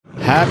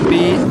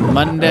Happy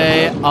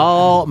Monday,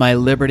 all my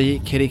Liberty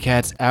kitty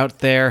cats out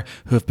there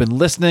who have been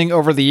listening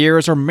over the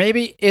years, or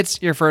maybe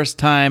it's your first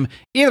time.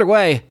 Either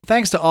way,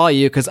 thanks to all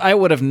you, because I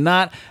would have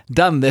not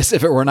done this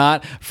if it were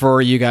not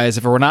for you guys,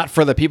 if it were not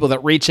for the people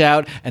that reach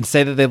out and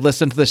say that they've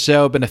listened to the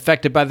show, been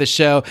affected by the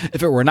show,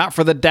 if it were not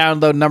for the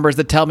download numbers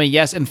that tell me,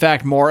 yes, in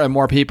fact, more and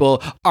more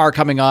people are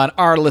coming on,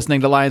 are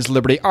listening to Lions of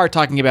Liberty, are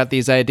talking about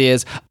these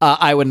ideas,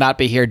 I would not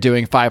be here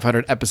doing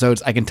 500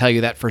 episodes. I can tell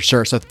you that for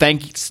sure. So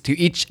thanks to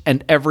each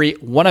and every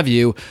one of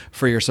you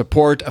for your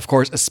support. Of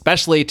course,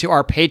 especially to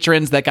our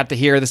patrons that got to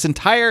hear this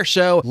entire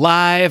show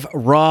live,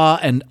 raw,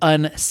 and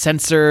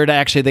uncensored.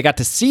 Actually, they got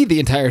to see the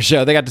entire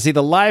show. They got to see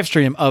the live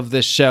stream of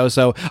this show.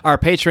 So our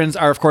patrons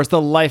are, of course, the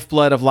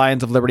lifeblood of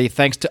Lions of Liberty.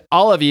 Thanks to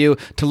all of you.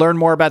 To learn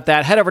more about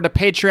that, head over to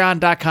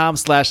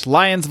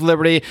patreon.com/Lions of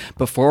Liberty.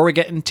 Before we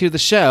get into the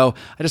show,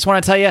 I just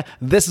want to tell you,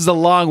 this is a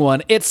long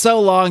one. It's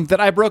so long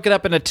that I broke it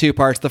up into two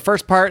parts. The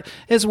first part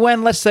is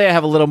when, let's say I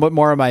have a little bit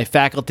more of my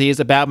faculties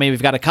about me.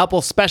 We've got a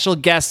couple special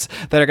guests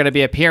that are going to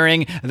be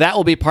appearing. That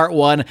will be part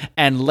one.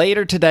 And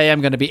later today, I'm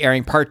going to be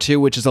airing part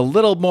two, which is a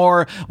little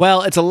more,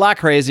 well, it's a lot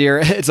crazier.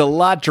 It's a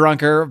lot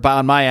drunker,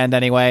 on my end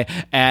anyway,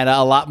 and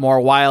a lot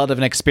more wild of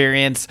an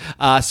experience.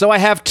 So I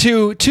have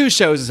two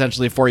shows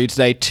essentially for you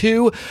today.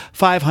 Two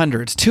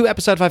 500s, two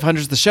episode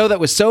 500s, the show that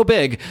was so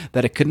big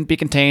that it couldn't be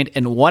contained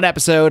in one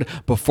episode.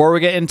 Before we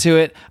get into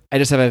it, I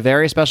just have a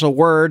very special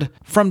word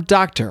from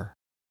Dr.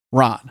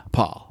 Ron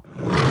Paul.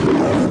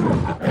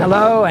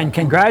 Hello, and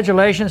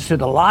congratulations to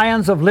the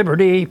Lions of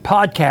Liberty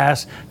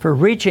podcast for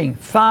reaching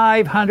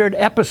 500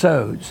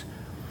 episodes.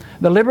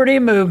 The Liberty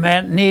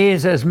Movement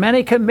needs as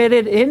many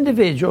committed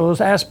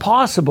individuals as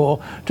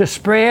possible to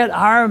spread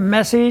our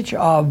message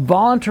of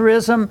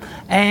voluntarism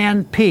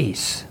and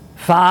peace.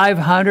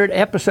 500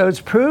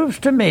 episodes proves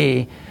to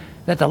me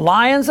that the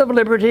Lions of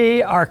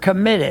Liberty are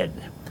committed.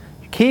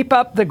 Keep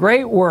up the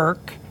great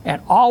work,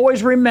 and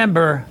always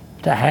remember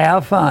to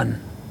have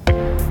fun.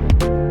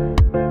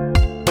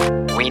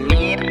 We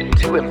need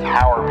to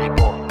empower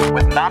people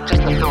with not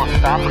just the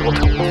philosophical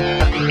tools,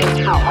 but the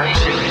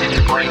inspiration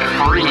to break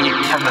free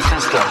from the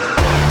system.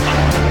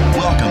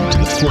 Welcome to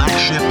the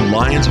flagship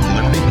Lions of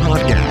Liberty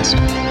podcast,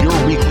 your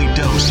weekly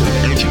dose of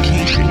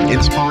education,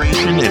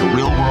 inspiration, and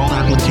real-world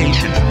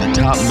application from the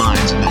top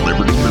minds in the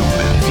Liberty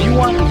movement. If you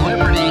want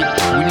liberty,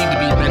 we need to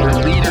be better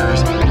leaders,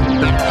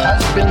 better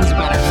husbands,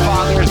 better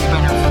fathers,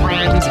 better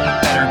friends,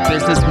 better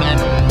businessmen.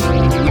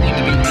 We need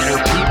to be better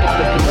people.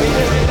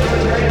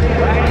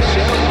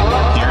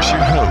 Here's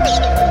your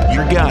host,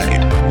 your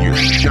guide, your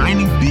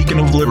shining beacon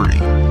of liberty,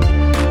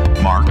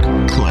 Mark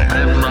Claire.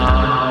 Live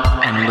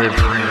long and live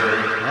free.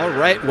 All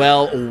right,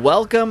 well,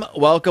 welcome.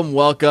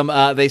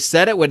 They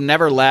said it would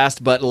never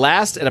last, but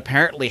it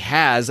apparently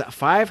has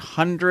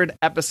 500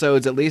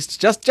 episodes at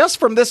least, just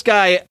from this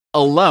guy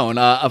alone.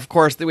 Of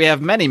course, we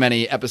have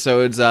many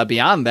episodes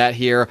beyond that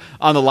here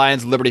on the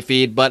Lions of Liberty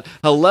feed, but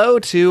hello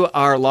to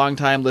our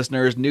longtime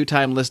listeners,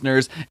 new-time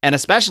listeners, and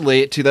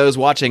especially to those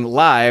watching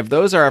live.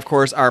 Those are, of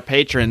course, our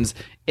patrons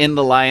in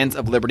the Lions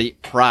of Liberty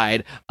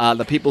Pride,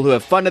 the people who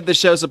have funded the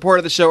show,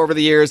 supported the show over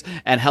the years,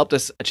 and helped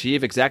us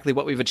achieve exactly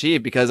what we've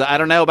achieved. Because I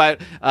don't know about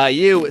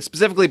you,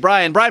 specifically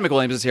Brian. Brian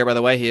McWilliams is here, by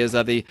the way. He is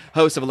the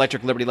host of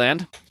Electric Liberty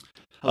Land.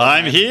 Hello,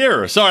 I'm Brian.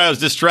 here. Sorry, I was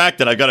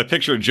distracted. I got a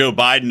picture of Joe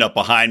Biden up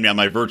behind me on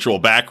my virtual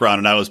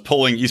background, and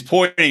he's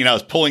pointing, and I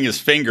was pulling his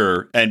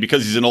finger, and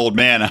because he's an old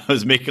man, I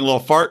was making a little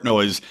fart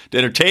noise to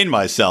entertain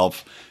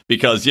myself.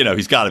 Because,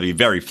 he's got to be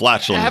very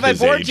flatulent. Have at I his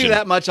bored age. you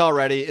that much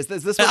already? Is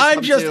this what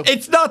I'm just,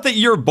 it's not that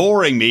you're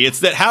boring me. It's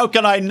that how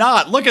can I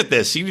not? Look at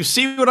this. You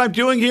see what I'm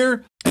doing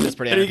here? That's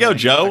pretty There you go,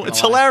 Joe. It's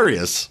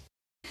hilarious.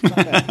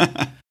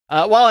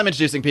 While I'm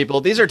introducing people,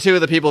 these are two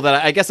of the people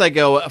that I guess I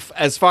go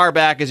as far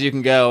back as you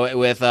can go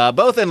with,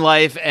 both in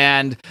life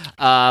and,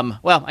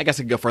 well, I guess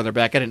I could go further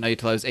back. I didn't know you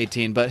till I was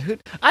 18, but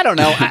I don't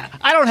know.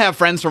 I don't have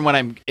friends from when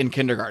I'm in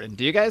kindergarten.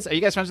 Do you guys? Are you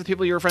guys friends with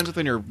people you were friends with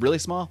when you were really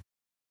small?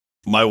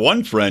 My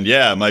one friend,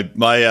 yeah.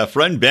 My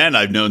friend Ben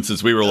I've known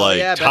since we were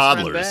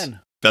toddlers.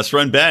 Best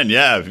friend Ben,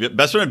 yeah.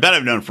 Best friend Ben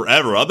I've known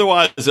forever.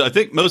 Otherwise, I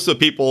think most of the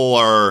people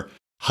are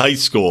high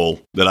school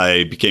that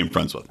I became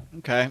friends with.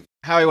 Okay.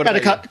 Howie, what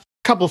about you?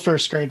 Couple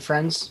first grade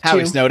friends.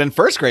 Howie too. Snowden,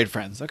 first grade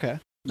friends. Okay.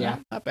 Yeah.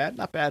 Not bad.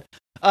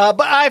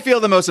 But I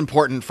feel the most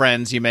important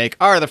friends you make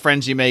are the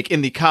friends you make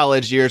in the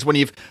college years when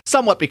you've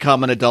somewhat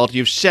become an adult.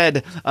 You've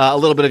shed a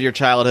little bit of your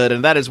childhood,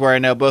 and that is where I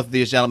know both of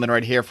these gentlemen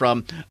right here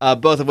from,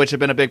 both of which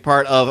have been a big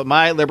part of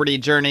my Liberty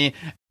journey.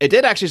 It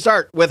did actually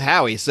start with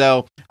Howie,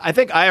 so I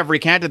think I have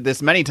recanted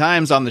this many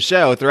times on the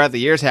show throughout the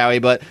years, Howie,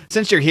 but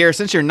since you're here,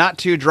 since you're not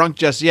too drunk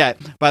just yet,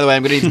 by the way,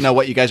 I'm going to need to know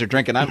what you guys are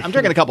drinking. I'm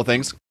drinking a couple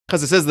things,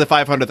 because this is the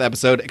 500th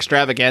episode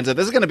extravaganza.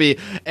 This is going to be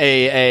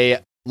a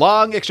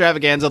long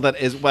extravaganza that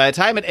is, by the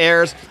time it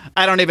airs,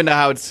 I don't even know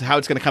how it's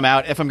going to come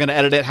out, if I'm going to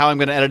edit it, how I'm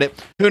going to edit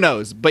it, who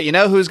knows? But you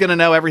know who's going to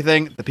know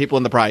everything? The people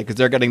in the Pride, because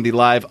they're getting the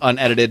live,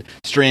 unedited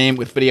stream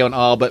with video and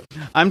all. But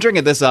I'm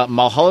drinking this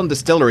Mulholland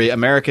Distillery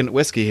American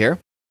whiskey here,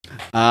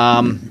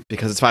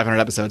 because it's 500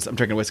 episodes. I'm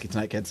drinking whiskey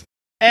tonight, kids.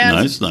 And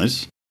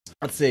nice.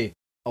 let's see.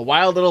 a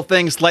wild little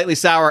thing, slightly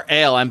sour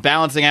ale. I'm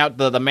balancing out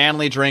the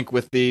manly drink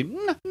with the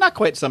not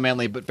quite so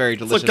manly, but very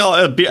delicious.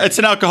 It's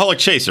an alcoholic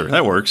chaser.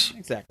 That works.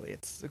 Exactly.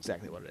 It's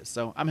exactly what it is.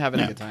 So I'm having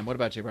a good time. What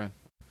about you, Brian?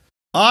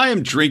 I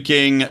am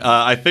drinking.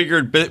 I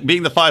figured,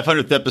 being the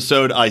 500th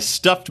episode, I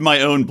stuffed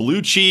my own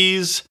blue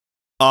cheese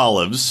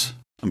olives.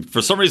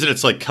 For some reason,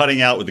 it's like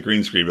cutting out with the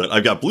green screen, but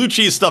I've got blue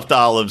cheese stuffed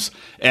olives,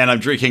 and I'm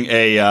drinking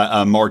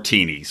a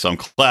martini. So I'm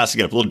classy.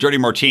 Got a little dirty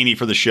martini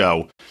for the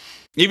show.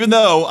 Even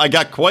though I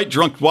got quite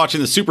drunk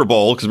watching the Super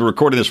Bowl, because we're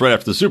recording this right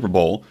after the Super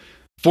Bowl.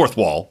 Fourth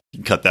wall. You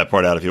can cut that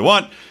part out if you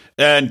want.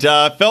 And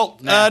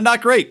felt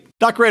not great.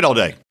 Not great all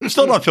day.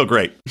 Still don't feel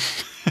great.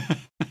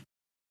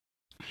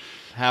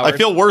 Howard? I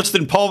feel worse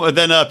than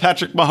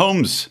Patrick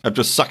Mahomes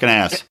after sucking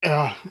ass.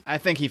 I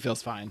think he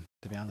feels fine,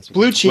 to be honest with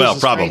Blue you. cheese Well,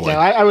 is probably. great, though.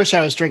 I wish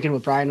I was drinking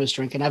what Brian was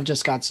drinking. I've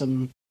just got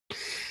some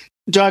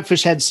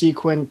Dogfish Head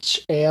Sequence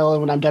ale,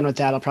 and when I'm done with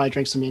that, I'll probably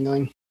drink some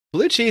Yingling.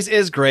 Blue cheese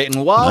is great,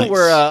 and while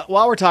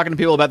we're talking to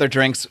people about their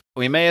drinks,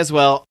 we may as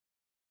well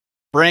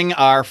bring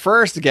our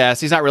first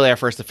guest. He's not really our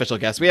first official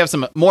guest. We have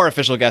some more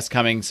official guests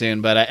coming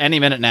soon, but any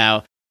minute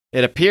now,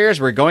 it appears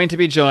we're going to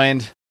be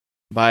joined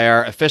by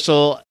our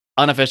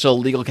unofficial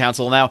legal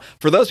counsel. Now,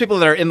 for those people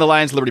that are in the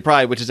Lions of Liberty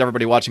Pride, which is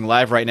everybody watching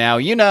live right now,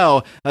 you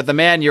know that the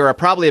man you're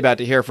probably about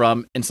to hear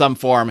from in some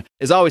form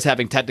is always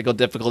having technical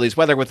difficulties,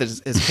 whether with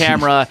his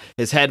camera,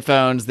 his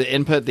headphones, the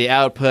input, the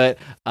output,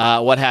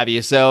 what have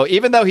you. So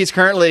even though he's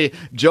currently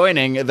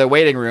joining the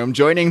waiting room,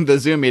 joining the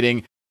Zoom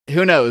meeting,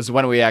 who knows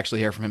when we actually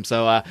hear from him.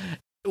 So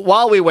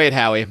while we wait,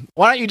 Howie,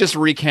 why don't you just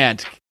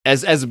recant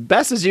as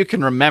best as you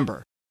can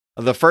remember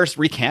the first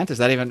recant? Is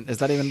that even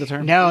the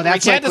term? No,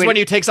 that's recant like is when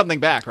you take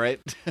something back, right?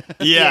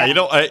 Yeah, you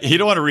don't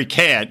want to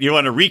recant. You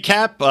want to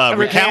recap,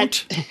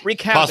 recount,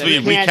 Recount. possibly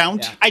it.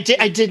 recount. Yeah.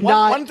 I did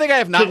not. One thing I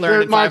have not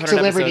learned in Mark 500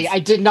 to Liberty. episodes. I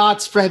did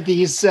not spread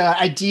these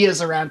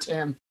ideas around to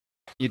him.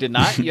 You did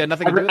not? You had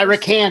nothing to do with I this?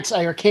 recant.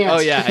 Oh,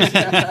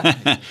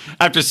 yeah.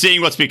 After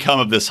seeing what's become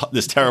of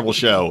this terrible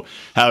show,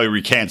 how he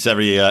recants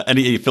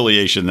any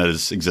affiliation that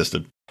has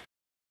existed.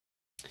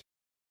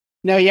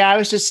 No, yeah, I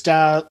was just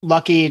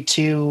lucky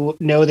to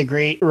know the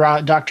great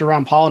Dr.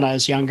 Ron Paul when I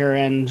was younger,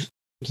 and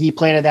he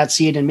planted that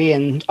seed in me,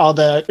 and all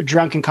the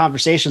drunken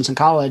conversations in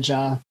college,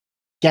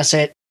 guess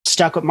it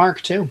stuck with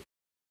Mark, too.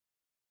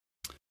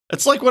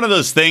 It's like one of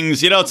those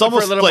things, it's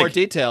almost for a little like more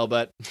detail,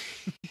 but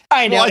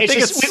I know. Well, I it's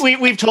think just,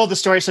 we've told the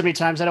story so many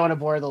times, I don't want to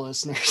bore the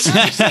listeners.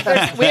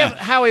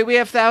 we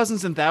have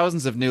thousands and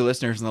thousands of new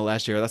listeners in the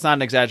last year. That's not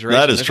an exaggeration.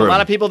 That is There's true. a lot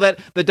of people that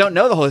don't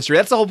know the whole history.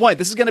 That's the whole point.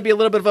 This is going to be a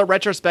little bit of a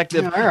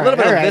retrospective, Yeah, all right, a little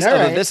bit all of right, this, all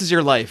of right. This Is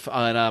Your Life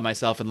on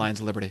myself and Lions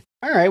of Liberty.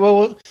 All right.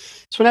 Well,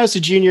 so when I was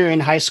a junior in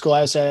high school, I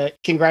was a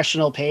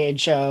congressional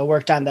page,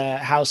 worked on the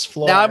House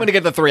floor. Now I'm going to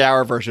get the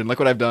 3-hour version. Look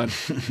what I've done.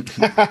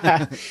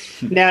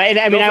 No, and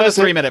I mean, Go I for was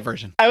the 3-minute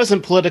version. I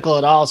wasn't political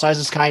at all, so I was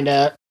just kind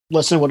of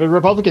listen. What did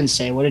Republicans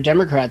say? What did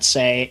Democrats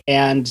say?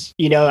 And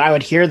I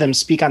would hear them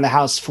speak on the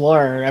House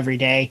floor every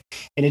day,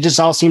 and it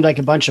just all seemed like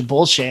a bunch of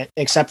bullshit,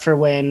 except for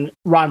when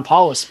Ron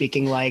Paul was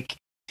speaking. Like,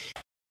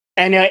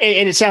 and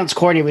it sounds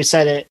corny. We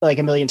said it like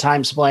a million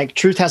times. But like,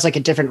 truth has like a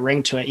different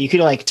ring to it. You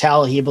could like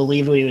tell he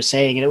believed what he was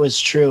saying, and it was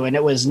true, and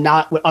it was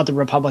not what other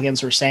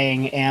Republicans were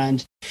saying.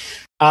 And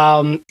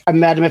I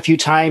met him a few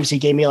times. He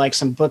gave me like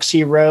some books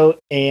he wrote,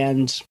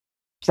 and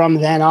from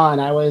then on,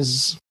 I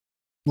was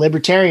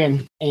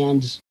libertarian.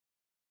 And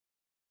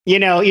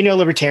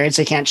libertarians,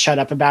 they can't shut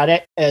up about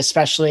it,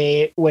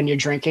 especially when you're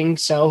drinking.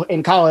 So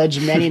in college,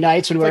 many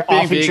nights when we were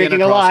often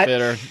drinking a lot,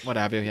 or what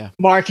have you, yeah.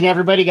 Mark and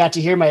everybody got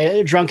to hear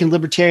my drunken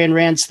libertarian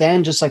rants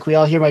then, just like we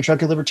all hear my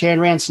drunken libertarian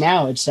rants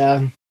now. It's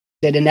it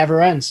never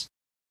ends.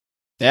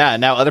 Yeah,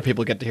 and now other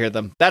people get to hear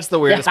them. That's the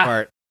weirdest Yeah.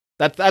 part.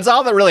 That's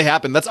all that really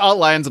happened. That's all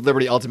Lions of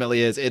Liberty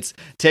ultimately is. It's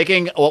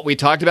taking what we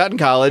talked about in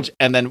college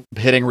and then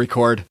hitting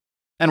record.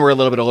 And we're a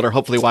little bit older,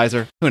 hopefully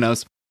wiser. Who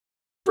knows?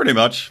 Pretty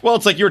much. Well,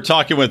 it's like you were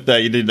talking with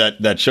you did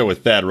that show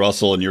with Thad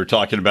Russell, and you were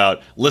talking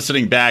about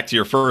listening back to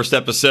your first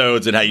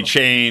episodes and how you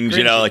change.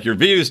 Like your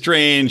views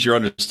change, your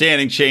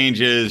understanding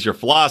changes, your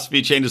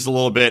philosophy changes a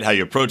little bit, how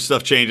you approach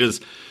stuff changes.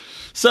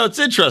 So it's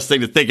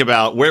interesting to think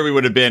about where we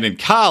would have been in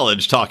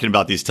college talking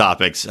about these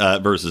topics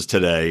versus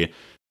today.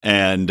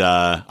 And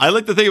I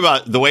like to think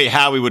about the way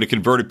how we would have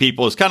converted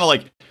people. It's kind of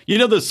like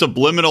the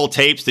subliminal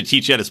tapes that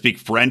teach you how to speak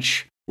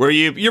French, where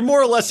you're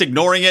more or less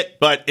ignoring it,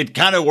 but it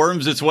kind of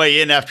worms its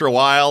way in after a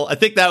while. I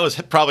think that was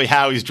probably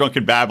Howie's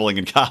drunken babbling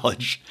in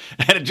college.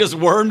 And it just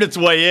wormed its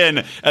way in.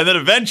 And then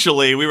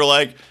eventually we were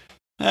like,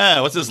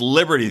 what's this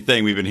liberty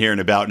thing we've been hearing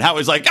about? And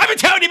Howie's like, I've been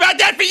telling you about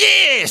that for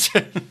years.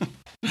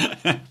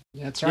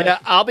 That's right. Yeah,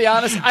 I'll be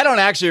honest. I don't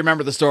actually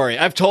remember the story.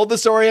 I've told the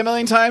story a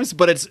million times,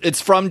 but it's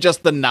from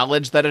just the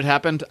knowledge that it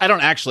happened. I don't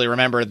actually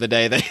remember the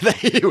day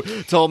that you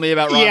told me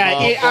about Ron Paul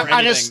or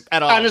anything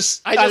at all.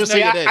 Honestly,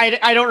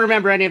 I don't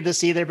remember any of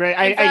this either, but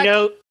I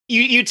know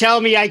you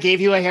tell me I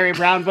gave you a Harry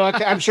Brown book.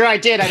 I'm sure I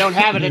did. I don't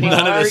have it anymore.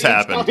 None of this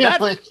happened.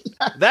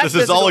 This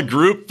is all a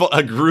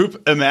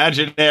group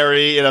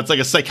imaginary. It's like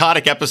a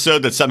psychotic episode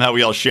that somehow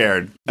we all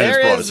shared and it's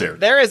brought us here.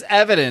 There is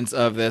evidence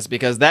of this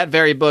because that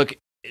very book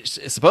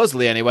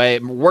supposedly anyway,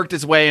 worked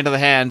its way into the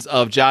hands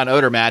of John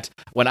Odermatt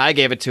when I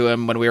gave it to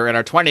him when we were in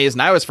our 20s,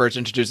 and I was first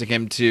introducing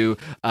him to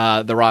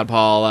the Ron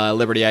Paul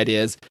Liberty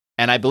Ideas,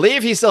 and I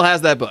believe he still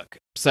has that book.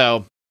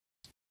 So,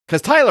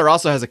 because Tyler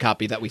also has a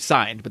copy that we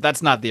signed, but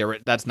that's not the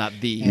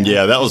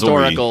that was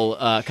historical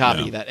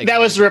copy. That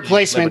was the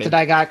replacement that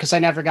I got because I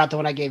never got the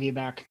one I gave you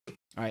back.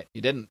 All right,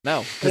 you didn't?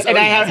 No. And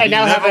I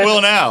now have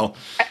will now.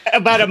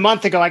 About a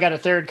month ago, I got a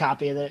third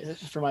copy of it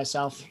for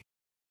myself.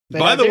 But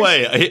by the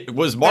way,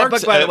 was Mark's...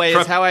 That book, by the way,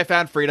 is How I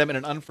Found Freedom in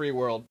an Unfree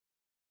World.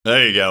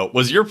 There you go.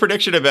 Was your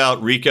prediction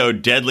about Rico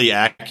deadly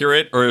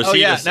accurate, or is he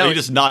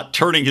just not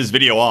turning his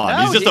video on?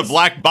 No, he's just a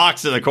black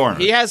box in the corner.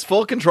 He has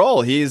full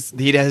control. He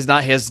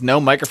has no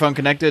microphone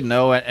connected,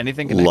 no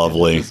anything connected.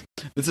 Lovely.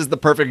 This is the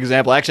perfect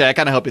example. Actually, I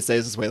kind of hope he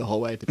stays this way the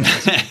whole way. To be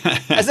honest.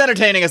 As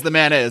entertaining as the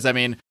man is, I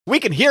mean, we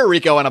can hear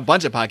Rico on a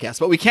bunch of podcasts,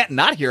 but we can't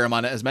not hear him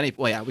on as many.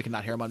 Well, yeah, we can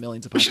not hear him on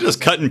millions of podcasts. We should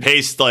just cut and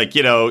paste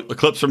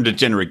clips from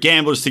Degenerate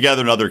Gamblers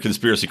together and other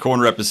Conspiracy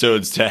Corner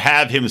episodes to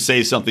have him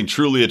say something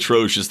truly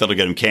atrocious that'll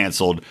get him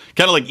canceled.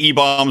 Kind of like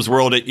E-Bombs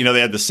World. They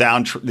had the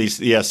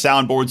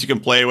soundboards you can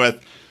play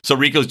with. So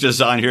Rico's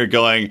just on here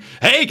going,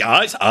 "Hey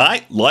guys,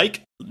 I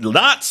like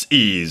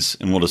Nazis,"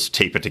 and we'll just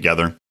tape it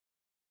together.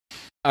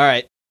 All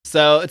right.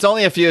 So it's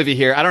only a few of you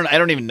here. I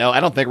don't even know.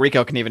 I don't think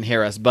Rico can even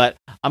hear us, but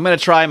I'm going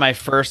to try my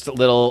first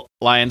little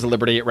Lions of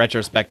Liberty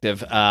retrospective.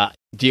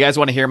 Do you guys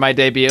want to hear my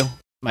debut?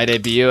 My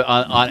debut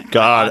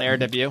on air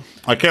debut.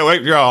 I can't wait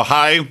to hear how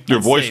high your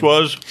voice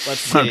was. Let's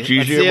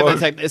see.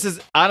 This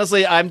is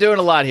honestly, I'm doing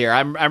a lot here.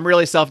 I'm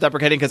really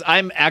self-deprecating because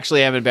I'm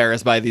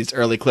embarrassed by these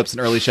early clips and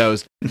early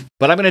shows,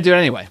 but I'm going to do it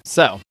anyway.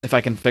 So if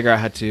I can figure out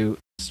how to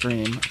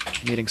stream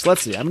meetings,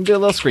 let's see. I'm going to do a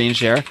little screen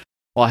share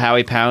while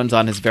Howie pounds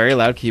on his very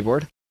loud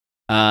keyboard.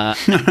 And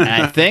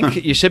I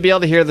think you should be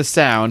able to hear the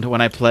sound when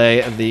I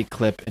play the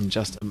clip in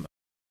just a moment.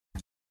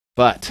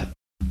 But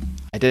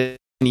I did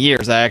in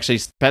years. I actually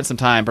spent some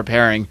time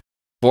preparing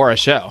for a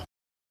show,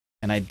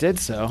 and I did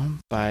so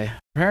by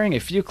preparing a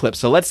few clips.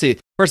 So let's see.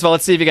 First of all,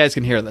 let's see if you guys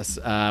can hear this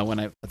when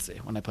I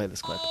play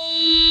this clip.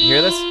 You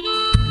hear this?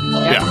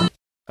 Yeah.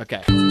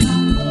 Okay.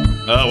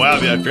 Oh wow!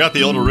 I forgot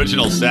the old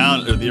original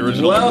sound. Or the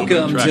original.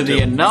 Welcome to the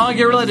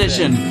inaugural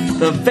edition,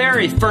 the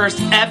very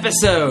first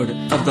episode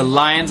of the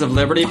Lions of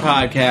Liberty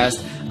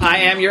podcast. I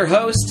am your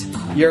host,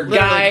 your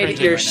guide,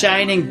 your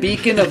shining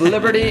beacon of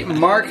liberty,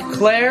 Mark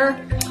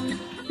Clare.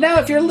 Now,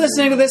 if you're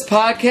listening to this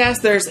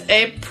podcast, there's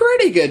a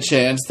pretty good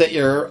chance that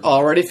you're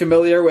already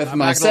familiar with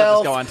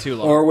myself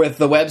or with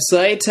the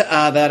website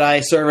that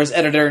I serve as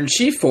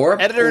editor-in-chief for,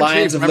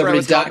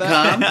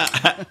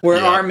 lionsofliberty.com, where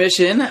our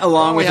mission,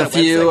 along with a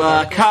few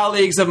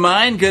colleagues of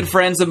mine, good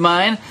friends of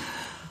mine,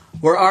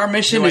 where our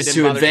mission is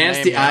to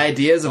advance the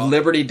ideas of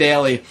Liberty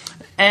daily.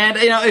 And,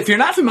 if you're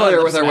not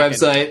familiar with our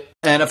website,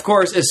 and of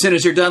course, as soon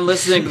as you're done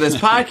listening to this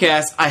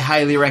podcast, I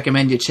highly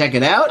recommend you check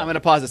it out. I'm going to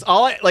pause this.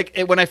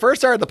 When I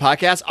first started the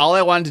podcast, all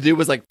I wanted to do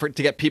was to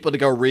get people to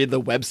go read the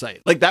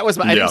website. That was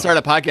I didn't start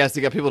a podcast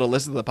to get people to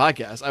listen to the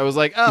podcast. I was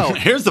like, oh,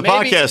 here's the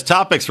podcast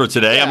topics for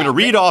today. Yeah, I'm going to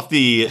read off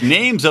the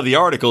names of the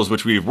articles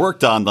which we've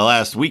worked on the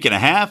last week and a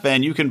half,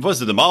 and you can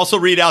visit them. I'll also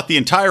read out the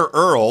entire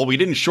URL. We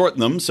didn't shorten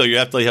them, so you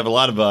have to have a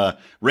lot of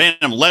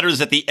random letters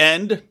at the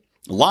end.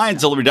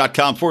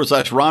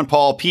 lionsofliberty.com/Ron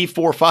Paul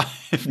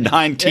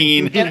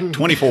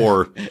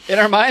P451924. In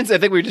our minds, I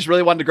think we just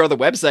really wanted to grow the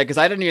website because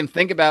I didn't even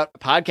think about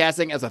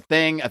podcasting as a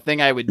thing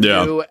I would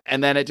do,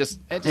 and then it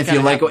just if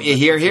you like what you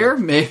hear here,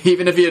 maybe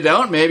even if you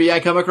don't, maybe I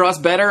come across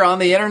better on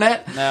the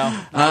internet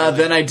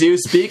than I do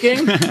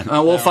speaking.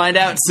 We'll find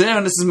out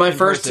soon. This is my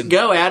first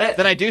go at it.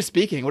 Than I do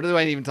speaking. What am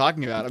I even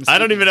talking about? I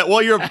don't even know.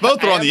 Well, you're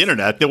both are on the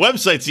internet. The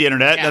website's the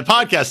internet, and the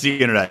podcast's the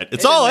internet.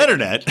 It's all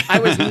internet. I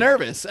was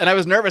nervous, and I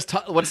was nervous.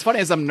 What's funny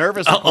is I'm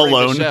nervous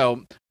alone. The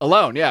show.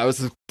 Alone, yeah, I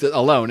was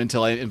alone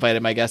until I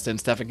invited my guest in,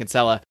 Stefan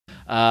Kinsella.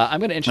 I'm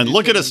going to introduce. And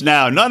look at us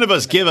now. None of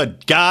us give a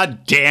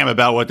goddamn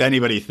about what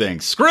anybody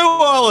thinks. Screw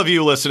all of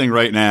you listening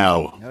right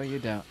now. No, you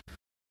don't.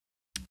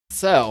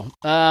 So,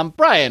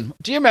 Brian,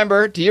 do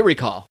you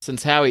recall,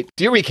 since Howie,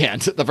 do you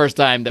recant the first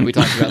time that we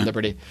talked about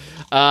Liberty?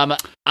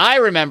 I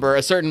remember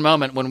a certain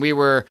moment when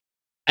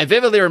I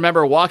vividly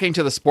remember walking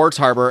to the Sports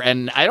Harbor,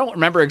 and I don't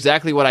remember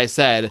exactly what I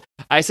said.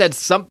 I said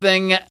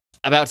something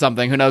about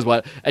something, who knows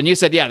what, and you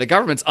said, yeah, the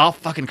government's all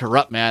fucking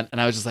corrupt, man.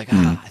 And I was just like,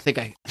 I think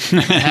I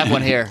have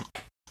one here.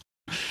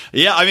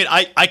 Yeah, I mean,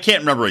 I can't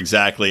remember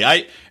exactly.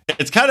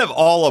 It's kind of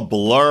all a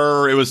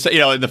blur. It was,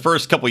 in the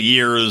first couple of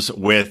years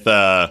with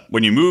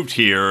when you moved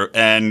here,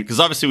 and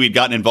because obviously we'd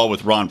gotten involved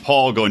with Ron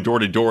Paul going door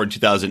to door in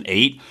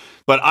 2008.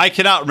 But I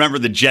cannot remember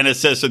the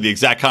genesis or the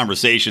exact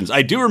conversations.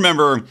 I do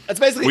remember. That's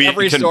basically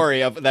every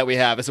story that we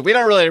have. So we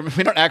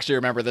don't actually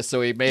remember this. So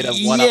we made a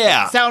one up.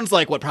 Yeah, sounds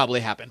like what probably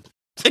happened.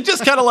 It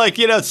just kind of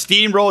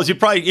steamrolls.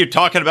 You're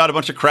talking about a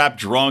bunch of crap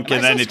drunk,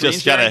 and then it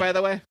just kind of. By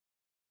the way,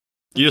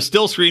 you're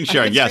still screen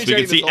sharing. Yes, we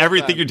can see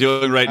everything you're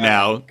doing right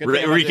now.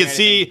 We can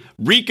see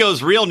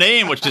Rico's real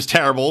name, which is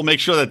terrible. Make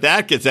sure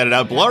that gets edited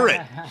out. Blur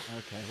it.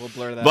 Okay, we'll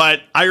blur that.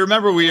 But I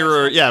remember we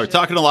were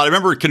talking a lot. I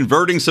remember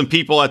converting some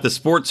people at the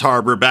Sports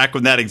Harbor back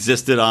when that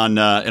existed on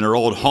in our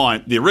old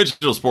haunt, the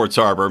original Sports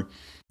Harbor,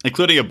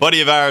 including a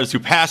buddy of ours who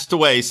passed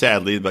away,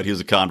 sadly, but he was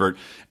a convert.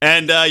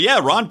 And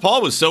Ron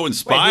Paul was so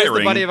inspiring. Wait, who's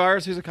the buddy of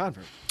ours who's a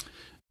convert?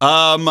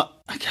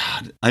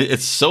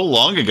 It's so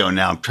long ago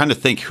now. I'm trying to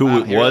think who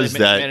it was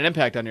that made an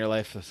impact on your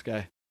life. This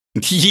guy.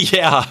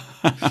 Yeah.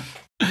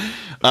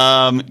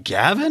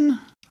 Gavin?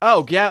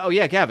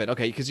 Gavin.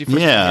 Okay, because you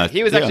first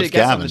he was actually a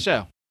guest on the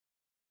show.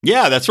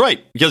 Yeah, that's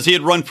right. Because he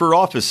had run for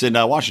office in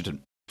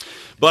Washington.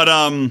 But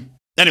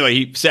anyway,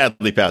 he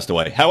sadly passed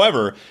away.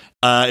 However,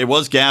 it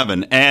was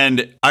Gavin.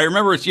 And I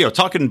remember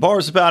talking in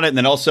bars about it. And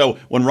then also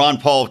when Ron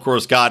Paul, of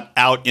course, got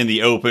out in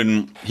the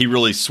open, he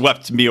really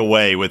swept me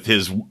away with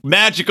his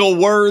magical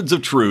words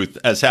of truth,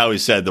 as how he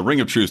said, the ring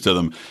of truth to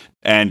them,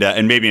 and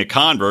made me a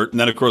convert. And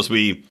then, of course,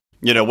 we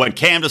went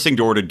canvassing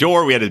door to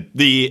door. We had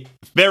the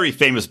very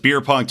famous beer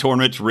pong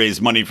tournament to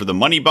raise money for the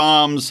Money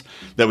Bombs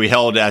that we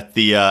held at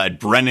the at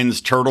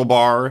Brennan's Turtle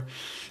Bar.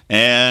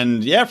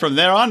 And from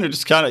there on, it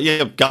just kind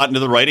of got into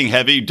the writing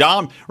heavy.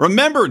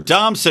 Remember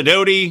Dom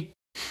Sidoti?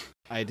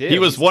 I did. He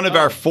was one of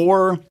our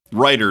 4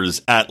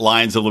 writers at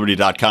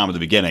lionsofliberty.com at the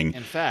beginning.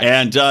 In fact.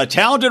 And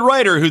talented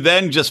writer who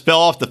then just fell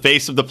off the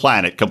face of the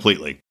planet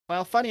completely.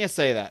 Well, funny you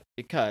say that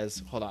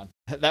because, hold on,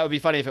 that would be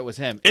funny if it was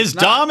him. Is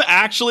Dom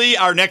actually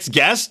our next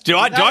guest? Do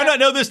I not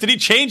know this? Did he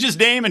change his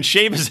name and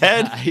shave his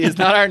head? He is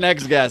not our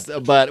next guest,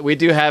 but we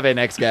do have a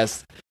next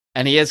guest,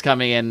 and he is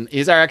coming in.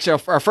 He's our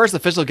first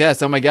official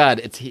guest. Oh my God,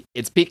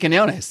 it's Pete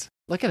Quinones.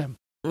 Look at him.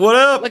 What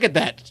up? Look at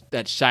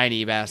that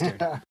shiny bastard.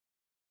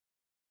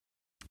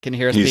 Can you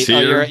hear us, He's Pete?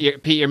 here. Oh,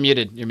 Pete, you're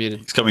muted. You're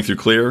muted. He's coming through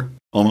clear,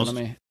 almost.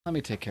 Let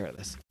me take care of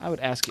this. I would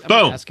ask you. I'm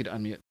going to ask you to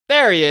unmute.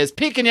 There he is,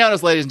 Pete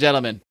Quinones, ladies and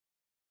gentlemen.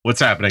 What's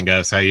happening,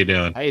 guys? How you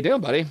doing? How you doing,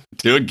 buddy?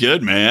 Doing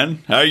good,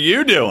 man. How are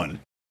you doing?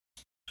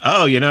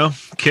 Oh,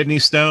 kidney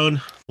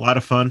stone. A lot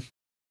of fun.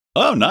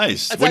 Oh,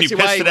 nice. That's when you actually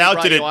why pissed it we out,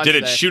 brought did you on it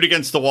today. shoot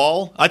against the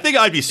wall? I think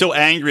I'd be so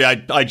angry,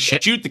 I'd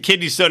shoot the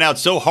kidney stone out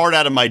so hard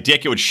out of my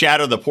dick it would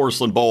shatter the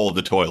porcelain bowl of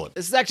the toilet.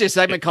 This is actually a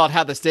segment called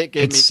 "How the State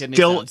Gave Me It's Kidney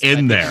still Stones."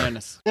 in there.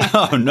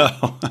 Oh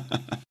no,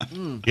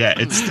 Yeah,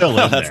 it's still in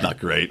there. that's not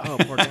great. Oh,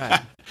 poor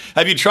guy.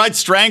 Have you tried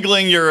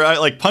strangling your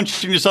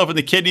punching yourself in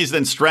the kidneys,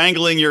 then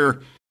strangling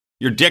your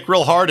dick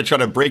real hard to try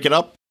to break it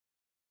up?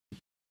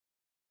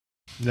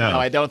 No,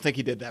 I don't think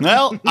he did that.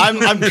 Well,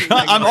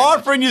 I'm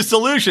offering you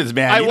solutions,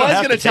 man. I You don't was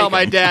have going to tell take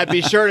my them. dad,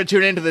 be sure to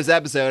tune into this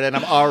episode, and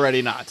I'm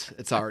already not.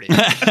 It's already.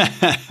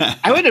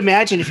 I would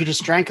imagine if you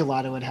just drank a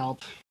lot, it would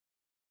help.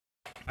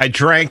 I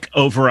drank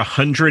over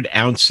 100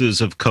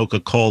 ounces of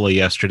Coca-Cola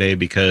yesterday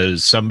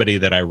because somebody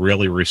that I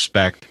really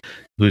respect,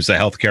 who's a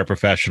healthcare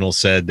professional,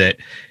 said that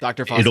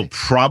Dr. Fauci.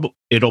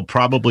 it'll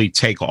probably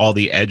take all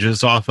the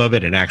edges off of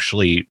it, and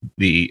actually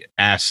the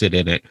acid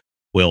in it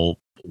will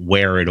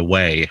wear it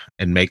away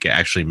and make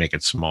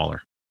it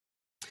smaller.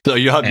 So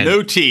you have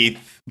no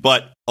teeth,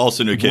 but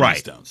also no kidney Right.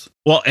 stones.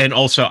 Well, and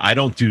also I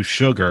don't do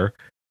sugar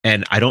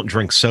and I don't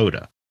drink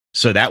soda.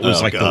 So that was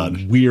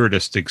the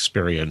weirdest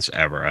experience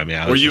ever. I mean,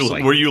 I was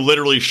were you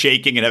literally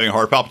shaking and having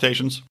heart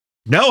palpitations?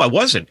 No, I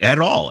wasn't at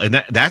all.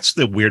 And that's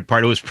the weird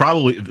part. It was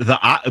probably with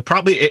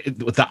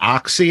the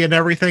oxy and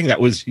everything.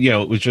 That was,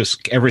 it was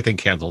just everything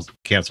canceled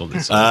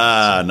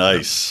itself.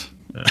 Nice.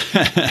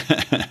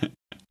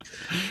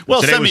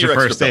 Well, today send me was the your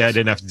first extra day I pills.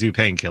 didn't have to do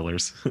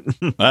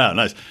painkillers. Wow,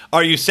 nice.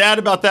 Are you sad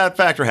about that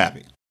fact or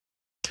happy?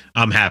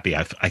 I'm happy.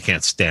 I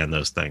can't stand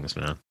those things,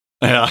 man.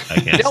 Yeah.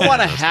 You don't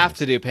want to have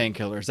to do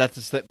painkillers.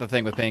 That's the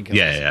thing with painkillers.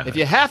 Yeah. If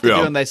you have to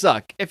do them, they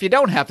suck. If you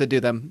don't have to do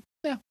them,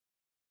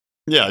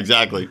 Yeah,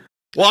 exactly.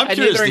 Well, I'm I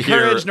curious neither to hear.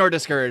 encourage nor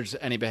discourage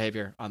any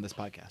behavior on this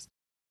podcast.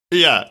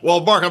 Yeah.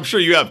 Well, Mark, I'm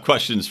sure you have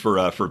questions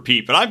for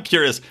Pete, but I'm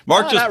curious.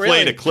 Mark No, just not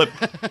played really. a clip.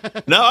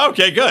 No,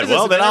 okay, good.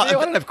 Well, then I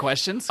don't have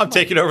questions. I'm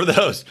taking over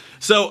those.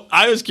 So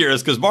I was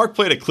curious because Mark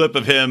played a clip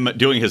of him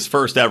doing his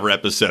first ever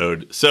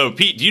episode. So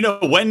Pete, do you know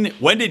when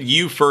did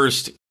you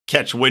first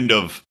catch wind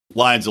of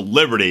Lions of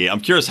Liberty?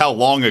 I'm curious how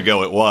long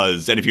ago it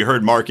was, and if you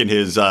heard Mark in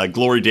his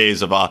glory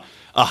days of a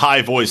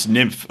high voice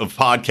nymph of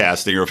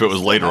podcasting, or if it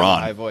was later I have a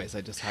on. high voice.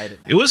 I just hide it.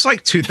 It was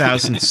like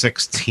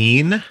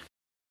 2016.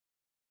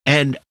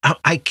 And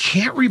I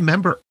can't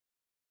remember.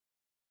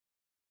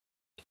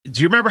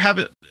 Do you remember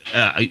having?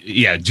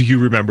 Do you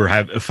remember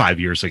having 5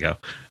 years ago?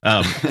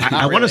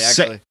 I want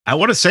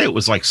to say it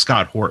was like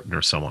Scott Horton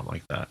or someone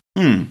like that.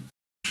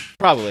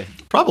 Probably.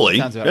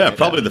 Sounds about yeah, right,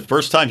 probably the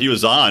first time he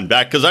was on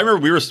back because I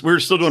remember we were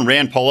still doing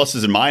Rand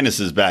Pauluses and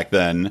minuses back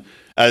then.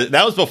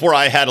 That was before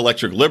I had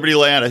Electric Liberty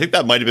Land. I think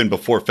that might have been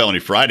before Felony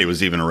Friday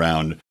was even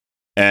around,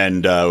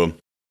 and.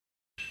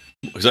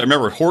 Because I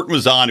remember Horton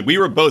was on. We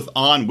were both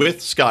on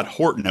with Scott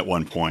Horton at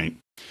one point,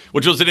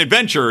 which was an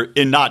adventure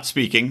in not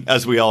speaking,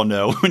 as we all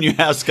know, when you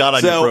have Scott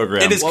on your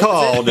program. It is What was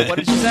called it? What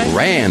did you say?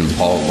 Rand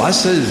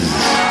Pauluses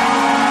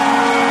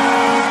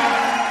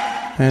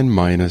and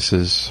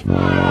minuses.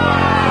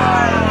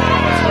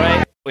 That's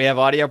right. We have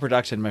audio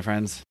production, my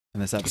friends,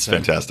 in this episode.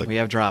 fantastic. We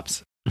have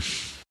drops.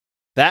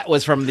 That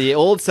was from the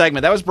old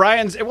segment. That was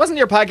Brian's. It wasn't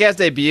your podcast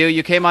debut.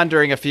 You came on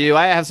during a few.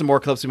 I have some more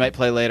clips we might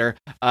play later.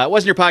 It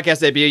wasn't your podcast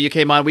debut. You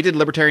came on. We did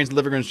Libertarians in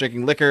Living Rooms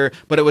Drinking Liquor,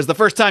 but it was the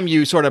first time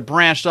you sort of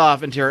branched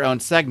off into your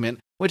own segment,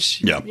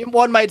 which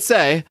one might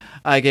say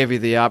I gave you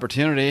the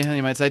opportunity,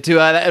 you might say, to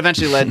that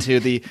eventually led to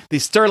the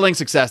sterling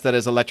success that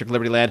is Electric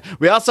Liberty Land.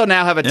 We also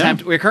now have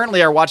attempt. We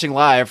currently are watching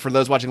live. For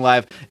those watching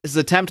live, this is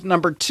attempt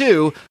number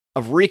 2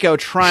 of Rico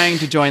trying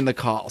to join the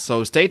call.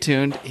 So stay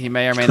tuned. He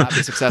may or may not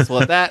be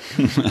successful at that.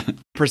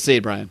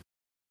 Proceed, Brian.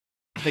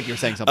 I think you were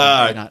saying something.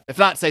 Not. If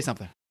not, say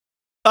something.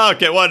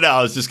 Okay, well, no,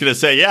 I was just going to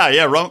say,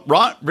 Rand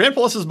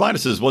Pluses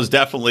Minuses was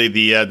definitely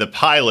the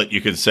pilot, you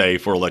could say,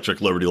 for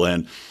Electric Liberty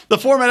Land. The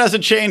format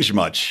hasn't changed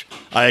much.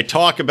 I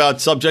talk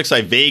about subjects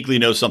I vaguely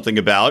know something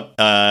about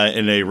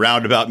in a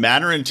roundabout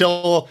manner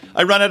until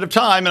I run out of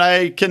time and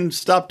I can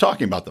stop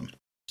talking about them.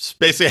 It's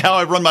basically how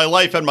I run my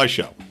life and my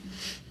show.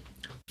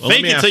 Well,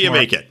 fake it till you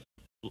make it.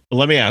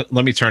 Let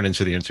me turn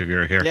into the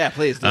interviewer here. Yeah,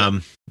 please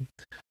do.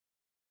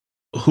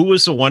 Who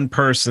was the one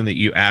person that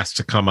you asked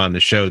to come on the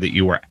show that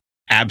you were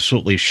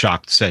absolutely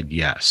shocked said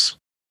yes?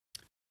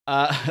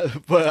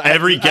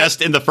 Every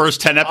guest in the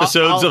first 10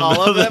 episodes of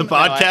the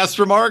podcast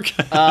remark.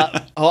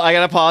 I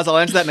gotta pause. I'll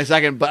answer that in a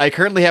second. But I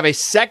currently have a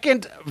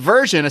second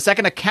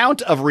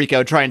account of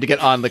Rico trying to get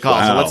on the call.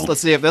 Wow. So let's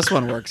see if this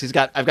one works.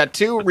 I've got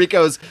 2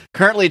 Ricos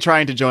currently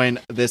trying to join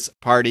this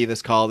party,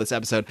 this call, this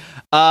episode.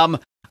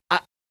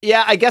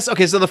 Yeah, I guess.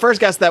 Okay, so the first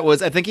guest that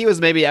was, I think he was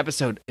maybe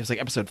episode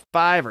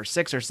 5 or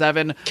 6 or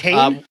 7.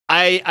 Kane?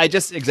 I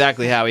just,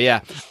 exactly how,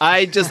 yeah.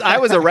 I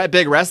was a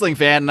big wrestling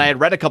fan, and I had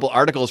read a couple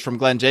articles from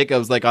Glenn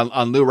Jacobs, like on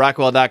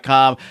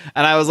LouRockwell.com,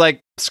 and I was like,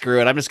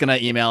 screw it, I'm just going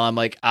to email him.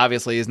 Like,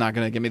 obviously, he's not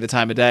going to give me the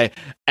time of day.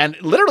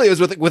 And literally, it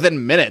was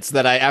within minutes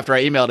that after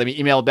I emailed him,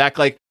 he emailed back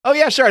like, oh,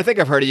 yeah, sure, I think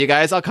I've heard of you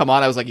guys. I'll come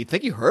on. I was like, you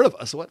think you heard of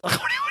us? What are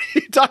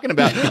you talking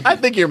about? I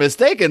think you're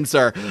mistaken,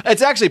 sir.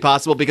 It's actually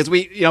possible because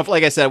we,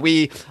 like I said,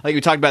 we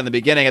talked about in the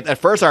beginning, at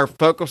first our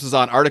focus was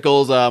on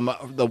articles,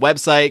 the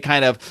website,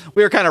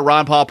 we were kind of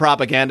Ron Paul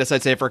propagandists,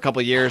 I'd say, for a couple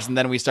of years. And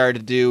then we started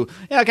to do,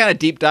 kind of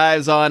deep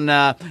dives on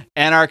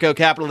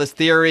anarcho-capitalist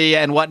theory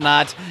and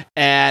whatnot.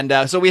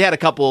 And so we had a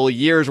couple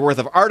years worth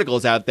of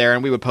articles out there,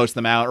 and we would post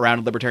them out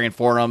around libertarian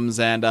forums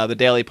and the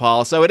Daily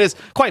Paul. So it is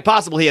quite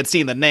possible he had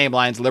seen the name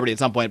Lions of Liberty at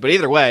some point. But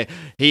either way,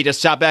 he just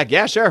shot back,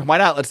 yeah, sure, why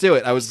not? Let's do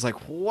it. I was just like,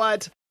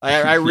 what?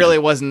 I really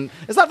wasn't.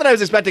 It's not that I was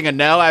expecting a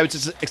no. I was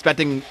just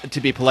expecting to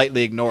be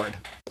politely ignored.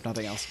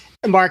 Nothing else.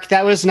 Mark,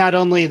 that was not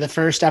only the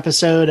first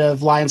episode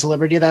of Lions of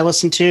Liberty that I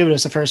listened to, but it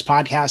was the first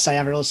podcast I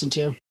ever listened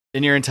to.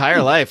 In your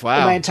entire life? Wow.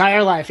 In my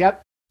entire life,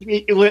 yep.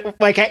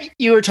 Like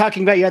you were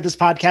talking about, you had this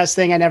podcast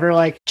thing. I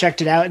never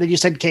checked it out. And then you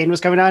said Kane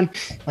was coming on.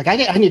 Like, I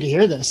need to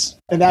hear this.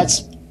 And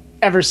that's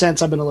ever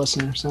since I've been a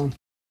listener. So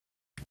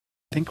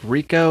I think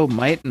Rico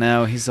might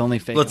know. He's only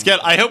fake.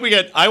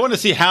 I want to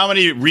see how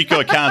many Rico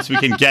accounts we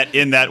can get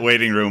in that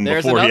waiting room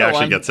before he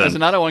actually gets in. There's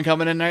another one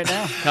coming in right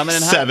now. Coming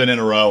in hot. 7 in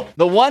a row.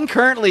 The one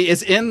currently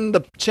is in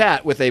the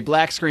chat with a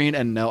black screen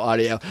and no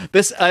audio.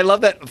 I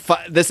love that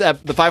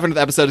the 500th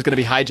episode is going to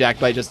be hijacked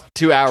by just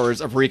 2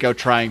 hours of Rico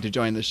trying to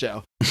join the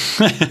show.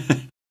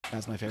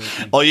 That's my favorite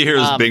thing. All you hear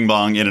is bing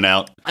bong in and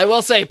out. I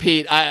will say,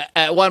 Pete,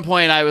 at one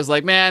point I was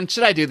like, man,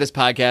 should I do this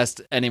podcast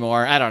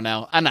anymore? I don't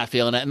know. I'm not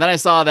feeling it. And then I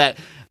saw that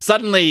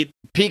suddenly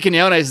Pete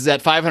Quinones is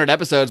at 500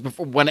 episodes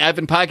before, when I've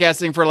been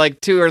podcasting for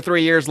 2 or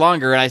 3 years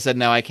longer. And I said,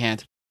 no, I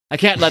can't. I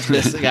can't let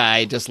this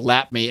guy just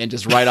lap me and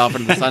just ride off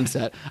into the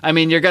sunset. I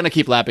mean, you're going to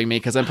keep lapping me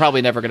because I'm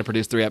probably never going to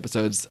produce 3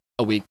 episodes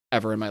a week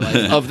ever in my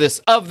life of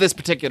this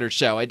particular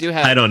show. I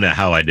don't know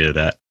how I do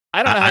that.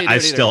 I don't know how you do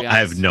it either, I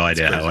have no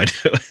idea how I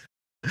do it.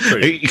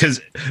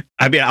 Because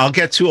I'll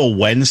get to a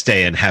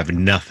Wednesday and have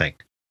nothing.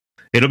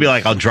 It'll be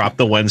like I'll drop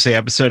the Wednesday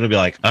episode and it'll be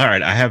like, all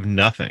right, I have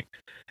nothing.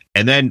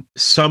 And then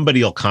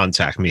somebody will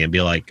contact me and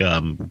be like,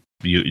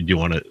 you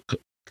want to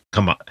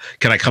come on?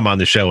 Can I come on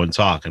the show and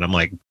talk? And I'm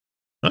like,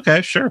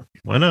 okay, sure,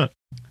 why not?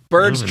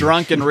 Bird's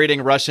drunk and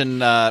reading Russian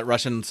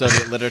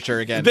Soviet literature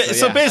again.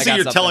 So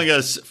basically, you're telling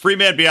us Free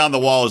Man Beyond the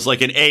Wall is like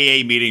an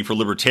AA meeting for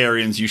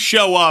libertarians. You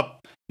show up.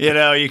 You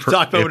can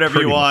talk about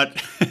whatever you want.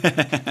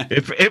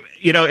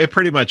 It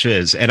pretty much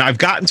is. And I've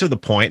gotten to the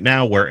point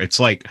now where it's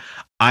like,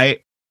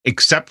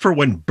 except for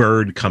when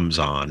Bird comes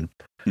on,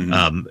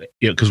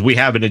 because we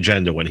have an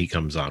agenda when he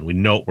comes on. We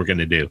know what we're going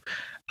to do.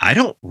 I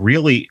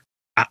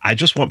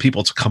just want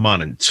people to come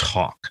on and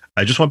talk.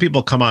 I just want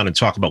people to come on and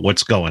talk about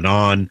what's going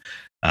on,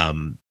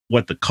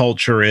 what the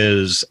culture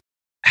is,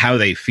 how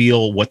they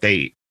feel,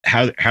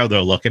 how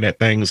they're looking at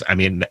things. I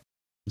mean,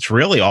 it's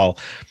really all.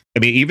 I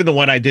mean, even the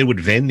one I did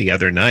with Vin the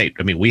other night,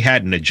 I mean, we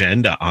had an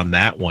agenda on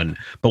that one,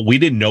 but we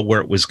didn't know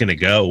where it was going to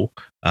go.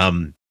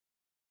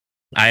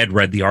 I had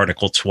read the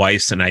article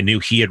twice and I knew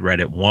he had read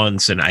it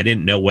once, and I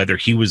didn't know whether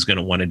he was going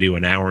to want to do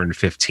an hour and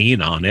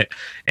 15 on it.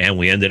 And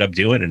we ended up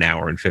doing an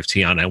hour and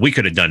 15 on it. We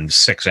could have done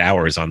 6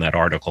 hours on that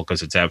article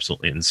because it's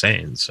absolutely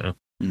insane. So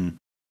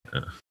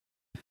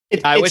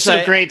it's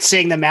so great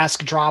seeing the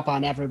mask drop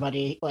on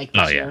everybody like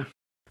this year.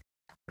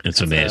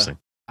 It's amazing.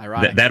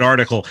 Ironic. That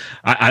article,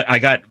 I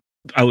got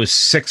I was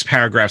 6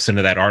 paragraphs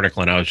into that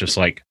article, and I was just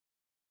like,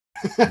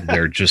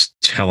 they're just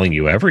telling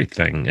you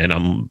everything,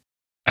 and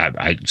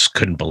I just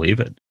couldn't believe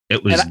it.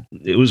 It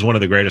was one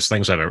of the greatest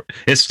things I've ever.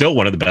 It's still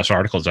one of the best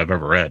articles I've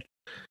ever read.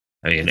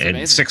 I mean,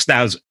 and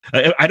 6,000.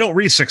 I don't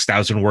read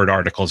 6,000 word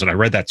articles, and I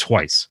read that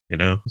twice. You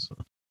know, so.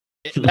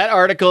 That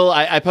article,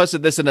 I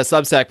posted this in a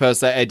Substack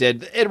post that I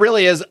did. It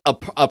really is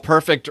a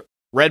perfect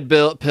red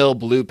pill,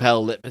 blue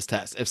pill litmus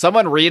test. If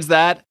someone reads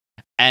that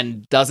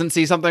and doesn't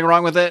see something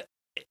wrong with it,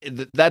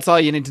 that's all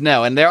you need to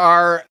know. And there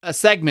are a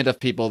segment of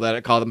people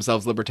that call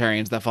themselves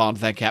libertarians that fall into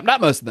that camp.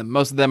 Not most of them.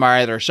 Most of them are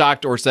either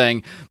shocked or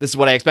saying, this is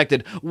what I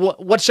expected.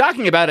 What's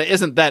shocking about it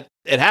isn't that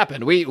it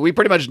happened. We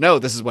pretty much know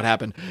this is what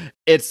happened.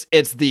 It's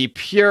the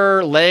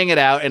pure laying it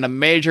out in a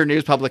major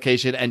news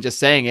publication and just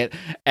saying it.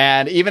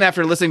 And even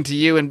after listening to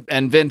you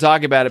and Vin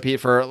talk about it, Pete,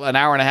 for an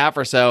hour and a half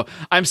or so,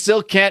 I'm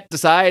still can't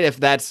decide if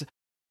that's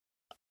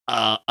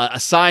a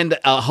sign,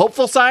 a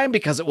hopeful sign,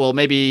 because it will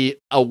maybe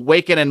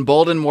awaken and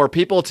embolden more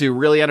people to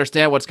really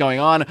understand what's going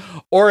on,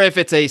 or if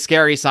it's a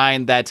scary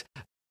sign that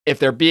if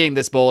they're being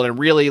this bold and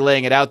really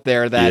laying it out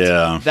there,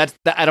 that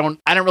I don't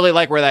really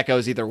like where that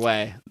goes either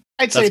way.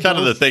 That's kind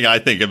of the thing I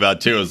think about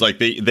too, is like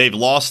they've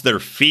lost their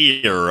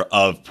fear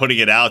of putting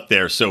it out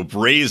there so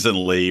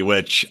brazenly,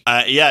 which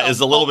is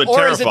a little bit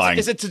terrifying.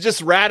 Is it to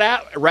just rat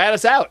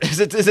us out?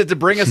 Is it to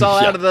bring us all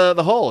out of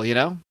the hole? You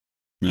know?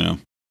 Yeah.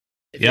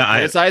 If you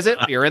criticize it,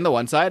 you're in the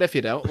one side. If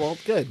you don't, well,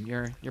 good.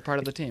 You're part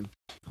of the team.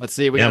 Let's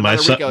see. We got my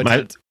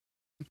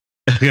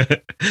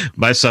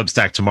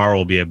Substack tomorrow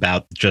will be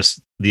about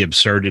just the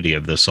absurdity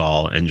of this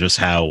all, and just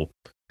how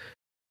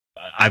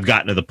I've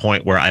gotten to the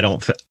point where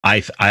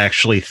I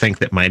actually think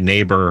that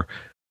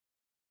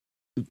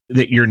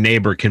your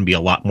neighbor can be a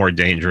lot more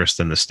dangerous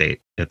than the state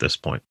at this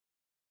point,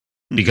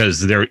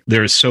 because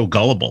they're so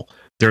gullible.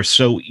 They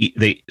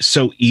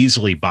so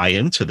easily buy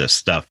into this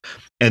stuff,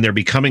 and they're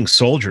becoming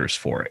soldiers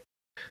for it.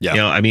 Yeah.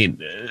 You know, I mean,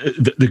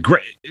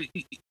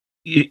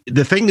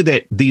 the thing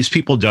that these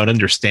people don't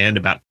understand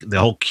about the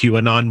whole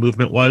QAnon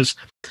movement was,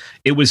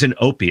 it was an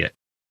opiate.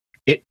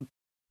 It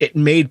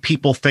made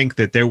people think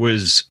that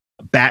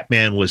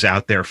Batman was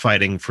out there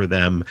fighting for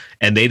them,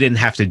 and they didn't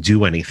have to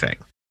do anything.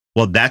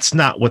 Well, that's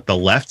not what the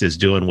left is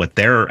doing with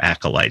their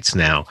acolytes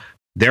now.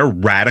 They're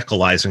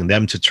radicalizing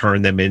them to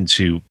turn them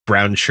into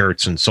brown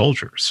shirts and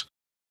soldiers.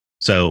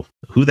 So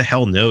who the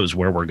hell knows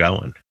where we're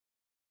going?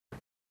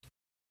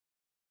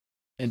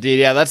 Indeed,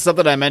 yeah, that's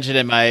something I mentioned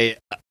in my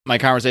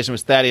conversation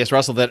with Thaddeus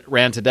Russell that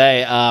ran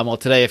today.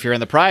 Today, if you're in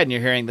the Pride and you're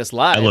hearing this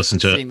live,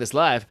 seeing this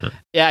live,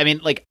 yeah, I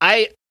mean, like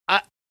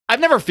I've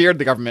never feared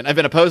the government. I've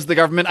been opposed to the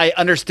government. I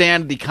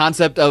understand the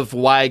concept of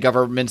why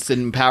governments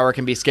in power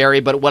can be scary,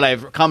 but what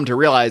I've come to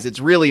realize, it's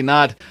really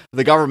not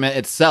the government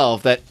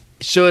itself that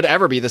should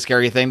ever be the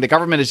scary thing. The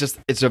government is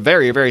it's a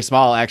very, very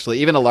small, actually.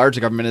 Even a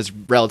large government is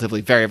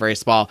relatively very, very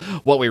small.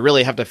 What we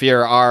really have to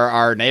fear are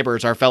our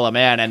neighbors, our fellow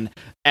man,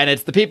 and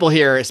it's the people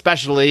here,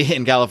 especially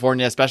in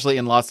California, especially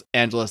in Los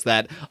Angeles,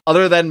 that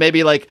other than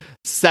maybe like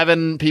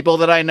 7 people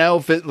that I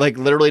know, like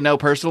literally know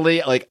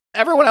personally, like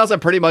everyone else I'm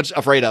pretty much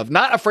afraid of.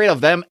 Not afraid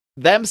of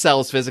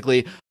themselves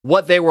physically,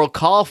 what they will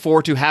call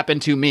for to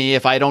happen to me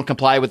if I don't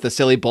comply with the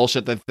silly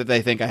bullshit that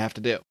they think I have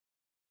to do.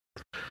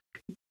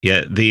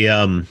 Yeah,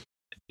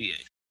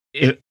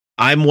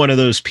 I'm one of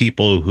those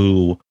people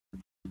who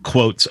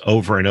quotes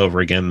over and over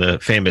again the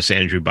famous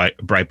Andrew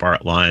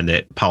Breitbart line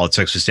that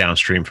politics is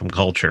downstream from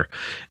culture.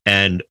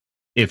 And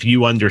if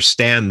you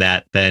understand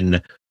that,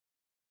 then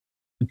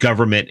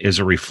government is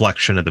a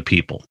reflection of the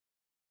people.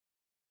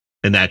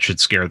 And that should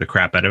scare the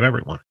crap out of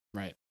everyone.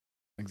 Right.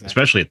 Exactly.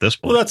 Especially at this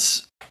point.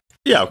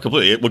 Well,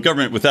 completely. Well,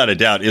 government, without a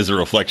doubt, is a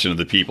reflection of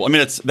the people. I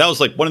mean, that was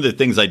like one of the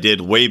things I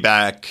did way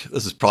back.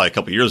 This is probably a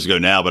couple years ago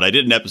now, but I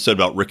did an episode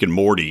about Rick and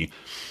Morty,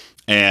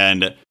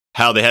 and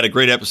how they had a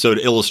great episode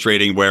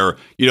illustrating where,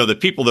 you know, the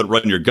people that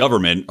run your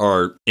government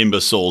are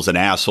imbeciles and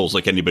assholes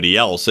like anybody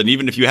else. And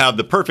even if you have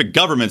the perfect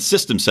government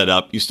system set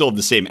up, you still have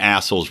the same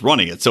assholes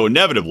running it. So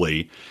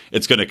inevitably,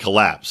 it's going to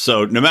collapse.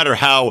 So no matter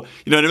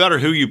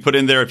who you put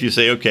in there, if you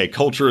say, okay,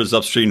 culture is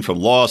upstream from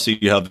law, so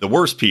you have the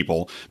worst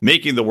people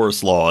making the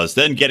worst laws,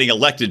 then getting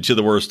elected to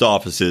the worst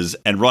offices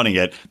and running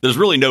it, there's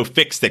really no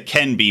fix that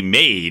can be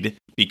made,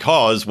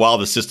 because while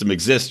the system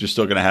exists, you're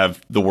still going to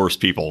have the worst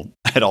people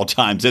at all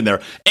times in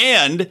there.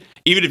 And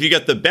even if you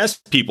get the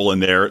best people in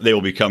there, they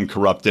will become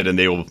corrupted, and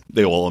they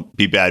will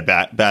be bad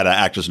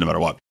actors no matter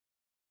what.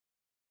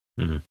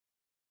 Mm-hmm.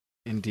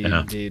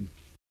 Indeed.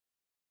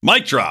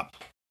 Mic drop.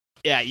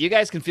 Yeah, you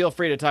guys can feel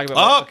free to talk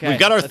about. We've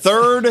got our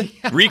third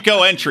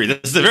Rico entry. This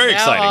is very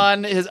exciting.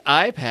 On his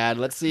iPad,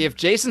 let's see if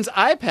Jason's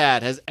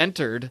iPad has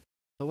entered.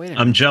 Oh, wait a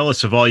minute. I'm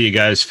jealous of all you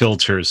guys'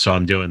 filters, so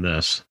I'm doing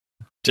this.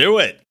 Do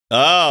it.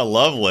 Oh,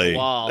 lovely.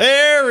 Wow.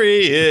 There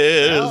he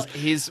is.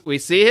 Well, we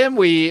see him.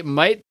 We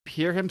might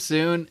hear him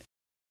soon.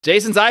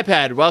 Jason's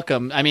iPad,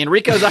 welcome. I mean,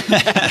 Rico's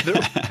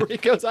iPad.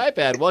 Rico's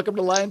iPad. Welcome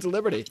to Lions of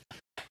Liberty.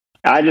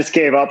 I just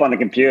gave up on the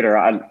computer.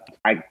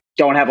 I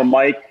don't have a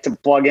mic to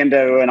plug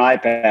into an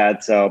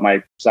iPad, so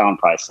my sound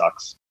probably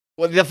sucks.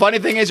 Well, the funny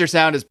thing is, your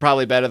sound is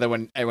probably better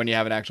than when you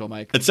have an actual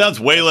mic. It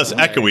sounds way less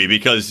echoey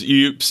because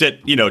you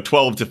sit,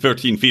 12 to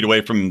 13 feet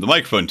away from the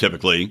microphone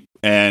typically,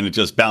 and it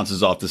just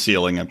bounces off the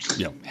ceiling. And,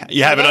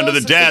 you have it under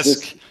the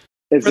desk.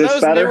 Is For this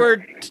those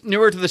better?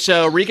 newer to the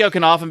show, Rico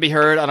can often be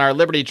heard on our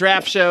Liberty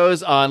Draft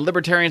shows, on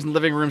Libertarians in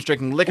living rooms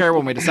drinking liquor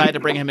when we decide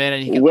to bring him in.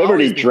 And he can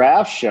Liberty always be-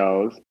 draft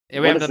shows. Yeah,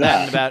 we haven't done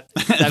that in about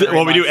 7 or 8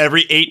 What we do months.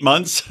 every 8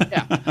 months.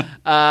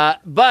 Yeah.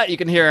 But you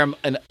can hear him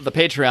in the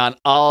Patreon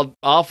all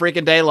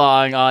freaking day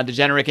long on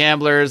Degenerate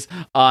Gamblers,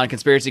 on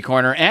Conspiracy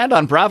Corner, and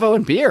on Bravo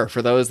and Beer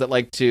for those that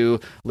like to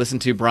listen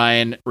to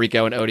Brian,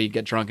 Rico, and Odie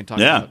get drunk and talk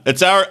Yeah, about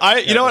it's our.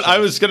 You know what? I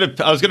was gonna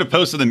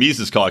post in the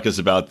Mises Caucus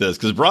about this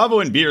because Bravo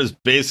and Beer is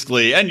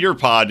basically, and your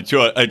pod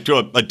to a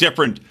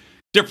different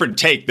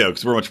take though,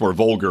 because we're much more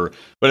vulgar.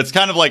 But it's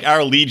kind of like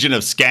our legion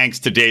of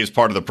skanks to Dave's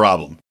part of the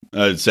problem.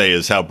 I'd say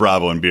is how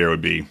Bravo and Beer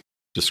would be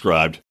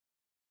described.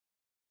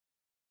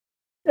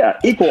 Yeah,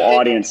 equal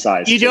audience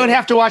size. You too. don't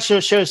have to watch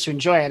those shows to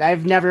enjoy it.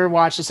 I've never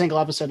watched a single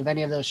episode of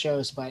any of those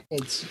shows, but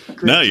it's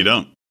great. No, you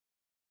don't.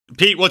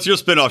 Pete, what's your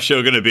spinoff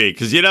show going to be?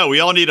 Because we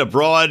all need a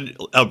broad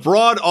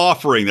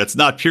offering that's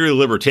not purely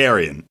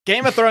libertarian.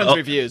 Game of Thrones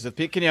reviews with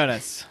Pete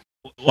Quinones.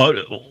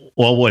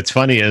 Well, what's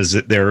funny is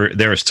that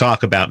there's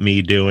talk about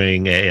me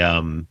doing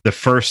the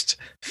first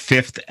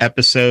 5th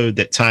episode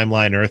that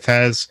Timeline Earth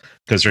has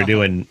because they're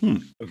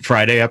doing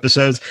Friday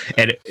episodes,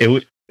 and it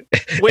would.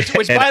 Which,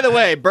 by the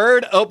way,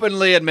 Bird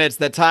openly admits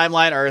that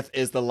Timeline Earth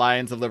is the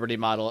Lions of Liberty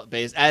model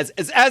based as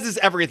is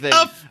everything.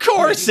 Of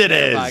course it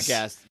is.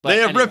 Podcast. But They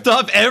have anyway. ripped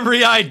off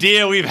every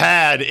idea we've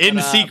had in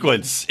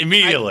sequence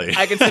immediately.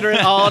 I consider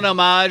it all an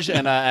homage,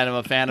 and I'm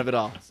a fan of it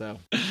all. So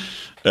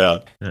yeah.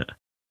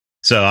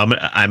 So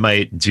I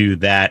might do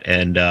that,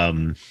 and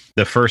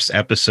the first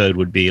episode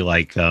would be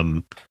like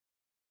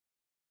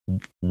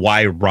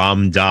why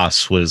Ram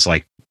Dass was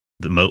like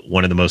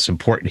one of the most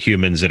important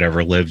humans that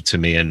ever lived to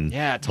me, and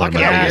one of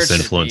my biggest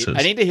influences.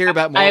 I need to hear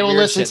about more. I will weird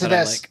listen shit to that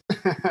I this.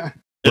 like.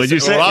 What'd you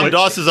say? Ram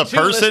Dass is a Two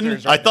person?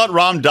 listeners, I right? thought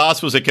Ram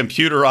Dass was a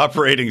computer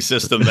operating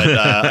system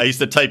that I used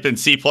to type in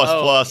C++ and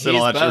all he's that,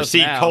 or both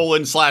C:// now. Oh,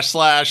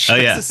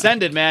 yeah. It's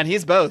ascended, man.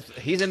 He's both.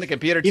 He's in the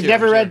computer You've too.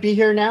 never I'm read sure. Be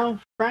Here Now,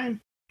 Brian?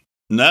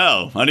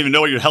 No, I don't even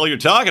know what the hell you're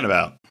talking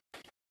about.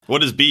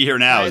 What is Be Here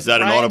Now? Is that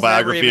an Brian's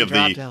autobiography never of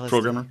even the dropped LSD.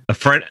 programmer?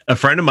 A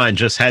friend of mine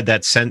just had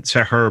that sent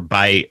to her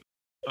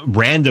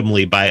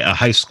randomly by a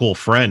high school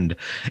friend,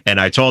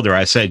 and I told her,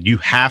 I said, you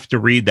have to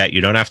read that.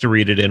 You don't have to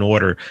read it in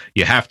order.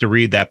 You have to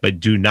read that, but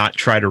do not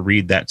try to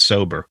read that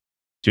sober.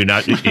 Do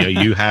not,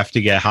 you have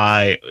to get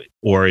high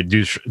or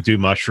do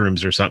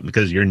mushrooms or something,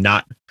 because you're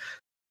not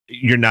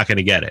going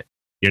to get it.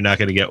 You're not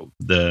going to get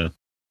the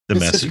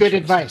message. This is good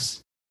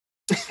advice.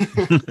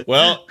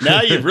 Well,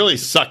 now you've really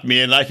sucked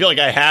me in. I feel like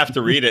I have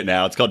to read it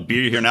now. It's called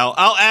Be Here Now.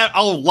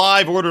 I'll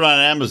live order it on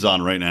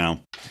Amazon right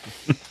now.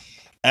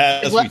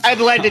 I'd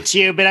lend it to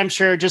you, but I'm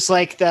sure just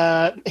like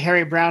the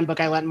Harry Brown book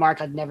I lent Mark,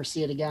 I'd never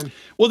see it again.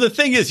 Well, the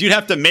thing is, you'd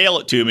have to mail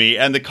it to me,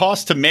 and the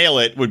cost to mail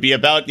it would be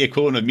about the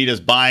equivalent of me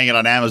just buying it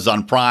on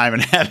Amazon Prime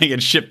and having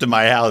it shipped to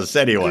my house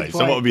anyway. Good So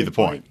what would be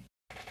point,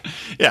 the point?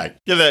 Yeah,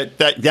 give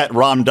that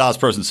Ram Dass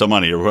person some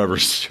money, or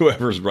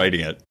whoever's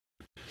writing it.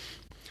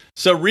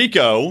 So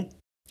Rico,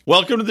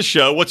 welcome to the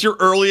show. What's your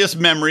earliest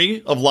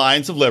memory of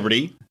Lions of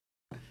Liberty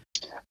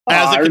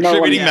as I a remember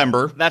contributing when-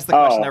 member? That's the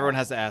question everyone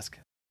has to ask.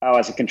 Oh,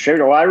 as a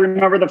contributor. Well, I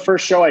remember the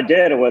first show I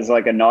did. It was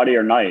like a Naughty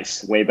or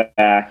Nice way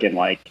back in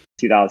like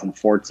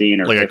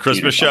 2014 or Like a 15 or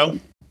Christmas show?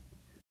 something.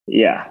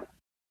 Yeah.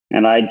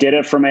 And I did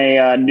it from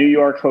a New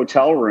York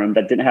hotel room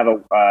that didn't have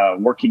a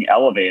working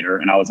elevator.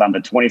 And I was on the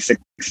 26th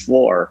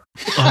floor.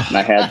 And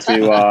I had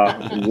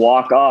to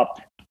walk up.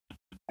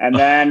 And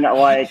then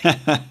like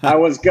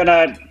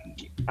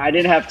I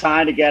didn't have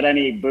time to get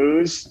any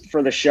booze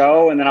for the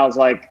show. And then I was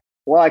like,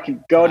 well, I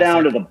could go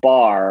down to the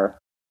bar.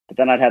 But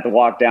then I'd have to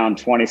walk down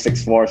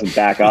 26 floors and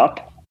back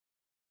up.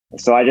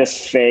 So I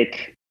just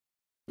fake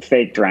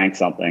drank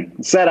something.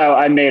 Said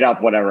I made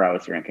up whatever I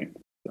was drinking.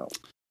 So.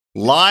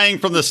 Lying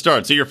from the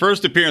start. So your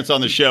first appearance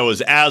on the show is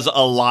as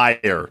a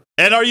liar.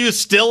 And are you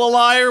still a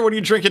liar? What are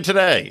you drinking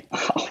today?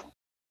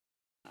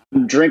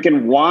 I'm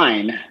drinking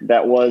wine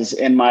that was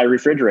in my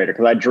refrigerator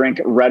because I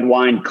drink red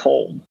wine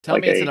cold. Tell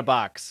like me it's in a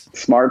box.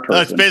 Smart person.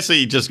 That's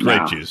basically just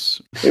grape No.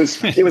 juice.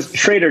 It was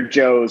Trader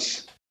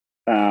Joe's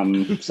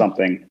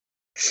something.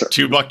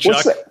 $2 What's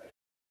Chuck.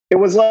 It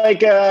was like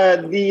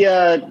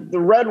the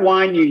red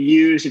wine you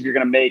use if you're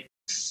going to make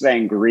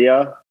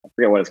sangria. I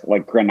forget what it's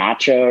like,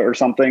 Grenache or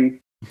something.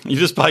 You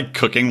just buy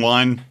cooking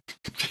wine.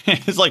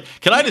 It's like,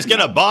 can I just get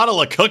a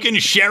bottle of cooking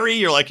sherry?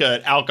 You're like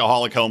an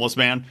alcoholic homeless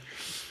man.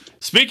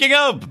 Speaking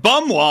of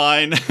bum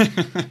wine.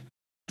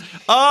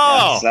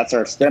 Oh, Yes, that's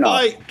our spin-off.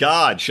 my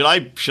God. Should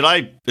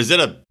I, is it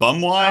a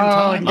bum wine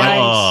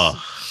time?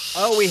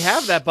 Oh, we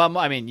have that bum.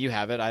 I mean, you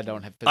have it. I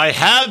don't have. I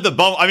have the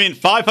bum. I mean,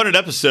 500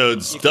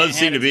 episodes does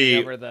seem to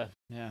be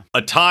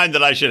a time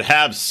that I should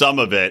have some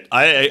of it.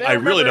 I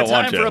really don't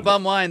want time for a to.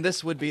 bum wine.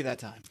 This would be that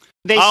time.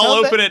 I'll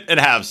open it and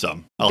have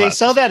some. They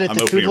sell that at I'm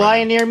the opening Food it right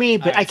Lion near me,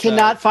 but All right, I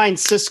cannot find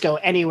Cisco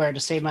anywhere to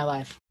save my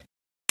life.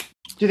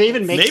 Do they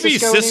even make Maybe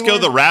Cisco Cisco anymore?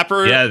 the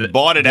rapper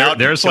bought it out.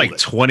 There's and like killed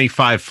it.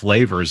 25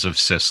 flavors of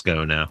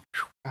Cisco now.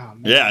 Oh,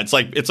 man. Yeah, it's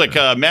like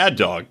a Mad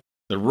Dog.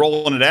 They're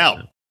rolling it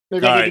out.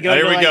 Maybe All I right, need to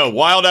here to, we like- go.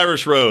 Wild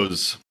Irish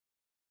Rose.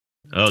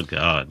 Oh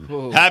God!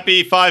 Ooh.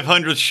 Happy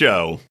 500th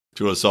show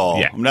to us all.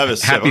 Yeah. I'm gonna have a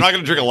sip. Happy- I'm not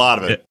gonna drink a lot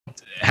of it.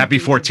 Happy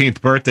 14th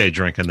birthday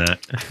drinking that.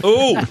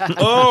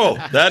 Oh,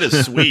 that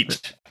is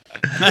sweet.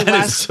 That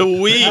is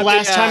sweet. The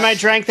last time I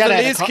drank that, I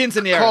had Feliz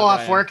to quinceañera, call off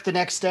Brian. work the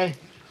next day.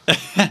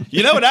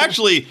 You know, it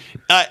actually,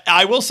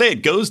 I will say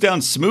it goes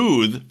down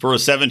smooth for a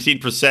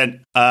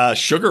 17%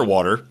 sugar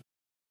water.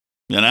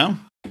 You know?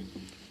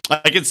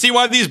 I can see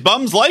why these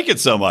bums like it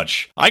so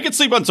much. I could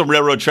sleep on some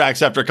railroad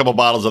tracks after a couple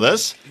bottles of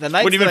this. The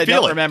nights Wouldn't that even I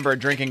feel don't it. remember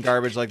drinking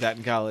garbage like that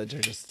in college are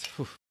just.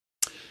 Whew.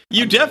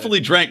 You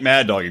definitely drank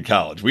Mad Dog in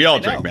college. We all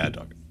drank Mad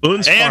Dog.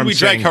 Boone's And Farm we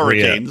drank Sangria.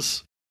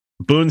 Hurricanes.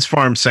 Boone's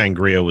Farm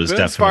Sangria was Boone's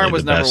definitely Farm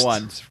was the number best.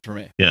 one for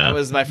me. Yeah. That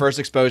was my first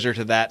exposure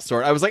to that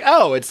sort. I was like,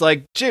 oh, it's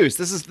like juice.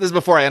 This is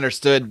before I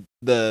understood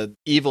the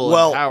evil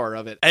and power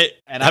of it.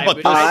 And how about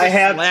this? I just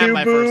have slammed 2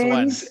 my first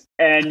one. boons,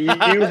 and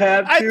you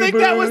have 2 I think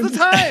that was the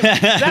time.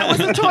 That was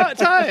the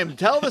time.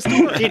 Tell the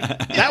story.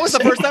 That was the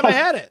first time I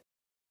had it.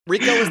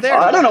 Rico was there.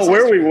 I don't know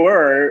where we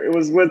were. It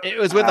was with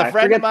a I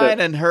friend of forget mine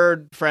and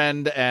her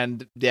friend,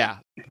 and yeah,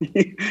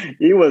 he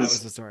that was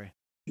was the story.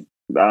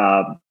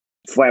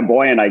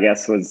 flamboyant, I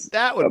guess was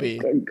That would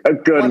be a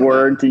good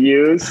word to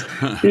use.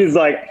 He's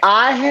like,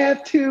 I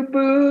have 2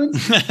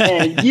 boons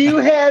and you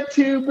have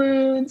 2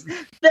 boons.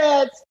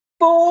 That's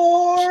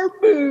 4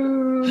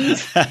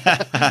 boons.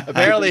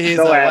 Apparently, he's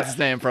So what's his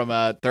name from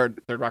Third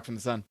Rock from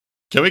the Sun.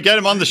 Can we get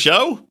him on the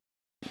show?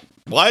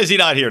 Why is he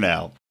not here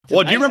now?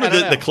 Well, do you remember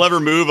I don't the know. clever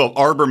move of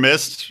Arbor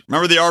Mist?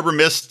 Remember the Arbor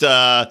Mist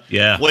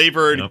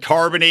flavored Yep.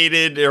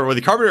 carbonated, or were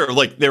they carbonated, or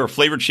like they were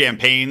flavored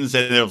champagnes,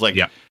 and it was like,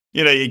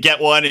 you know, you get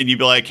one and you'd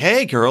be like,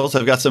 hey, girls,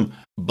 I've got some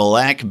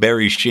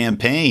blackberry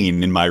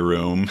champagne in my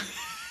room.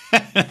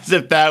 As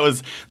if that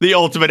was the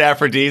ultimate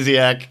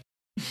aphrodisiac.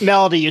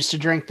 Melody used to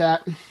drink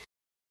that. Did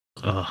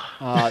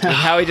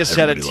Howie just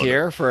shed a Everybody loved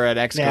tear for an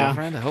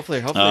ex-girlfriend?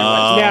 Hopefully. No. But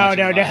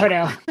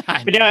no.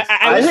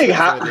 I think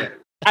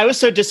I was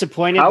so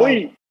disappointed.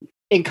 Like,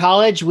 in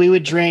college, we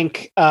would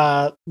drink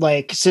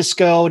like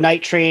Cisco,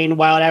 Night Train,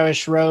 Wild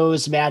Irish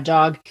Rose, Mad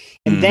Dog.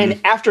 And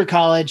then after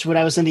college, when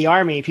I was in the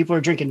Army, people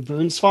were drinking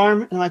Boone's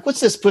Farm. And I'm like,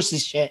 what's this pussy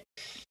shit?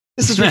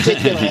 This is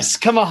ridiculous.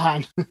 Come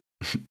on.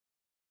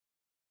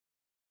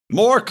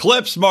 More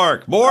clips,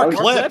 Mark. More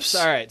clips.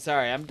 All right,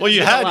 sorry. Well,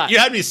 you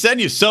had me send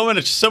you so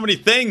many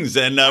things,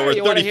 and we're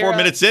you wanna 34 hear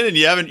minutes in,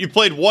 and you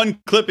played one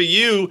clip of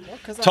you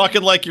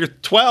talking like you're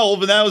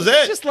 12, and that was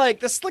It's it. just like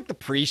this is like the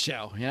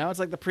pre-show, you know? It's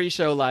like the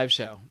pre-show live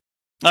show.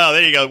 Oh,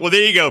 there you go. Well,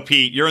 there you go,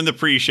 Pete. You're in the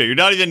pre-show.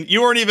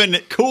 You weren't even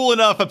cool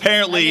enough,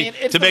 apparently,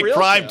 it's to the make real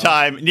prime show.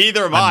 time.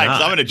 Neither am I,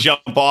 because I'm going to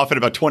jump off in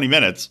about 20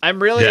 minutes.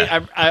 I'm really.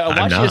 Yeah, I I'm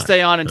want you to not.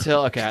 stay on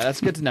until. Okay, that's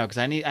good to know because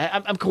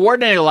I'm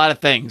coordinating a lot of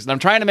things and I'm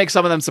trying to make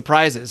some of them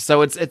surprises.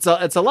 So it's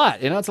a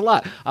lot. You know, it's a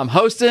lot. I'm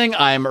hosting.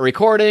 I'm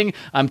recording.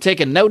 I'm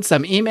taking notes.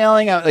 I'm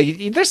emailing.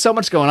 There's so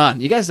much going on.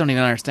 You guys don't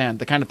even understand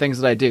the kind of things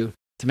that I do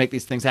to make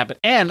these things happen.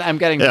 And I'm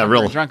getting drunker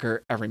and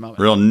drunker every moment.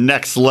 Real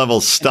next level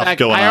stuff In fact,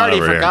 going on I already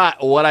over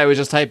forgot what I was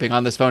just typing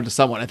on this phone to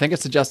someone. I think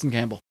it's to Justin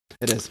Campbell.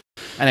 It is.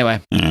 Anyway,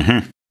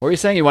 here. what were you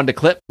saying? You wanted to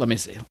clip? Let me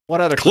see.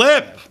 What other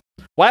clip?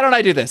 Why don't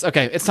I do this?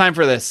 Okay, it's time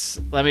for this.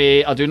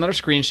 I'll do another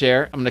screen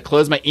share. I'm going to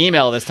close my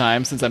email this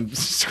time since I'm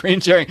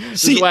screen sharing.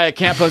 This is why I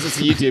can't post this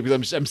to YouTube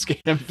because I'm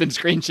scared. I've been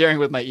screen sharing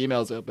with my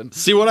emails open.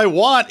 See, what I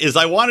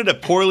wanted a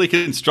poorly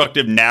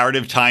constructive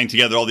narrative tying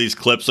together all these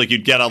clips like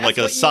you'd get on like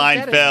a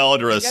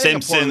Seinfeld or a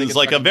Simpsons,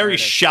 like a very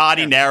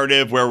shoddy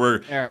narrative where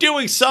we're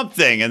doing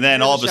something and then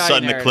Here's all a of a shoddy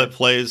sudden the narrative. clip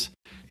plays.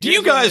 Do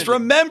you guys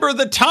remember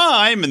the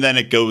time? And then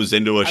it goes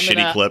into a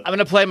shitty clip. I'm going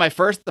to play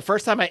the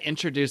first time I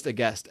introduced a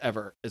guest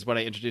ever is when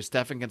I introduced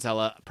Stefan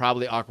Kinsella,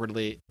 probably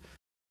awkwardly.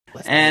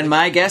 And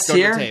my guest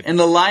here in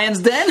the Lion's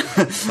Den,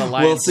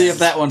 we'll see if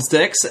that one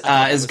sticks,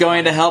 is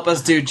going to help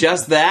us do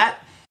just that.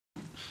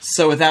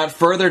 So without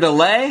further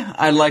delay,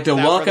 I'd like to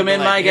welcome in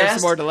my Here's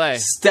guest, some more delay.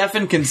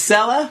 Stefan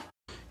Kinsella.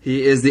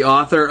 He is the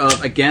author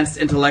of Against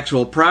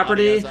Intellectual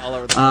Property,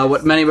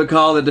 what many would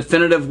call the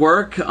definitive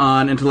work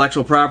on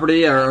intellectual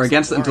property or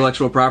against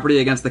intellectual property,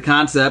 against the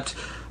concept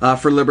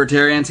for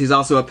libertarians. He's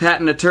also a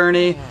patent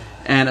attorney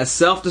and a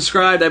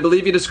self-described, I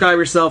believe you describe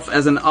yourself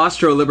as an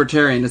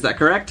Austro-libertarian. Is that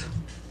correct?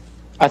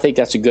 I think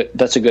that's a good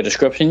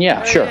description. Yeah,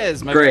 There sure. he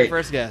is, my Great. very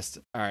first guest.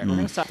 All right, we're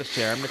going to stop this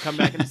share. I'm going to come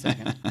back in a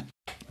second.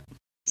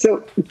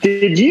 So,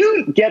 did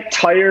you get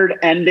tired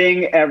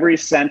ending every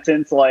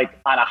sentence like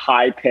on a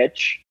high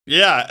pitch?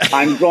 Yeah.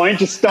 I'm going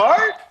to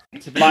start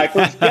my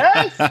first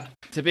guest.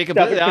 To be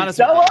completely Stefan honest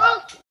with you,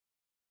 Kinsella?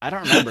 I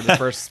don't remember the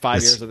first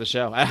 5 years of the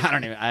show. I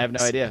have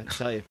no idea to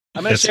tell you.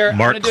 I'm going to It's share.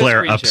 Mark I'm gonna do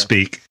a Claire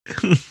screen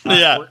share. upspeak.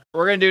 Yeah.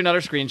 We're going to do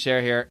another screen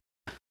share here.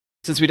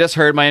 Since we just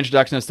heard my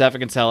introduction of Stefan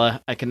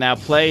Kinsella, I can now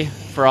play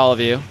for all of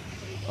you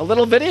a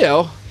little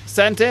video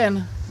sent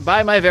in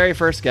by my very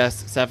first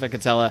guest, Stefan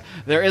Kinsella.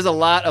 There is a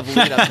lot of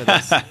lead up to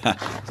this.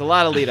 There's a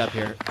lot of lead up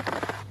here.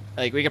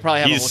 Like we could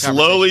probably have He's a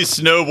little slowly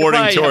conversation. snowboarding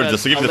Probably towards have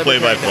us. So give me the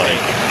play-by-play.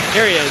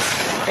 Here he is.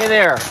 Hey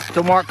there,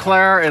 still Mark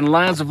Clare in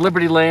Lions of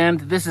Liberty Land.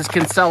 This is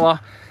Kinsella.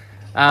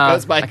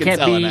 Goes by I can't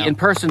Kinsella be now. in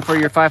person for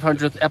your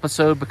 500th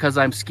episode because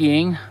I'm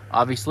skiing,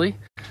 obviously.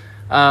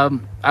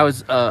 I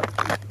was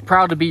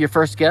proud to be your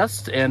first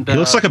guest, and He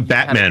looks like a you've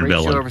Batman had a great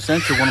villain. show ever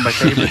since. You're one of my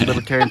favorite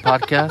libertarian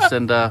podcasts,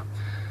 and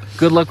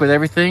good luck with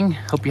everything.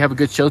 Hope you have a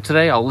good show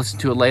today. I'll listen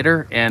to it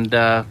later, and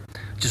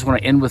just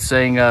want to end with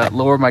saying,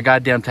 lower my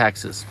goddamn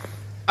taxes.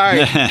 All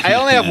right, I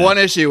only have one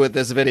issue with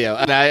this video,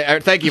 and I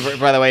thank you,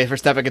 by the way, for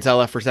Stefan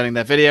Kinsella for sending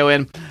that video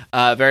in.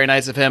 Very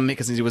nice of him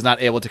because he was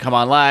not able to come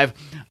on live.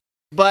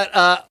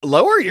 But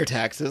lower your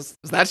taxes.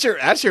 That's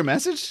your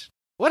message.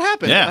 What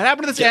happened? Yeah. What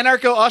happened to this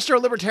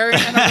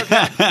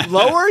anarcho-Austro-libertarian?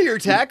 Lower your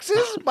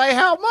taxes by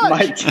how much?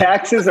 My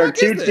taxes are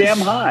too this? damn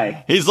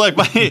high. He's like,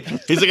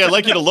 I'd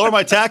like you to lower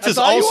my taxes.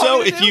 That's all you Also,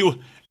 wanted to do?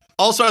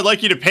 I'd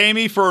like you to pay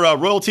me for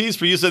royalties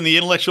for using the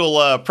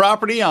intellectual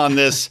property on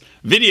this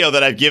video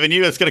that I've given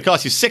you. It's going to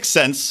cost you 6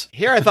 cents.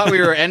 Here, I thought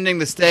we were ending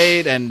the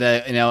state and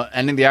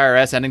ending the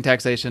IRS, ending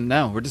taxation.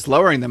 No, we're just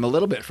lowering them a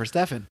little bit for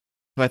Stefan,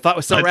 who I thought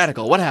was so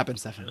radical. What happened,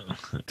 Stefan?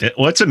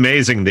 What's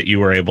amazing that you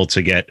were able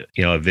to get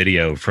a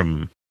video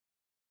from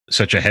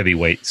such a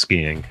heavyweight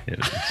skiing.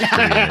 It's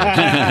pretty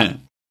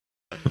amazing.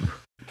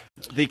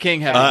 The king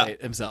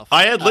heavyweight himself.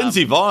 I had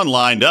Lindsey Vaughn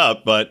lined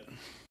up, but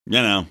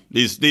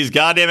these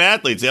goddamn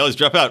athletes, they always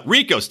drop out.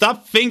 Rico,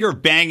 stop finger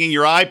banging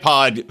your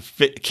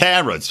iPod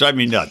camera. It's driving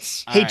me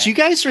nuts. Hey, do you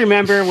guys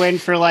remember when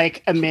for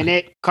like a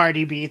minute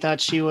Cardi B thought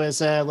she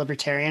was a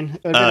libertarian?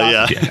 It would've been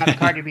awesome if we got a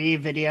Cardi B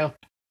video.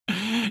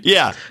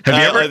 Yeah.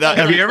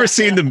 Have you ever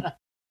seen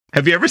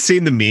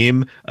the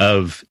meme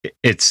of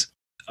it's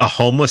a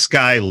homeless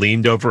guy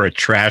leaned over a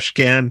trash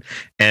can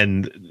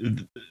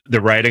and the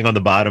writing on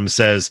the bottom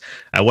says,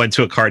 I went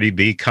to a Cardi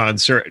B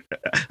concert.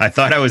 I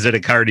thought I was at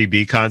a Cardi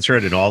B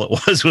concert and all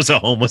it was a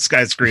homeless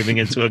guy screaming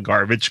into a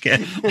garbage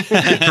can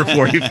for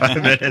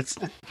 45 minutes.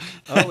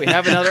 Oh, we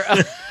have another.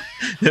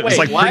 It was Wait,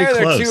 like why are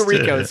there pretty two close,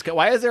 Ricos?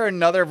 Why is there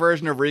another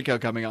version of Rico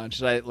coming on?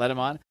 Should I let him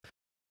on?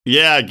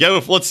 Yeah,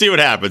 go. Let's see what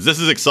happens. This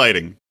is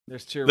exciting.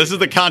 There's two. This is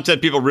the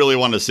content people really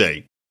want to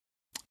see.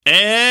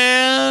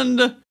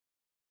 And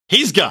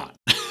he's gone.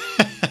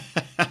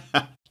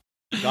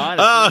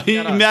 Gone.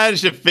 He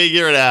managed to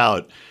figure it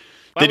out.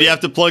 Did you have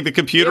to plug the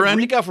computer in?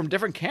 Rico from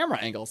different camera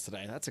angles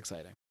today. That's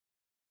exciting.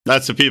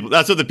 That's what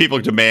the people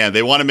demand.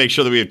 They want to make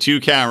sure that we have two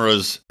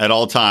cameras at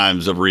all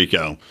times of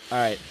Rico. All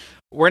right.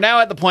 We're now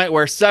at the point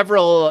where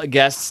several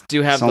guests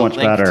do have So the much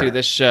link better. to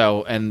this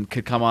show and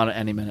could come on at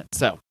any minute.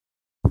 So,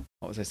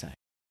 what was I saying?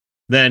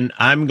 Then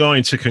I'm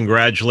going to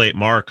congratulate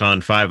Mark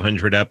on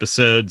 500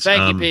 episodes.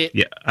 Thank you, Pete.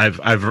 Yeah, I've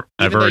though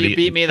already you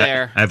beat me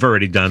there. I've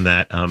already done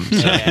that. So,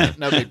 Yeah,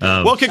 no big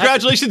deal. Well,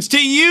 congratulations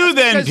to you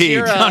then, because Pete,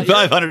 you're, on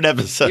 500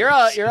 episodes.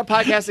 You're a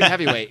podcasting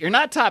heavyweight. You're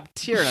not top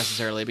tier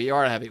necessarily, but you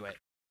are a heavyweight.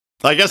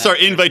 I guess our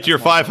invite to your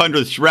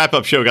 500th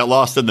wrap-up show got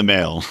lost in the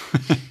mail.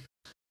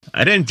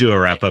 I didn't do a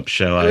wrap-up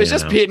show. It was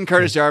just Pete and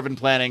Curtis Jarvin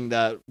planning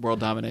the world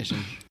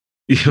domination.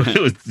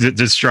 It was the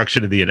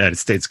destruction of the United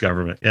States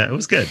government. Yeah, it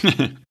was good.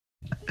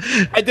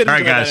 I did All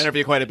enjoy right, that guys.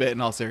 interview quite a bit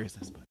in all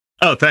seriousness. But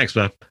Oh, thanks,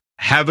 man.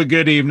 Have a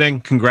good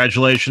evening.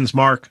 Congratulations,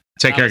 Mark.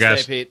 Take care, Namaste,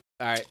 guys. Pete.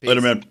 All right. Peace.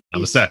 Later, man.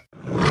 Namaste.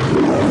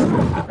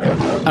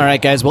 All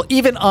right, guys. Well,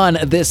 even on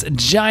this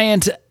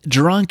giant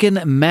drunken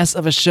mess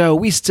of a show,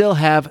 we still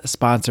have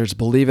sponsors,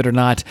 believe it or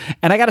not.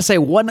 And I got to say,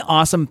 one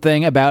awesome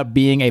thing about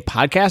being a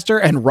podcaster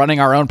and running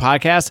our own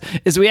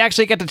podcast is we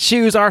actually get to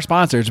choose our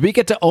sponsors. We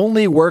get to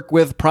only work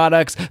with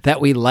products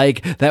that we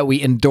like, that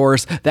we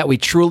endorse, that we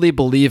truly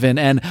believe in.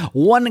 And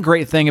one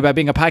great thing about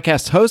being a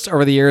podcast host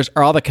over the years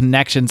are all the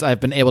connections I've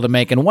been able to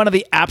make. And one of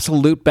the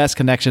absolute best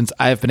connections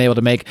I've been able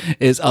to make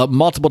is a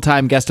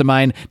multiple-time guest of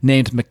mine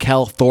named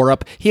Mikkel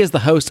Thorup. He is the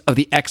host of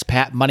the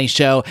Expat Money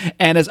Show.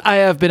 And as I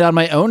have been on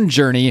my own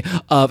journey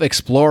of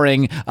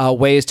exploring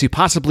ways to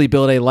possibly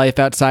build a life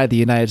outside the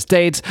United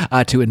States,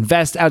 to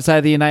invest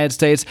outside the United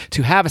States,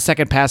 to have a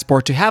second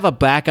passport, to have a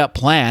backup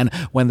plan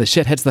when the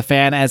shit hits the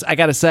fan. As I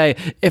gotta say,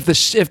 if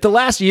the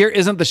last year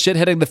isn't the shit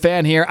hitting the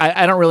fan here,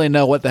 I don't really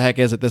know what the heck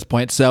is at this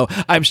point. So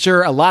I'm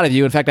sure a lot of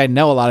you, in fact, I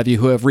know a lot of you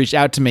who have reached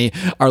out to me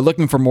are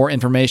looking for more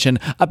information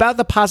about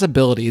the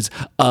possibilities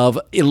of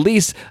at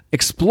least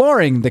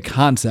exploring the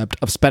concept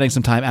of spending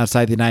some time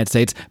outside the United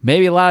States.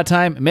 Maybe a lot of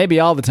time, maybe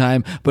all the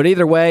time, but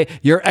either way,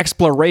 your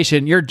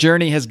exploration, your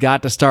journey has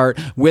got to start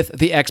with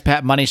the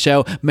Expat Money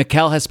Show.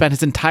 Mikkel has spent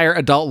his entire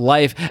adult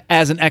life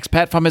as an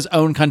expat from his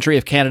own country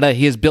of Canada.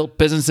 He has built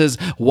businesses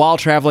while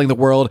traveling the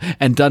world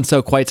and done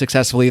so quite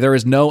successfully. There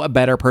is no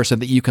better person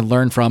that you can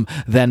learn from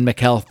than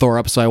Mikkel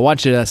Thorup. So I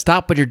want you to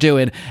stop what you're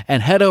doing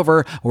and head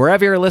over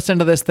wherever you're listening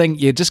to this thing.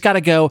 You just got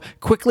to go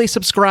quickly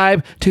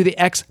subscribe to the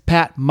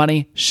Expat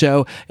Money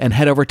Show and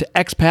head over to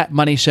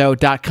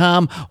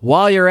expatmoneyshow.com.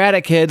 While you're at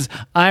it, kids,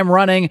 I'm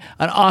running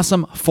an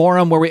awesome forum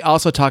forum where we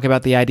also talk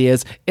about the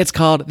ideas. It's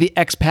called the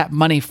Expat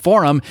Money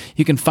Forum.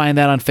 You can find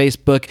that on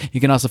Facebook.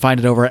 You can also find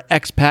it over at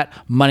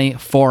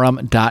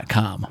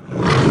expatmoneyforum.com.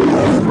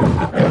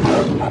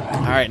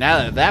 All right,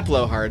 now that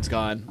blowhard's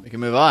gone, we can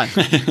move on.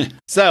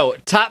 So,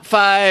 top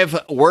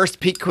 5 worst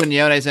Pete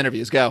Quinones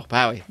interviews. Go,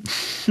 Howie.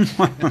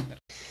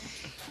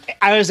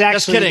 I was actually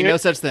just kidding. No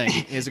such thing.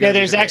 Yeah,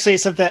 there's actually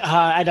something.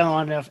 I don't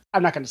want to.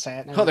 I'm not going to say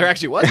it. Oh, there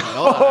actually was.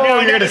 No,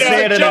 you're going to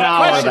say it in an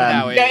hour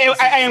then. Yeah,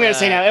 I am going to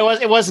say now.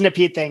 It wasn't a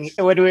Pete thing.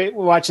 When we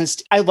were watching,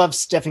 I love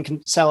Stefan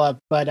Kinsella,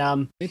 but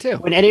me too.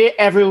 When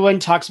everyone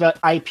talks about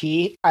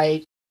IP,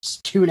 I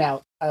just tune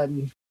out.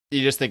 You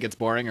just think it's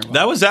boring, or what?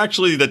 That was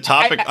actually the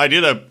topic. I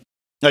did a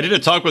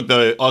talk with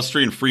the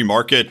Austrian Free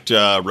Market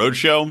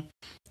Roadshow,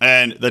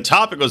 and the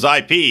topic was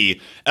IP,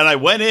 and I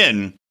went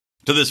in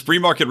to this free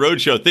market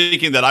roadshow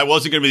thinking that I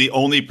wasn't going to be the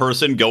only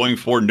person going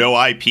for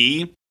no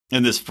IP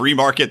in this free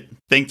market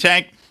think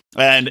tank.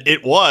 And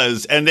it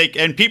was. And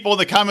people in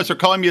the comments are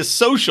calling me a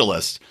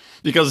socialist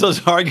because I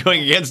was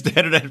arguing against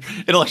internet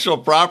intellectual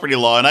property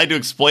law. And I had to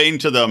explain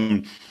to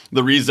them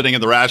the reasoning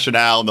and the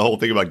rationale and the whole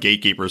thing about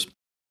gatekeepers.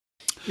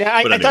 Yeah,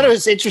 I thought it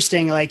was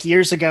interesting, like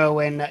years ago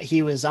when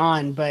he was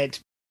on, but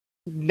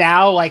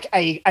now, like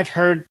I've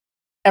heard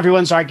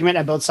everyone's argument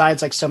on both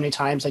sides like so many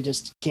times, I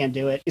just can't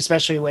do it,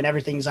 especially when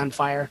everything's on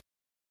fire.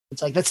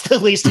 It's like, that's the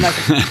least of my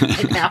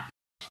right now.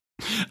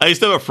 I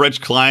used to have a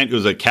French client who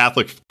was is a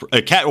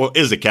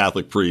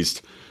Catholic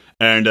priest,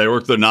 and I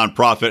worked with a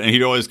nonprofit, and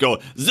he'd always go,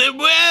 "The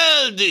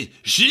world,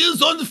 she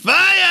is on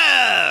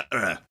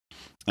fire."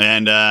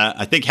 And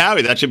I think,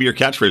 Howie, that should be your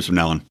catchphrase from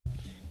now on.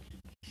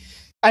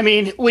 I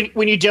mean,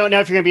 when you don't know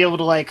if you're going to be able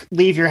to like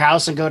leave your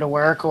house and go to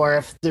work, or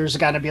if there's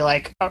going to be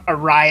like a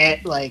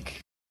riot, like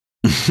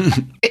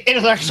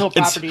intellectual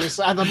property is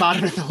on the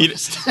bottom of the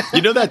list.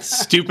 You know that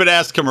stupid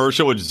ass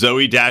commercial with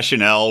Zooey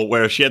Deschanel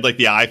where she had like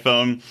the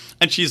iPhone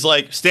and she's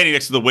like standing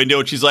next to the window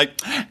and she's like,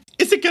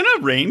 "Is it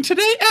gonna rain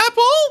today,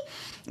 Apple?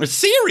 Or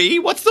Siri,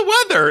 what's the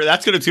weather?"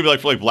 That's gonna be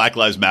like for like Black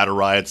Lives Matter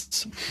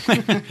riots.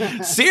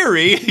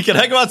 Siri, can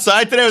I go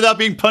outside today without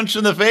being punched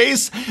in the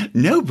face?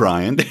 No,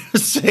 Brian.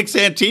 There's 6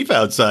 Antifa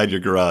outside your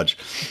garage.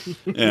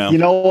 Yeah. You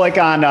know, like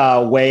on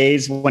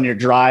Waze when you're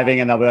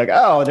driving and they'll be like,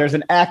 "Oh, there's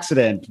an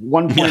accident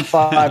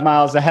 1.5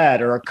 miles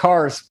ahead," or a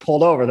car's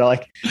pulled over. They're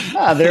like,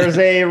 "There's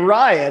a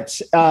riot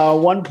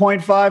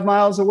 1.5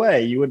 miles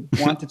away. You would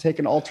want to take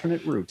an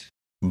alternate route."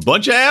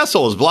 Bunch of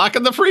assholes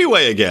blocking the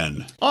freeway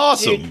again.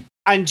 Awesome. Dude,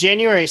 on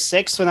January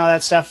 6th, when all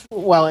that stuff,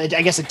 well, I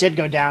guess it did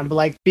go down, but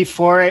like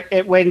before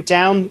it went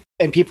down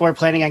and people were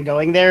planning on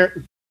going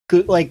there,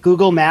 like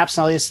Google Maps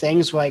and all these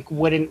things like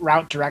wouldn't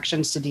route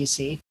directions to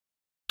DC.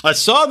 I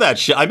saw that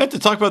shit. I meant to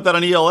talk about that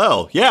on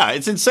ELL. Yeah,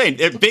 it's insane.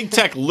 Big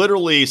tech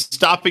literally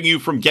stopping you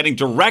from getting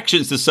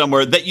directions to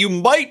somewhere that you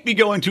might be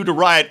going to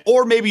riot,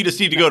 or maybe you just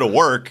need to go to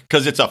work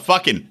because it's a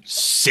fucking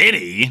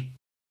city.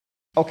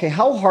 Okay,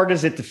 how hard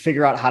is it to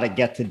figure out how to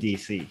get to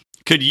DC?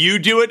 Could you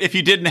do it if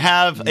you didn't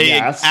have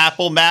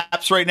Apple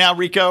Maps right now,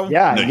 Rico?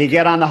 Yeah, you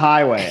get on the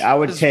highway. I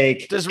would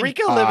take... Does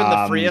Rico live in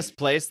the freest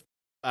place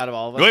out of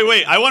all of us?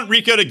 Wait. I want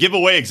Rico to give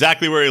away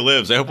exactly where he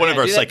lives. I hope one of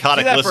our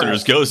psychotic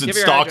listeners goes and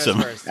stalks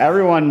him.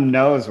 Everyone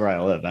knows where I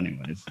live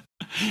anyways.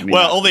 I mean,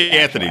 well, only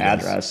Anthony knows.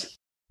 Address.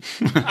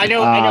 I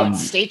know what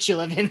state you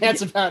live in.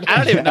 That's about it. I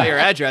don't even know your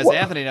address.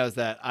 Anthony knows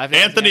that.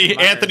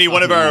 Anthony,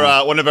 one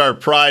of our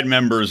Pride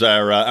members,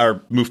 our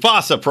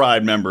Mufasa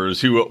Pride members,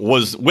 who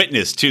was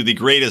witness to the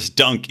greatest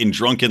dunk in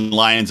Drunken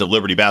Lions of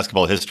Liberty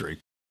basketball history.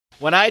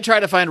 When I try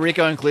to find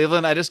Rico in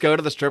Cleveland, I just go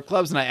to the strip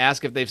clubs and I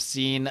ask if they've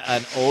seen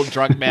an old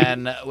drunk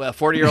man, a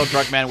 40-year-old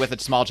drunk man with a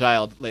small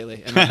child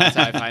lately. And that's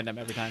how I find him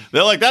every time.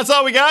 They're like, "That's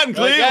all we got in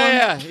Cleveland." Like,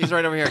 yeah, he's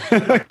right over here.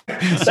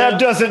 That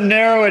doesn't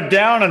narrow it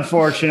down,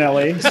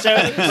 unfortunately.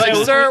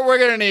 Sir, we're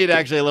going to need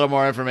actually a little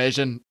more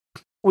information.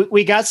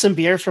 We got some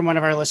beer from one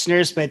of our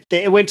listeners, but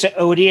it went to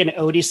Odie, and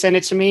Odie sent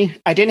it to me.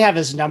 I didn't have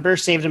his number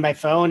saved in my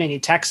phone, and he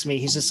texts me.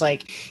 He's just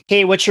like,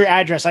 "Hey, what's your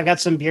address? I've got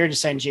some beer to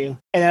send you."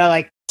 And then I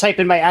like type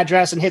in my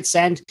address and hit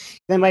send.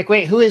 And I'm like,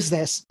 "Wait, who is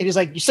this?" And he's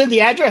like, "You send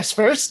the address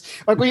first?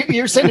 Like,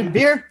 you're sending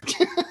beer?"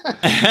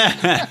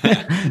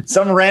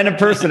 Some random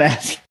person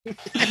asked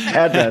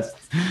address.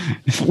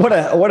 What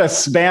a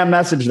spam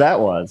message that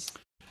was.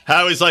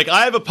 Howie's like,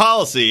 "I have a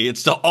policy.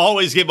 It's to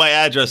always give my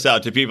address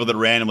out to people that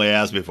randomly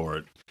ask me for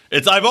it.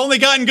 I've only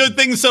gotten good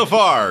things so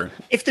far."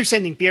 If they're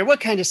sending beer, what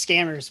kind of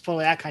scammers pull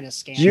that kind of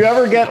scam? Do you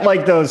ever get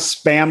like those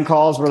spam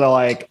calls where they're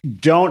like,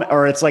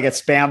 or it's like a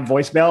spam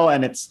voicemail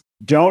and it's,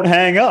 "Don't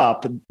hang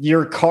up.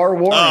 Your car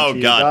warranty."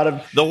 Oh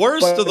God! The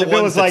worst of the ones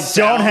it was like,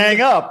 "Don't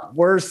hang up.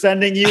 We're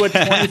sending you a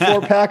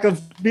 24-pack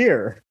of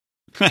beer."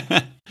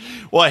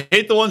 Well, I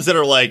hate the ones that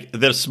are like,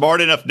 they're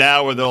smart enough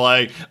now where they're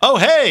like, "Oh,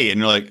 hey," and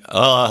you're like,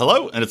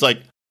 "Hello," and it's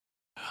like,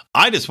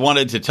 "I just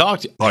wanted to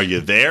talk to you. Are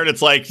you there?" And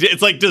it's like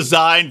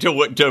designed to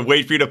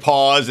wait for you to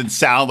pause and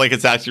sound like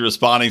it's actually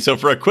responding. So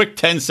for a quick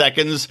 10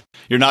 seconds,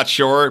 you're not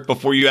sure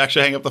before you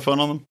actually hang up the phone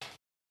on them.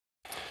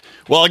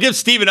 Well, I'll give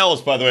Stephen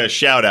Ellis, by the way, a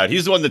shout out.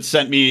 He's the one that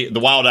sent me the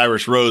Wild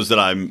Irish Rose that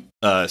I'm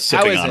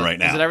sipping on right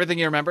now. Is it everything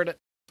you remembered?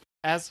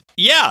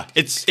 Yeah,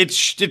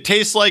 it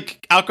tastes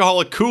like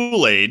alcoholic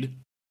Kool-Aid.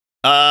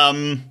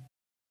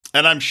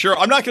 And I'm sure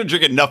I'm not going to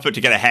drink enough of it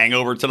to get a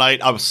hangover tonight.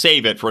 I'll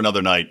save it for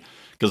another night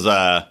because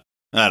I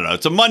don't know.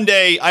 It's a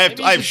Monday. I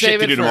have shit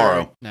to do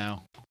tomorrow.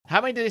 No.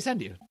 How many did he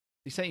send you?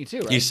 He sent you 2,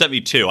 right? He sent me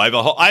 2. I have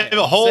a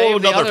whole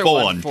Save the other other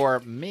full one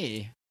for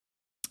me.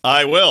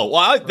 I will.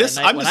 Well, I'm just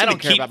when I going don't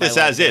to care keep about my this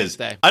as life is.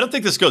 Thursday. I don't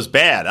think this goes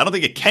bad. I don't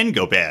think it can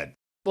go bad.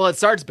 Well, it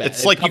starts bad.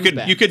 It's like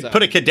you could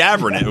put a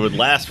cadaver in it. It would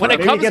last when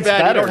forever. it comes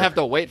bad, you don't have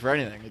to wait for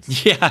anything.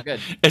 It's good.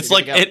 It's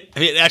like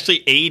it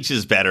actually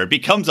ages better. It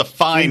becomes a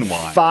fine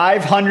wine.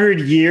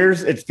 500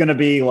 years, it's going to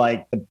be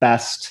like the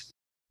best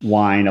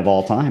wine of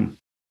all time.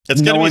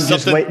 It's going to be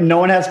something. No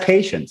one has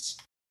patience.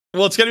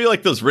 Well, it's going to be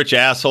like those rich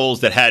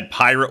assholes that had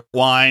pirate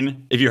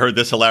wine. If you heard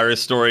this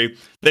hilarious story,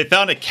 they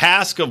found a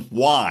cask of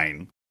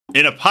wine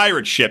in a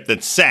pirate ship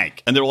that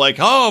sank. And they were like,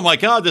 oh my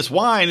God, this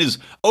wine is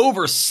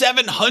over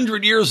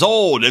 700 years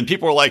old. And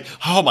people were like,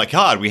 oh my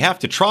God, we have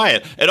to try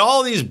it. And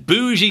all these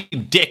bougie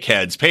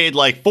dickheads paid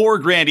like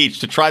 $4,000 each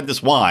to try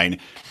this wine.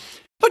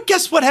 But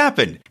guess what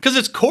happened? Because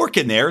it's cork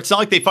in there. It's not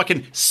like they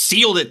fucking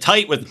sealed it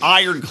tight with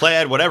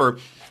ironclad, whatever.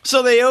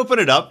 So they open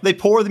it up. They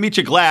pour them each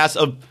a glass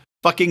of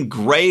fucking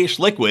grayish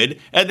liquid.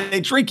 And then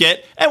they drink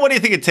it. And what do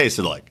you think it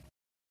tasted like?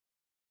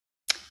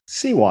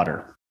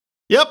 Seawater.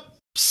 Yep.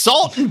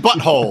 Salt and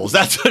buttholes.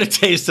 That's what it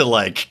tasted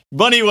like.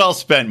 Money well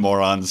spent,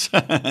 morons.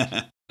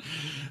 And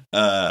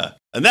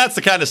that's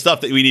the kind of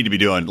stuff that we need to be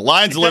doing.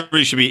 Lions of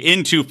Liberty should be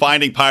into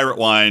finding pirate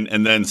wine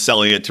and then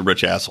selling it to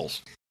rich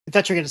assholes. I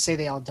thought you were going to say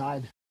they all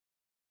died.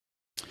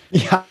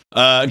 Yeah.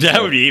 That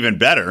would be even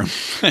better.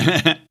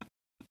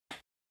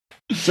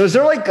 So is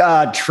there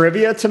like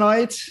trivia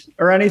tonight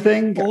or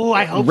anything? Oh,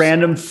 I hope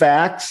random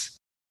facts.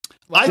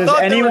 I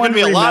thought there were going to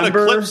be a lot of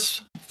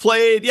clips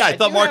played. Yeah, I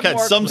thought Mark had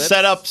some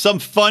setup, some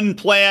fun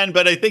plan,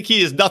 but I think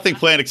he has nothing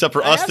planned except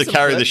for us to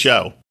carry the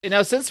show. You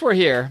know, since we're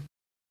here,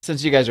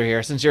 since you guys are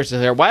here, since you're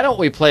still here, why don't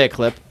we play a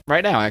clip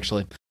right now,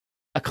 actually?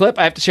 A clip.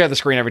 I have to share the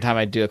screen every time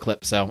I do a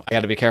clip, so I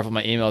got to be careful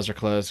my emails are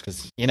closed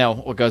because you know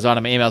what goes on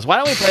in my emails. Why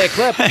don't we play a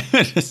clip?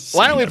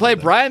 Why don't we play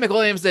Brian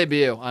McWilliams'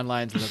 debut on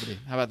Lions of Liberty?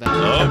 How about that?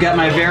 I've got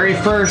my very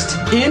first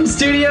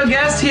in-studio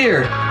guest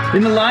here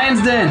in the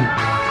Lion's Den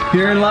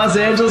here in Los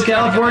Angeles,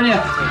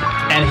 California.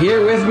 And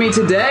here with me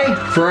today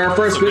for our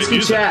first whiskey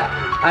chat,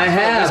 I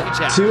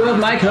have 2 of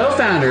my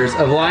co-founders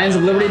of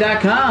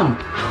lionsofliberty.com.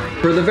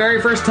 For the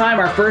very first time,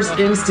 our first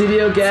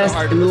in-studio guest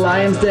in the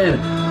Lion's Den,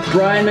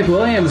 Brian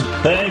McWilliams.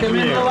 Welcome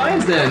into the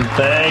Lion's Den.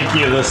 Thank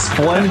you. The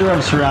splendor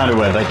I'm surrounded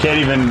with. I can't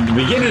even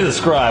begin to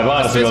describe,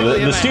 honestly.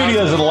 The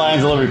studios of the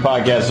Lions of Liberty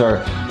podcast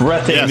are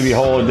breathtaking to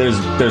behold.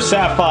 There's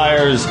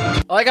sapphires.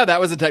 I like how that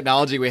was the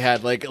technology we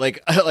had. Like,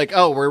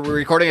 oh, we're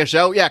recording a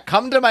show? Yeah,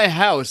 come to my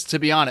house to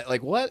be on it.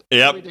 Like, what?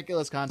 Yep.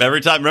 Ridiculous concept.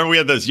 Every time, remember we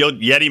had those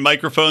Yeti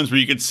microphones where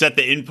you could set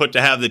the input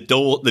to have the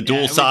dual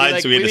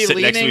sides, so we had to sit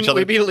next to each other.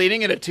 We'd be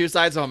leaning into 2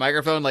 sides of a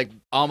microphone, like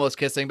almost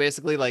kissing,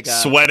 basically, like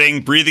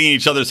sweating, breathing in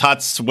each other's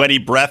hot, sweaty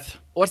breath.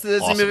 What's the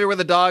Disney movie where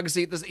the dogs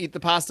eat the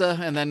pasta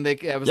and then they?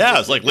 It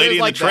was like Lady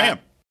and the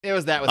Tramp. It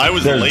was that.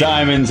 There's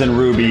diamonds and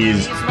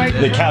rubies.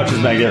 The couch is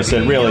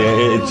magnificent. Really,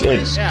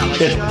 it's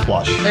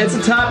plush. It's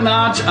a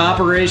top-notch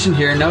operation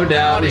here, no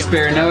doubt. We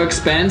spare no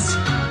expense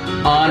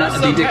on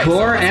the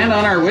decor and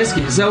on our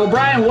whiskey. So,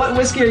 Brian, what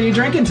whiskey are you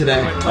drinking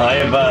today?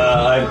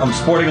 I'm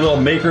sporting a little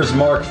Maker's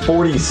Mark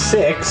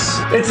 46.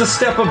 It's a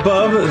step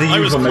above the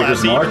usual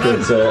Maker's Mark.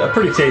 It's a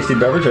pretty tasty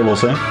beverage, I will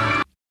say.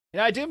 You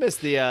know, I do miss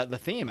the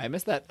theme. I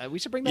miss that. We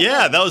should bring that.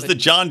 Yeah, back. that was the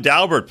John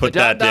Daubert put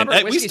that in.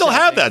 We still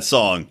have that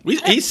song.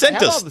 He sent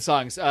us all the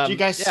songs. Do you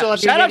guys still have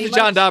shout out Yeti to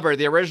John Daubert,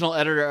 the original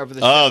editor of the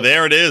show. Oh,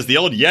 there it is, the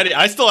old Yeti.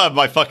 I still have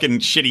my fucking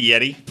shitty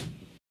Yeti.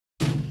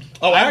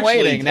 Oh, I'm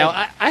waiting. Now,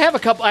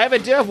 I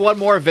do have one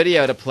more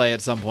video to play at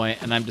some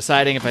point, and I'm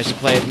deciding if I should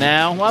play it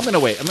now. Well, I'm going to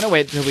wait. I'm going to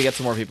wait until we get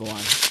some more people on.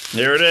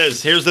 There it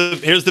is. Here's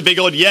the big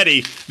old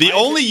Yeti. The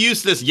only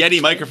use this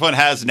Yeti microphone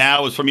has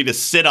now is for me to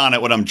sit on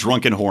it when I'm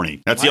drunk and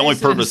horny. That's the only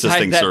purpose this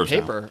thing serves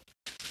now.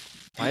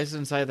 Why is it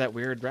inside that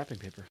weird wrapping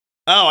paper?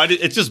 Oh,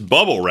 it's just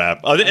bubble wrap.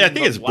 I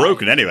think it's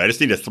broken anyway. I just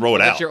need to throw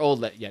it out. That's your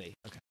old Yeti.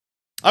 Okay.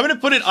 I'm going to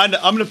put it on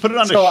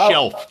a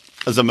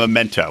shelf as a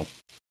memento.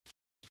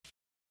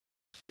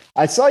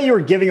 I saw you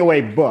were giving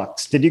away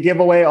books. Did you give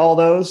away all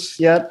those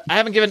yet? I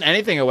haven't given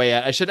anything away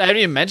yet. I haven't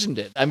even mentioned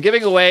it. I'm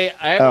giving away.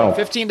 I have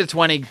 15 to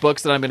 20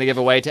 books that I'm going to give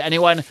away to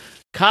anyone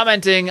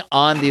commenting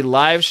on the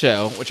live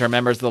show, which are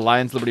members of the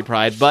Lions Liberty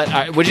Pride.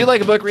 But would you like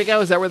a book, Rico?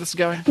 Is that where this is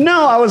going?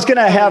 No, I was going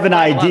to have an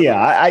idea.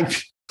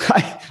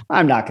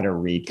 I'm not going to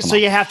read. So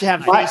you have to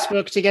have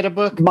Facebook to get a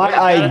book? My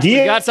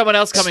idea. We got someone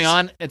else coming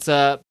on. It's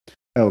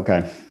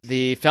okay.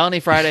 The Felony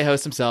Friday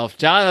host himself.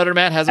 John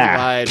Odermatt has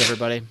arrived,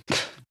 everybody.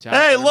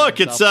 Hey,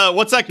 look, it's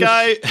what's that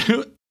guy?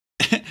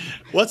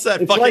 What's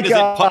that fucking? Like, is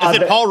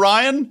it Paul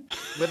Ryan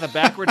with a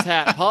backwards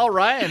hat? Paul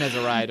Ryan has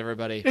arrived,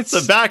 everybody. It's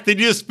the back. Did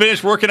you just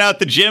finish working out at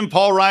the gym?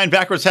 Paul Ryan,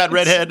 backwards hat,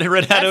 red hat. That's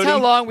Odie?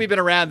 How long we've been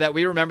around that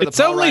we remember. It's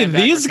only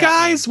these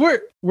guys.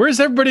 Where's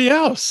everybody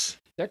else?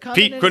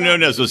 Pete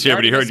Quinones was here,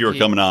 but he heard you were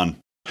coming on.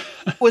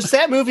 Was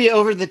that movie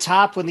over the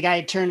top when the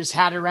guy turned his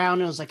hat around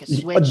and it was like a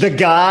switch? The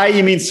guy,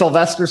 you mean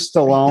Sylvester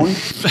Stallone?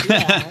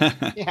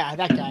 Yeah,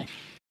 that guy.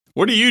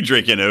 What are you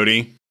drinking,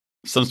 Odie?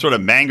 Some sort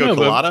of mango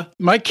colada?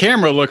 My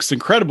camera looks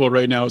incredible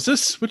right now.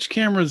 Which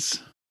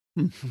camera's?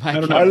 I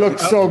don't know. I look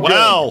so good.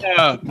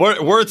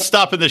 Well, we're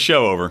stopping the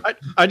show over.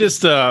 I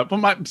just,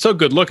 I'm so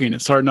good looking.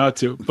 It's hard not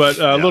to. But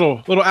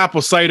little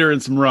apple cider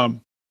and some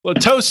rum. Well, a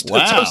toast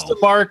to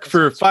Mark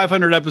for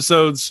 500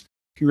 episodes.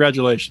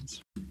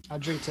 Congratulations. I'll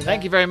drink to that.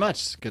 Thank you very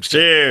much. Good stuff.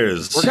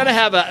 Cheers. We're gonna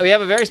have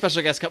a very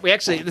special guest.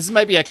 This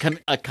might be a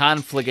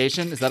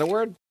conflagration. Is that a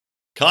word?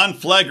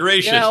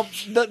 Conflagration.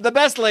 The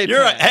best laid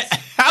plans.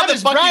 How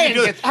does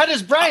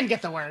Brian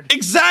get the word?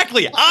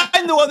 Exactly.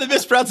 I'm the one that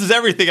mispronounces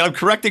everything. I'm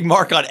correcting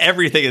Mark on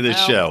everything in this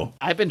show.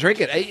 I've been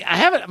drinking. I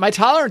haven't. My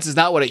tolerance is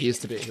not what it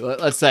used to be.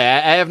 Let's say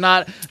I have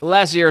not. The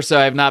last year or so,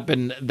 I have not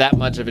been that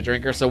much of a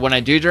drinker. So when I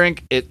do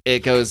drink,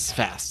 it goes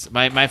fast.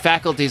 My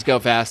faculties go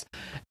fast,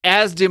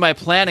 as do my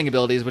planning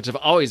abilities, which have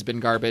always been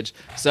garbage.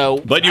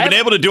 But you've been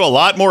able to do a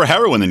lot more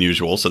heroin than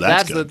usual, so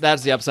that's good.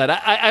 That's the upside.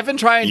 I've been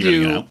trying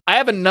to. I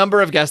have a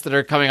number of guests that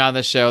are coming on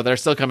this show. That are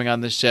still coming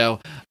on this show.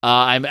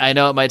 I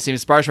know it might seem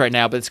sparse right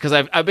now, but it's because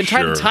I've been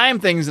trying to time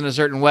things in a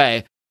certain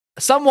way,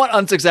 somewhat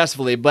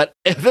unsuccessfully. But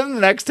within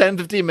the next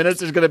 10-15 minutes,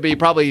 there's going to be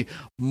probably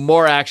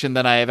more action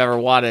than I have ever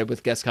wanted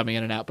with guests coming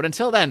in and out. But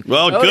until then,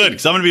 good,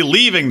 because I'm going to be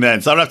leaving then,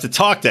 so I don't have to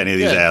talk to any of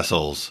these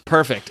assholes.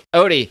 Perfect,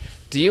 Odie.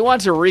 Do you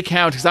want to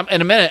recount? Because I'm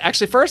in a minute.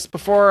 Actually, first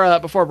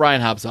before Brian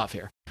hops off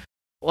here,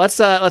 let's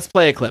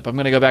play a clip. I'm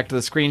going to go back to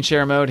the screen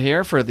share mode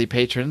here for the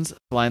patrons,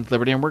 Lions of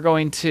Liberty, and we're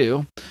going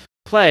to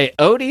play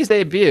Odie's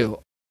debut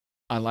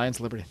on Lions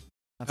of Liberty.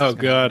 Oh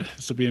God,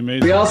 this will be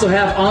amazing. We also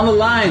have on the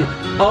line,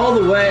 all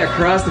the way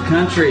across the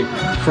country,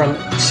 from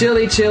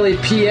Chili,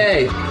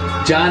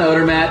 PA, John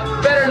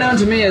Odermatt, better known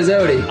to me as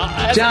Odie.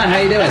 John, how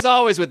you doing? As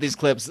always with these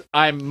clips,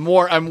 I'm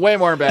way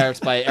more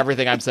embarrassed by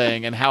everything I'm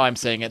saying and how I'm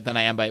saying it than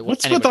I am by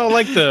what's with all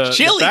like the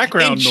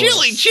background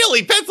noise?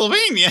 Chili,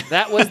 Pennsylvania.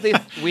 That was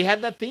we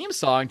had that theme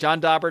song, John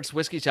Daubert's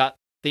Whiskey Shot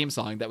theme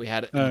song that we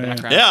had in the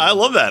background. Yeah, I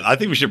love that. I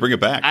think we should bring it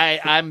back.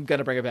 I'm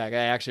gonna bring it back. I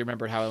actually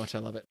remembered how much I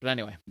love it. But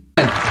anyway,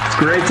 it's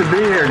great to be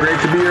here. Great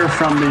to be here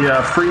from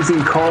the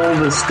freezing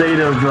cold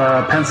state of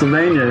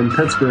Pennsylvania in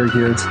Pittsburgh.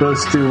 Here, it's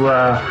supposed to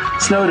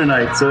snow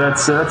tonight, so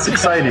that's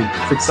exciting.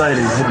 It's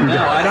exciting.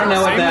 No, I don't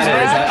know what that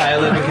is. I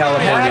live in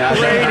California.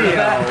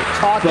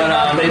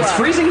 But it's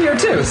freezing here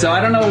too, so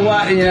I don't know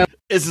why.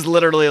 This is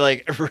literally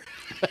like.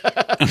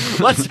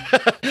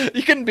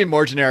 You couldn't be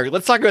more generic.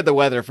 Let's talk about the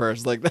weather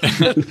first.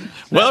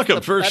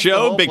 Welcome, first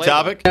show, big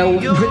topic.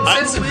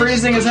 It's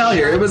freezing as hell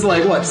here. It was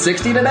like what,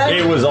 60 today?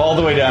 It was all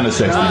the way down to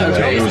 60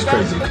 today. It was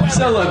crazy.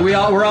 So look,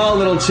 we're all a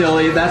little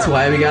chilly. That's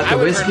why we got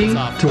the whiskey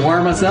to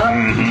warm us up.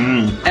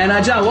 Mm-hmm.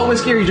 And John, what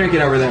whiskey are you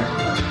drinking over there?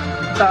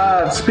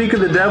 Speak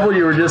of the devil,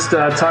 you were just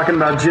talking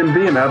about Jim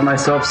Beam. I have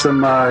myself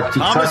some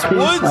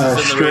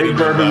Kentucky straight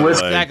bourbon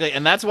whiskey. Exactly,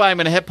 and that's why I'm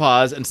going to hit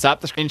pause and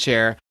stop the screen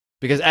share.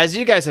 Because as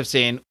you guys have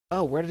seen,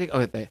 where did he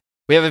go?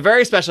 We have a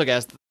very special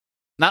guest.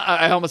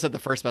 I almost said the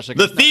first special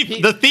guest.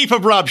 The thief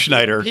of Rob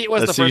Schneider. Pete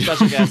was the first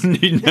special guest.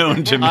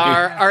 Known to me.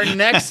 Our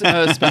next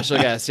most special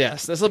guest,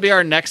 yes. This will be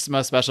our next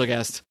most special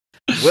guest.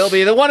 Will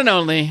be the one and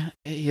only.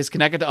 He is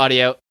connected to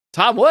audio.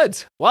 Tom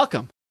Woods,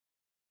 welcome.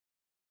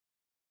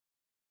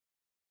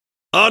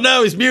 Oh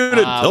no, he's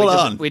muted. Hold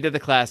on. We did the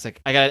classic.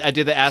 I gotta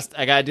do the ask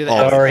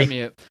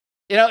mute.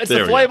 It's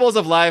the foibles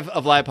of live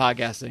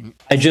podcasting.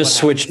 I just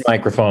switched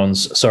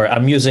microphones. Sorry,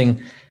 I'm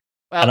using.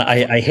 And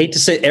I hate to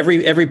say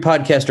every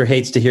podcaster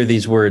hates to hear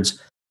these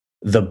words.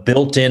 The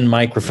built-in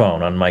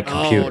microphone on my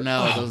computer. Oh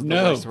no! Those the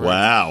worst words.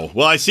 Wow.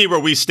 Well, I see where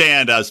we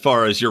stand as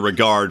far as your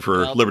regard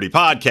for Liberty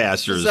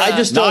podcasters. I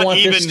just don't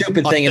want this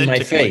stupid thing in my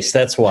face.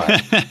 That's why.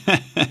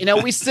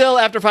 We still,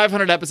 after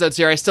 500 episodes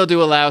here, I still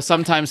do allow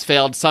sometimes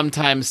failed,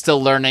 sometimes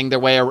still learning their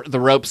way,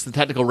 the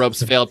technical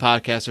ropes, failed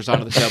podcasters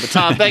onto the show. But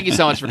Tom, thank you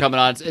so much for coming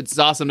on. It's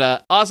awesome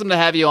to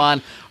have you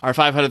on our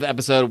 500th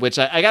episode. Which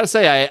I got to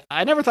say,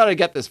 I never thought I'd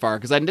get this far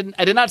because I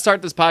did not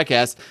start this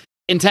podcast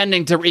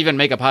intending to even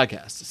make a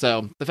podcast.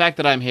 So the fact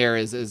that I'm here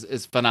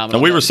is phenomenal.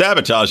 And we were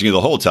sabotaging you the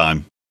whole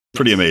time.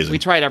 Pretty amazing. We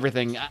tried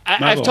everything.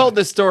 I've told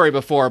this story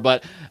before,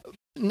 but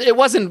it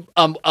wasn't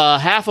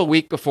half a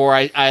week before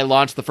I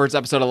launched the first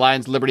episode of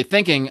Lions of Liberty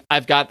thinking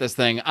I've got this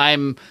thing.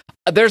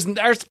 There's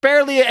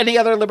barely any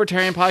other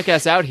libertarian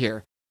podcasts out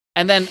here.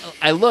 And then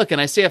I look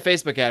and I see a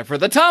Facebook ad for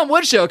the Tom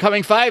Woods Show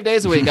coming 5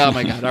 days a week. Oh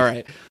my God.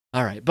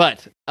 All right.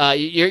 But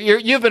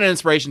you've been an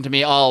inspiration to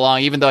me all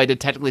along, even though I did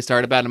technically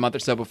start about a month or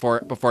so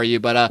before you.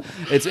 But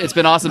it's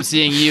been awesome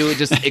seeing you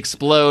just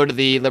explode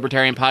the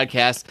libertarian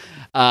podcast.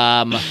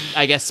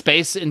 I guess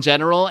space in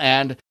general,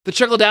 and the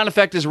trickle down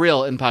effect is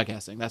real in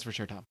podcasting. That's for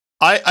sure, Tom.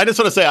 I just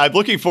want to say not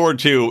looking forward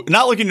to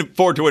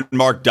when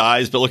Mark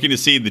dies, but looking to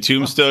see the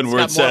tombstone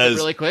where it says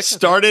really quick.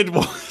 started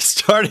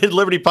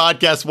Liberty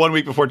Podcast 1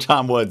 week before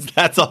Tom Woods.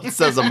 That's all it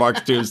says on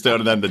Mark's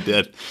tombstone, and then the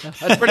did.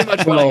 That's pretty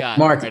much what I got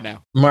right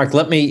now. Mark,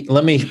 let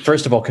me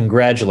first of all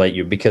congratulate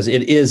you, because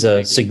it is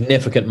a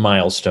significant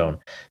milestone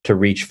to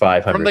reach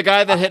 500. From the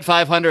guy that hit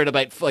 500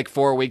 about like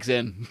 4 weeks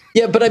in.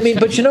 Yeah, but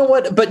you know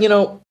what? But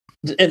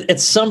at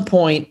some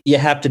point you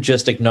have to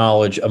just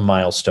acknowledge a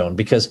milestone,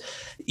 because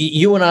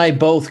you and I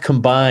both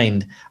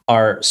combined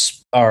our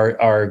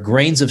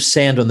grains of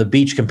sand on the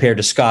beach compared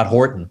to Scott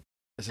Horton.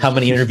 How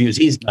many interviews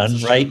he's done,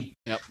 right?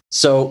 Yep.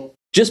 So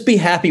just be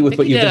happy with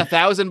what you did.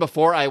 1,000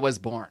 before I was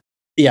born.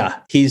 Yeah,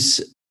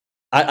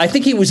 I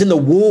think he was in the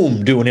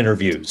womb doing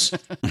interviews.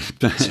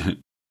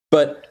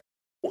 But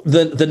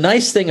the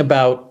nice thing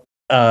about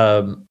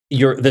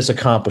this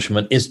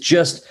accomplishment is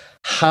just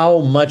how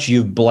much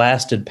you've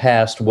blasted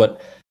past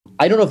what,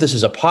 I don't know if this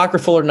is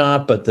apocryphal or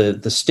not, but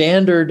the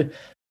standard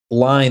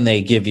line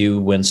they give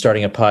you when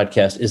starting a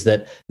podcast is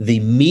that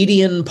the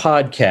median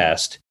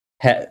podcast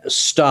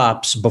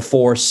stops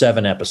before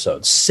 7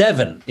 episodes.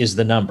 7 is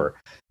the number.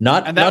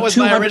 And that was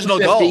my original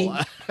goal.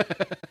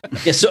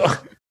 Yeah, so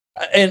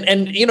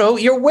and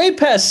you're way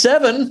past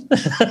 7.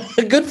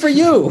 Good for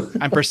you.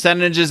 I'm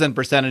percentages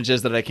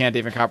that I can't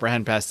even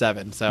comprehend past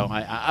 7. So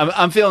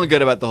I'm feeling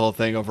good about the whole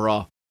thing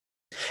overall.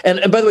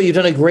 And by the way, you've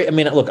done a great. I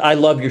mean, look, I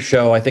love your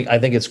show. I think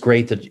it's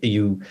great that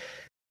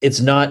it's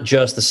not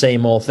just the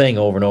same old thing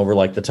over and over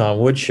like the Tom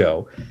Woods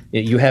show.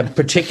 You have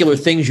particular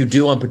things you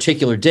do on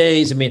particular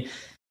days. I mean,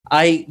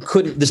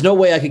 there's no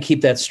way I could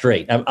keep that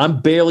straight. I'm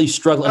barely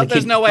struggling.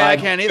 There's no way I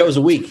can either. Shows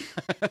a week.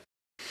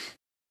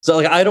 So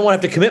I don't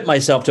want to have to commit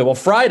myself to,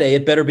 Friday,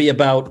 it better be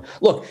about,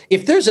 look,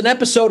 if there's an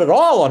episode at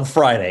all on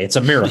Friday, it's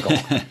a miracle.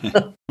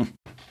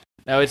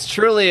 No, it's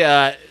truly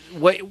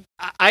what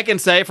I can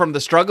say from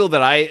the struggle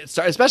that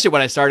especially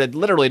when I started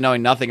literally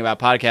knowing nothing about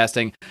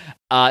podcasting,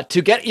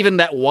 to get even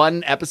that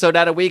one episode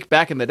out a week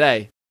back in the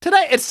day.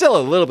 Today, it's still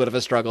a little bit of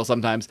a struggle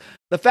sometimes.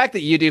 The fact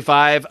that you do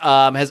 5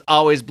 has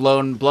always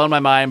blown my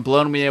mind,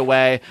 blown me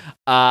away,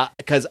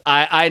 because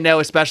I know,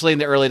 especially in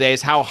the early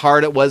days, how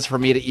hard it was for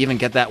me to even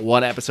get that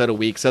one episode a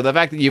week. So the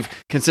fact that you've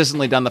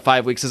consistently done the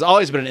 5 weeks has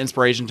always been an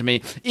inspiration to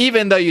me,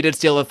 even though you did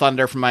steal the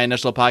thunder from my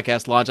initial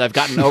podcast launch. I've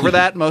gotten over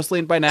that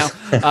mostly by now,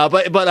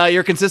 but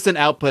your consistent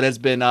output has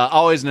been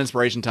always an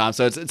inspiration, Tom.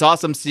 So it's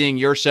awesome seeing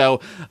your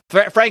show,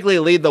 frankly,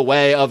 lead the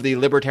way of the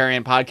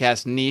libertarian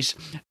podcast niche.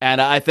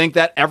 And I think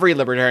that every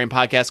libertarian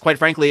podcast, quite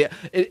frankly,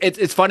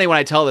 it's funny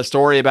when I tell the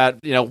story about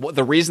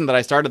the reason that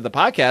I started the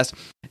podcast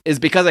is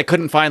because I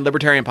couldn't find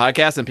libertarian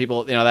podcasts, and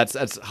people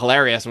that's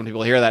hilarious when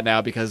people hear that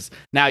now, because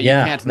now you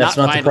can't not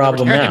find a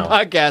libertarian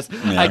podcast.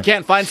 Yeah. I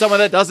can't find someone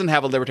that doesn't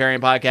have a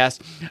libertarian podcast,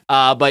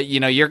 but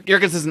your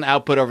consistent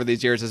output over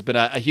these years has been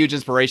a huge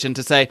inspiration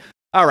to say,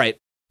 all right,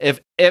 if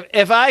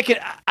I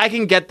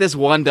can get this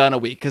one done a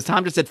week, because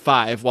Tom just did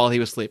 5 while he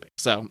was sleeping.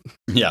 So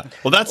yeah,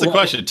 well, that's the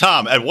question,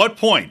 Tom. At what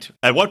point?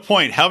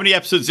 How many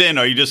episodes in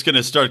are you just going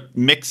to start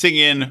mixing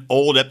in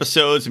old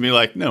episodes and be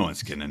like, no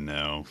one's going to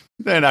know?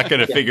 They're not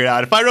going to figure it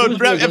out. If I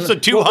wrote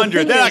episode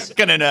 200, they're not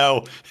going to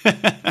know.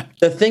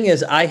 The thing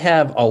is, I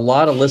have a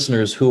lot of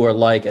listeners who are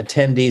like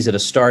attendees at a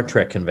Star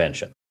Trek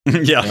convention.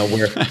 Yeah,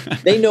 where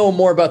they know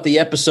more about the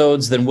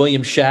episodes than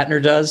William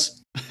Shatner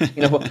does.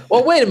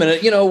 Well, wait a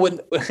minute.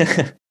 When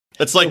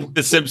it's like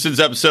the Simpsons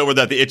episode where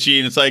the itchy,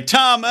 and it's like,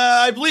 Tom,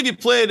 I believe you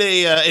played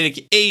an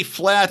A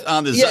flat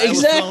on the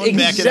xylophone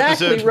back in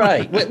episode. Exactly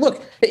right. Wait,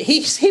 look,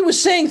 he was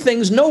saying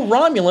things no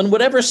Romulan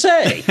would ever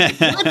say.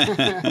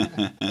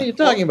 What are you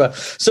talking about?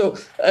 So,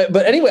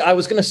 but anyway, I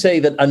was going to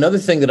say that another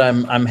thing that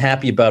I'm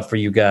happy about for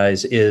you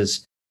guys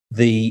is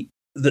the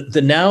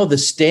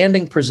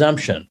standing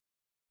presumption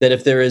that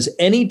if there is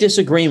any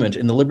disagreement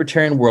in the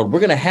libertarian world,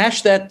 we're going to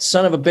hash that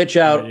son of a bitch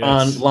out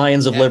on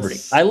Lions of Liberty.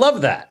 I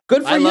love that.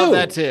 Good for you. I love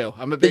that too.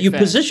 I'm a big fan. You fan.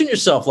 Position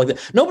yourself like that.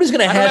 Nobody's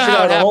going to hash it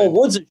out on Whole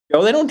Woods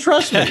show. They don't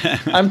trust me.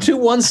 I'm too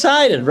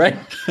one-sided, right?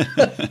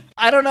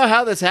 I don't know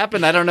how this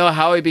happened. I don't know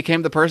how he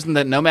became the person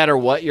that no matter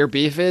what your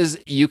beef is,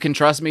 you can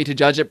trust me to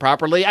judge it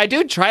properly. I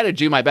do try to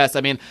do my best.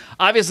 I mean,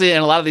 obviously,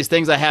 in a lot of these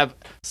things, I have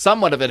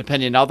somewhat of an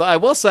opinion. Although I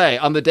will say,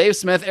 on the Dave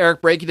Smith,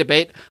 Eric Brakey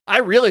debate, I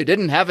really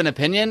didn't have an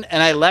opinion,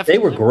 and I left. They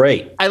were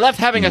great. I left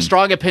having a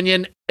strong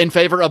opinion in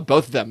favor of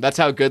both of them. That's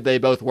how good they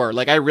both were.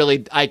 Like I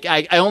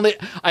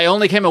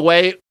only came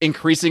away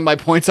increasing my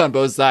points on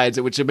both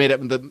sides, which made it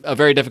a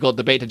very difficult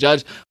debate to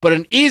judge, but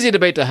an easy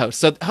debate to host.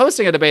 So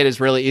hosting a debate is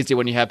really easy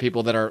when you have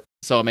people that are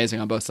so amazing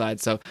on both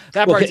sides. So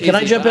that part's easy. Can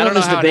I jump in on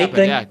this debate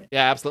thing?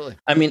 Yeah, absolutely.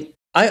 I mean,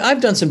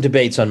 I've done some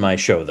debates on my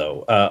show,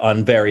 though,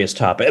 on various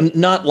topics. And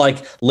not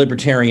like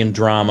libertarian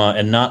drama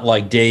and not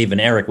like Dave and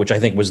Eric, which I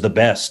think was the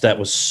best. That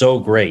was so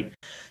great.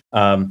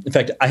 In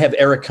fact, I have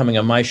Eric coming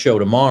on my show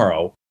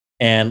tomorrow.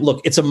 And look,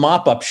 it's a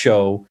mop-up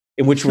show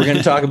in which we're going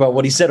to talk about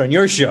what he said on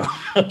your show.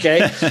 Okay?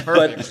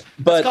 But it's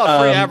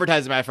called free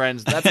advertising, my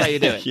friends. That's how you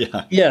do it.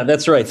 Yeah,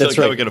 that's right. That's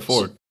right. We can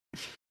afford.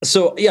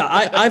 So yeah,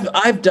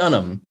 I've done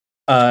them.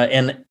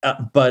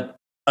 But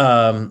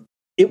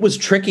it was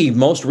tricky.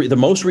 The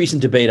most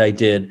recent debate I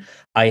did,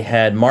 I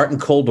had Martin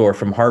Kulldorff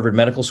from Harvard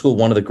Medical School,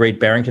 one of the great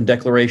Barrington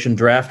Declaration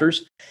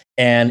drafters,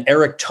 and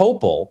Eric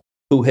Topol,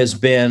 who has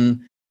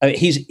been,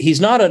 he's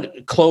not a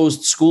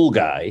closed school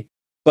guy,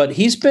 but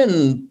he's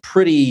been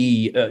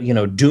pretty,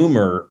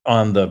 doomer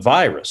on the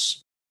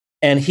virus.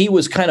 And he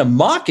was kind of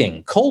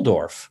mocking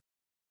Kulldorff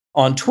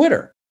on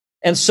Twitter.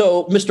 And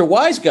so Mr.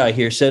 Wise Guy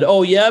here said,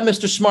 oh, yeah,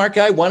 Mr. Smart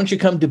Guy, why don't you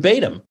come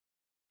debate him?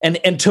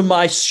 And to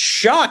my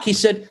shock, he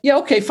said, yeah,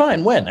 okay,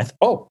 fine. When?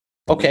 Oh,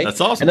 okay. That's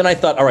awesome. And then I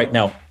thought, all right,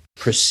 now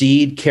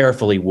proceed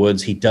carefully,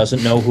 Woods. He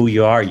doesn't know who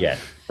you are yet,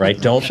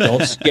 right? Don't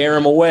scare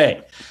him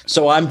away.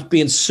 So I'm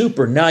being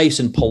super nice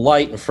and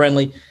polite and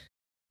friendly.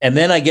 And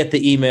then I get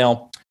the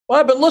email, well,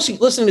 I've been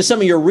listening to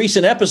some of your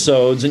recent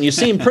episodes, and you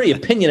seem pretty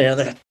opinionated.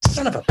 I'm like,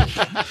 son of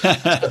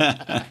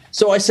a...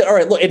 So I said, all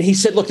right, look. And he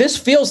said, look, this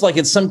feels like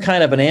it's some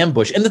kind of an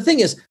ambush. And the thing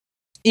is,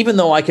 even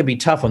though I can be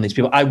tough on these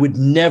people, I would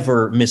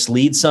never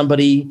mislead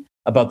somebody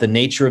about the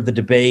nature of the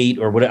debate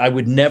or what. I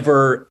would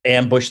never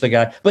ambush the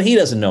guy, but he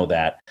doesn't know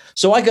that.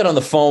 So I got on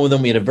the phone with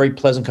him. We had a very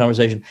pleasant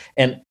conversation.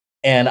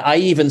 And I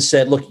even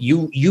said, look,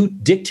 you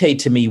dictate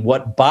to me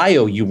what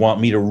bio you want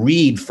me to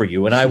read for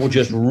you, and I will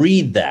just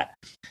read that.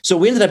 So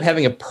we ended up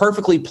having a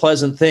perfectly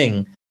pleasant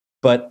thing,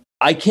 but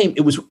I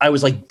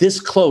was like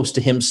this close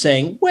to him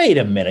saying, wait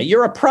a minute,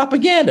 you're a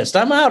propagandist.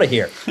 I'm out of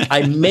here.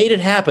 I made it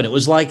happen. It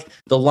was like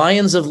the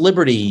Lions of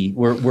Liberty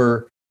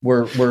were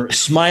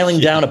smiling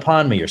down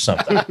upon me or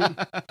something.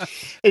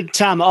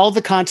 Tom, all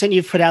the content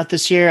you've put out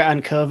this year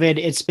on COVID,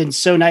 it's been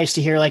so nice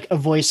to hear like a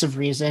voice of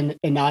reason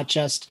and not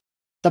just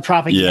the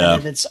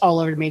propaganda that's all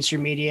over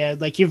mainstream media.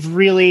 Like you've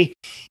really,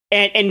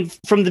 and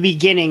from the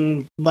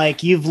beginning,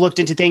 like you've looked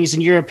into things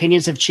and your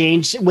opinions have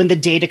changed when the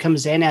data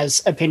comes in,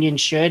 as opinions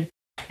should.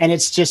 And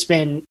it's just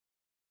been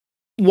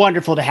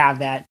wonderful to have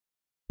that.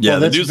 Yeah,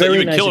 the newsletter,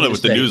 you've been killing it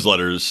with the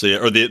newsletters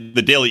or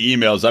the daily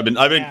emails. I've been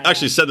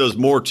actually said those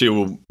more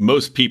to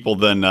most people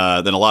than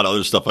a lot of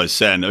other stuff I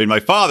send. I mean, my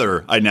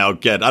father, I now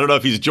get. I don't know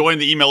if he's joined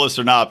the email list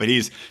or not, but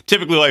he's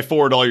typically who I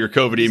forward all your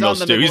COVID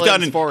emails to. He's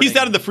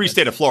down in the free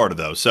state of Florida,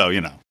 though, so you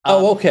know.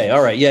 Oh, okay,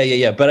 all right,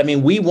 yeah. But I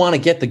mean, we want to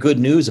get the good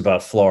news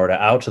about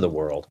Florida out to the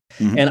world.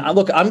 Mm-hmm. And I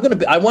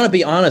want to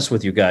be honest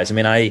with you guys. I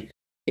mean,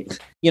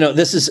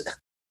 this is.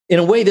 In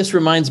a way, this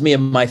reminds me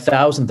of my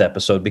 1000th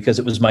episode, because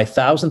it was my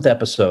 1000th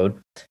episode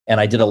and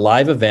I did a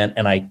live event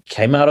and I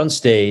came out on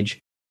stage.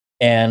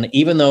 And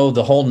even though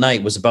the whole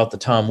night was about the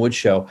Tom Woods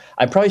Show,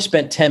 I probably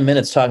spent 10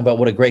 minutes talking about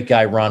what a great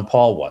guy Ron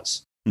Paul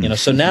was.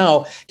 So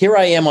now here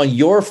I am on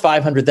your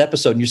 500th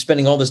episode and you're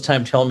spending all this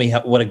time telling me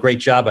what a great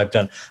job I've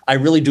done. I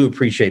really do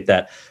appreciate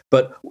that.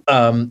 But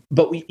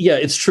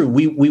it's true.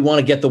 We want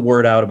to get the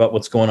word out about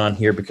what's going on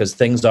here because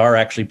things are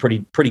actually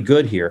pretty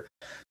good here.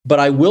 But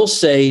I will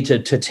say to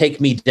take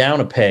me down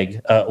a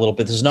peg a little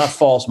bit, this is not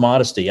false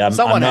modesty. I'm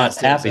not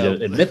happy to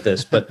admit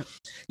this. But,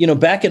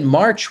 back in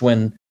March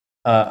when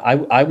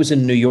I was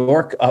in New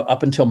York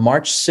up until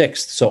March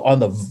 6th, so on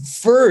the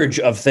verge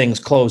of things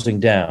closing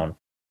down,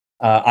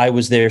 I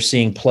was there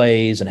seeing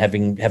plays and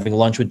having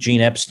lunch with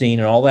Gene Epstein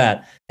and all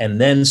that. And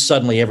then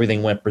suddenly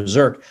everything went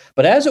berserk.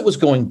 But as it was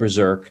going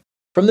berserk,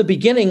 from the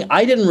beginning,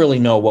 I didn't really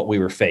know what we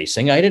were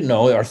facing. I didn't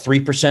know, are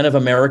 3% of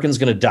Americans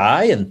going to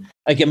die? And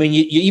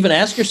you even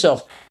ask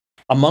yourself,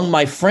 among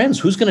my friends,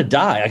 who's going to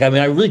die?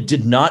 I really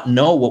did not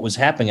know what was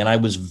happening. And I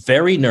was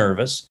very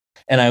nervous.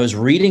 And I was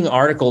reading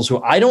articles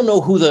who I don't know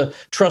who the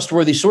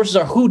trustworthy sources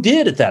are, who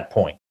did at that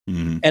point.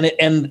 Mm-hmm.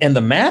 And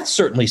the math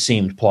certainly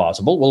seemed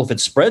plausible. Well, if it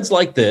spreads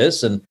like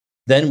this, and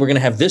then we're going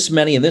to have this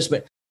many and this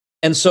many.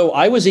 And so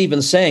I was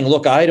even saying,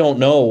 look, I don't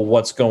know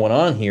what's going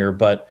on here,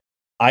 but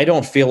I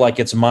don't feel like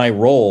it's my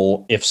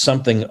role, if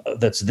something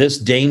that's this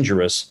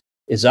dangerous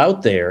is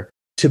out there,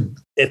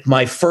 if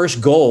my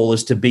first goal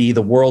is to be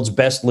the world's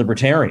best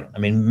libertarian. I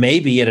mean,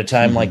 maybe at a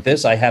time like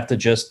this, I have to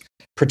just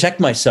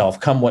protect myself,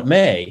 come what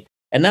may.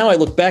 And now I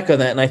look back on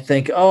that and I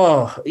think,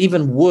 oh,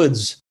 even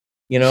Woods,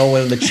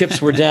 when the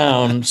chips were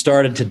down,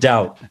 started to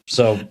doubt.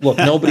 So look,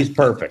 nobody's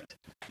perfect.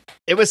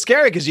 It was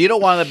scary because you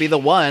don't want to be the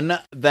one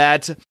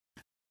that,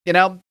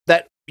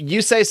 that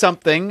you say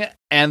something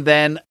and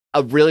then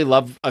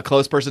a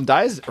close person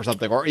dies or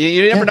something, or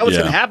you never know what's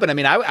going to happen. I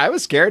mean, I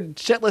was scared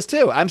shitless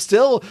too. I'm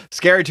still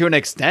scared to an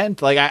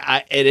extent. Like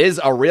it is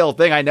a real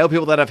thing. I know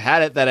people that have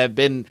had it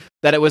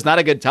that it was not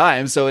a good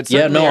time. So it's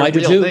certainly a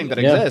real thing that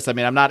exists. I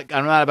mean, I'm not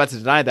about to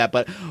deny that,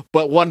 but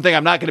one thing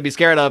I'm not going to be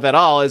scared of at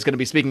all is going to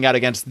be speaking out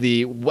against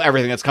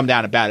everything that's come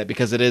down about it,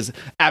 because it is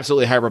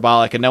absolutely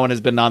hyperbolic, and no one has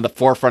been on the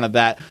forefront of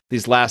that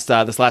this last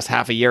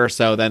half a year or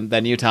so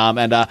than you, Tom.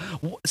 And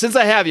since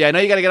I have you, I know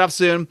you got to get off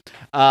soon.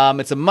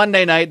 It's a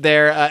Monday night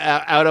there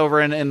out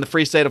over in the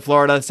free state of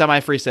Florida,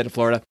 semi-free state of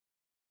Florida.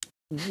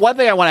 One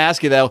thing I want to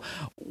ask you though,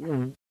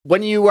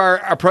 when you are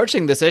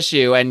approaching this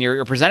issue and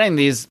you're presenting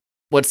these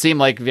what seem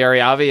like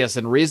very obvious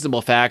and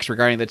reasonable facts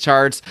regarding the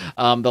charts,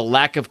 the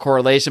lack of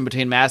correlation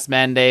between mask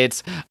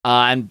mandates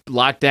and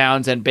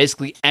lockdowns and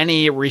basically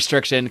any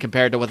restriction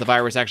compared to what the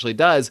virus actually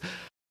does,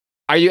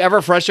 are you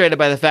ever frustrated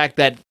by the fact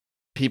that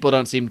people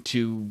don't seem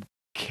to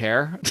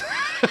care?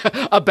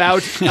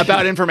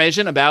 about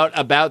information,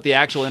 about the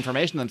actual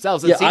information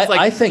themselves. It seems like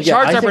I think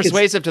charts are it's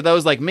persuasive to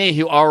those like me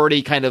who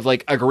already kind of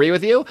like agree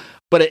with you.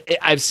 But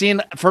I've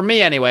seen, for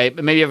me anyway,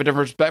 maybe you have a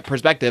different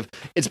perspective.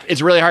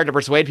 It's really hard to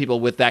persuade people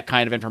with that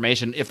kind of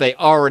information if they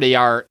already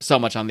are so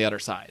much on the other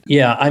side.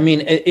 Yeah, I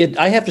mean,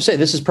 I have to say,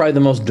 this is probably the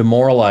most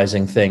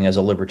demoralizing thing as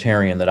a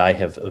libertarian that I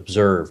have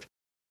observed.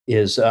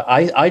 Is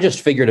I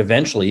just figured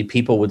eventually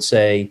people would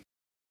say,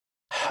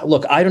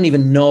 look, I don't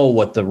even know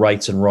what the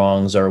rights and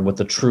wrongs are, what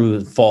the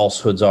true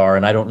falsehoods are,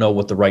 and I don't know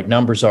what the right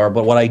numbers are.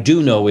 But what I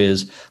do know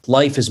is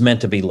life is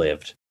meant to be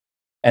lived.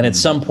 And at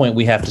some point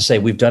we have to say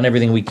we've done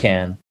everything we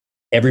can.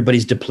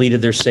 Everybody's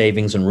depleted their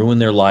savings and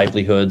ruined their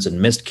livelihoods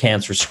and missed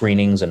cancer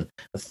screenings. And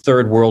the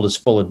third world is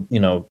full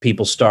of,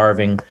 people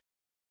starving.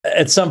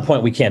 At some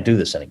point we can't do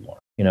this anymore.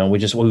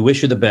 We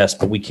wish you the best,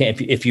 but we can't.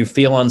 If you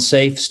feel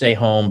unsafe, stay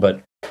home.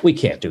 But we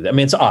can't do that. I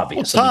mean, it's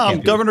obvious. Well,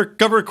 Tom, Governor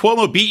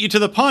Cuomo beat you to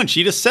the punch.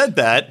 He just said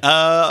that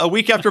a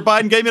week after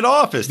Biden came into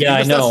office. Yeah,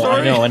 I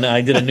know, and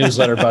I did a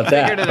newsletter about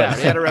that. Figured it out.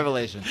 He had a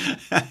revelation.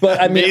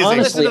 But I mean, honestly,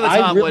 listen to the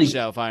Tom Woods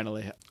show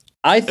finally.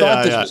 I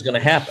thought this was going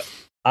to happen.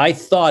 I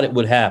thought it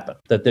would happen,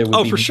 that there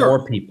would be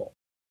more people.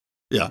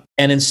 Yeah.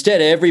 And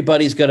instead,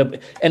 everybody's going to,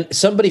 and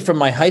somebody from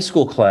my high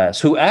school class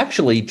who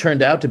actually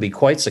turned out to be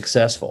quite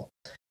successful,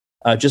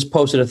 just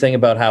posted a thing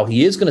about how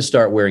he is going to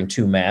start wearing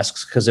 2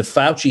 masks because if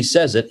Fauci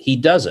says it, he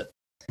does it.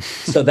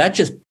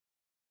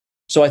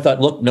 So I thought,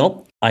 look,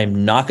 nope,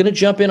 I'm not going to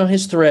jump in on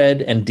his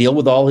thread and deal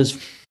with all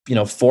his,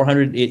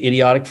 400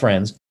 idiotic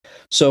friends.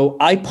 So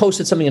I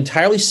posted something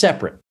entirely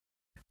separate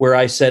where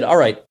I said, all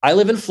right, I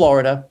live in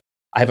Florida.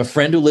 I have a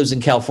friend who lives in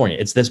California.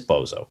 It's this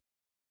bozo.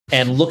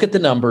 And look at the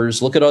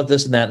numbers, look at all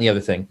this and that and the other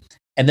thing.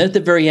 And then at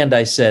the very end,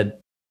 I said,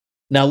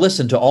 now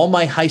listen to all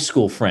my high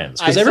school friends.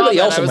 Because everybody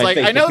else on my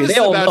Facebook, I know this is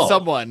about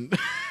someone.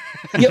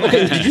 Yeah,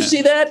 okay. Did you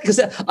see that?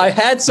 Because I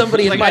had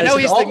somebody in mind. I know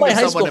he's thinking of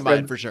someone in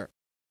mind for sure.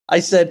 I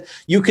said,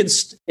 you can,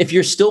 if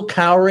you're still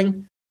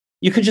cowering,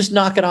 you could just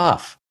knock it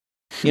off.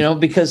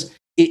 Because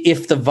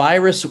if the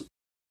virus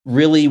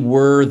really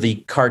were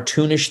the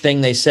cartoonish thing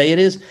they say it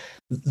is,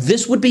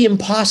 this would be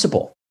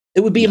impossible. It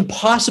would be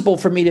impossible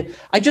for me to.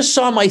 I just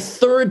saw my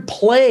 3rd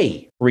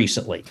play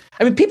recently.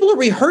 I mean, people are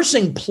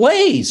rehearsing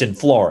plays in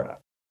Florida.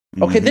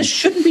 Okay, this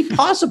shouldn't be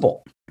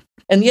possible.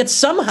 And yet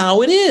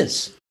somehow it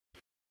is.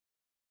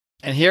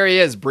 And here he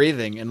is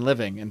breathing and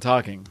living and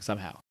talking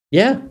somehow.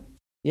 Yeah.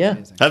 Yeah.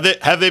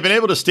 Have they been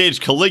able to stage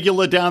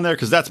Caligula down there?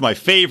 Because that's my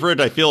favorite.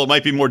 I feel it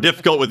might be more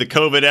difficult with the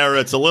COVID era.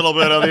 It's a little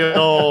bit of the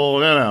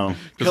old,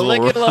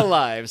 Caligula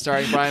Live,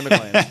 starring Brian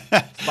McLean.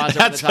 Sponsored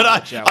by the Tom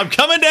Woods Show. I'm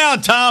coming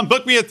down, Tom.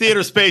 Book me a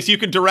theater space. You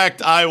can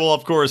direct. I will,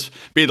 of course,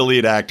 be the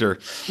lead actor.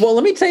 Well,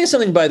 let me tell you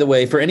something, by the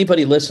way, for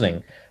anybody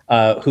listening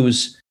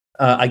who's,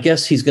 I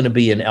guess he's going to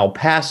be in El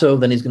Paso,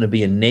 then he's going to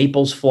be in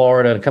Naples,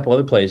 Florida, and a couple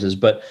other places.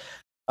 But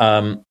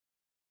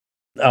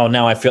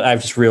now I've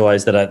just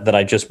realized that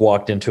I just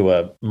walked into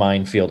a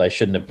minefield. I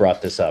shouldn't have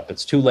brought this up.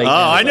 It's too late.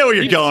 I know where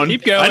you're going.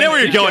 Keep going. I know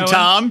where you're going,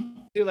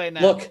 Tom. Too late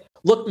now.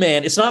 Look,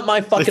 man, it's not my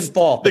fucking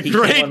fault. The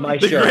great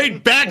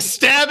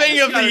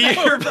backstabbing of the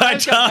year by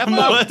Tom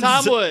Woods.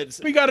 Tom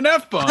Woods. We got an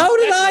F-bomb. How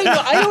did I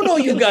know? I don't know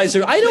you guys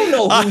are. I don't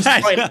know who's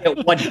trying to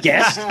get what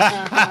guest.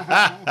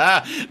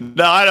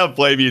 No, I don't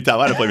blame you, Tom.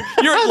 I don't blame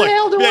you. How the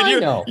hell do I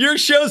know? Your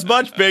show's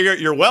much bigger.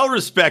 You're well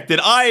respected.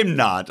 I'm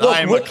not.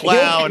 I'm a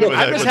clown.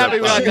 I'm just happy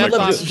we got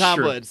F-bombs from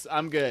Tom Woods.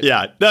 I'm good.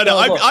 Yeah. No.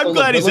 I'm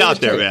glad he's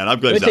out there, man. I'm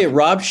glad he's out there.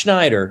 Rob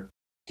Schneider,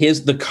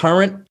 the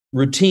current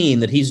routine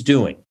that he's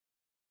doing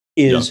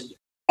is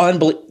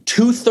unbelievable.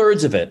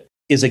 2/3 of it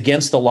is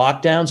against the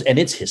lockdowns, and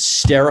it's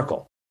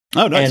hysterical.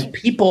 Oh, nice. And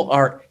people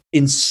are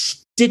in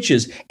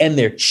stitches, and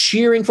they're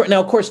cheering for it.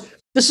 Now, of course,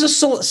 this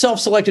is a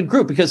self-selected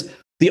group because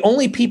the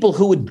only people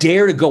who would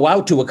dare to go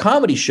out to a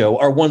comedy show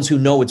are ones who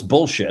know it's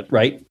bullshit,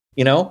 right?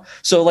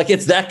 So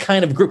it's that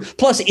kind of group.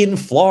 Plus, in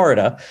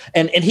Florida,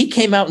 and he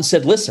came out and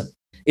said, "Listen,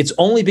 it's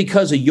only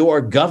because of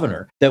your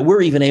governor that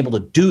we're even able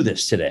to do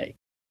this today."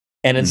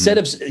 And instead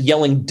of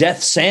yelling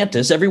 "Death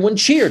Santis," everyone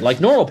cheered like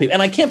normal people.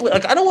 And I can't believe,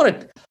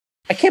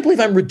 I can't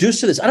believe I'm reduced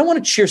to this. I don't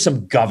want to cheer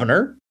some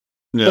governor.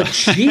 Yeah. But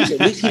geez, at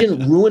least he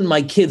didn't ruin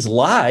my kids'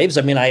 lives.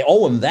 I mean, I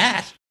owe him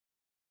that.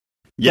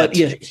 But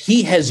yeah,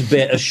 he has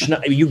been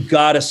you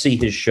got to see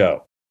his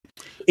show.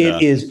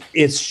 And the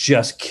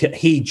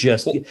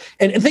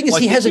thing is,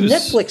 he has a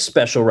Netflix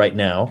special right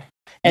now.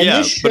 And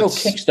this show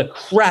kicks the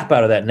crap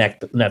out of that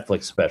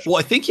Netflix special. Well,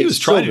 I think he was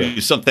trying to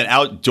do something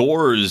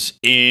outdoors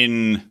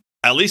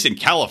at least in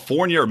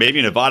California or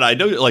maybe Nevada. I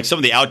know like some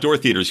of the outdoor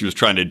theaters he was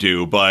trying to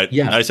do, but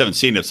I just haven't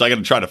seen it. So I got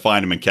to try to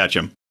find him and catch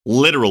him.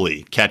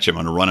 Literally catch him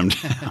and run him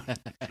down.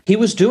 He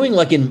was doing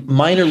like in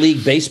minor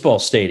league baseball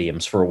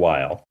stadiums for a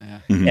while.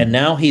 And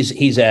now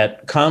he's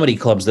at comedy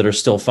clubs that are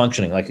still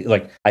functioning.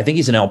 Like I think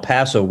he's in El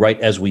Paso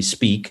right as we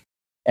speak.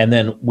 And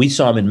then we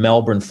saw him in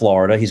Melbourne,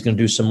 Florida. He's going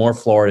to do some more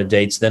Florida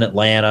dates, then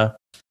Atlanta.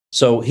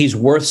 So he's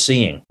worth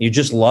seeing. You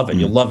just love it.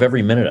 You love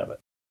every minute of it.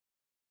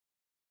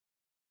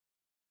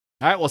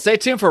 All right, well, stay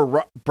tuned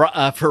for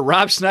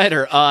Rob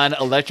Schneider on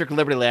Electric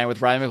Liberty Land with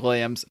Brian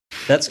McWilliams.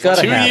 That's got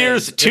to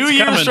happen. 2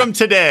 years from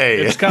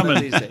today. It's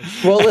coming.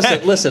 Well,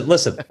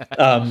 listen.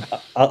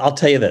 I'll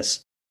tell you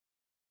this.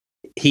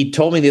 He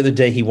told me the other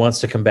day he wants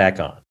to come back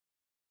on.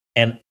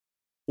 And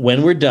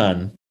when we're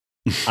done,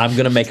 I'm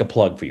going to make a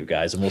plug for you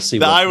guys, and we'll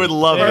see. I would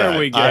love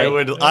that.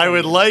 I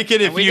would like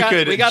it if you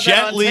could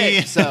gently.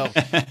 Tape, so.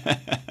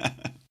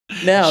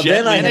 Now,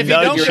 then and if you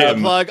don't get a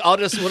plug, we'll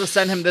just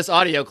send him this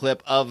audio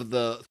clip of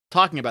the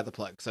talking about the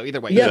plug. So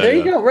either way, yeah, there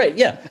you go. Right,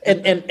 yeah,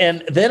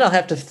 and then I'll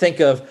have to think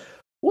of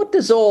what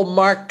does old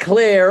Mark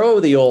Claire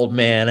owe the old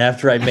man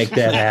after I make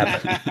that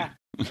happen.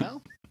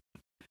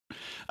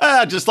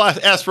 Just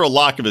ask for a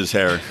lock of his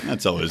hair.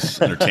 That's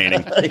always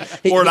entertaining.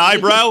 Or an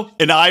eyebrow.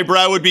 An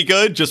eyebrow would be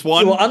good. Just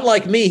one. Well,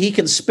 unlike me, he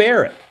can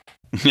spare it.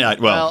 Yeah,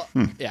 well,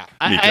 yeah.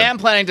 I am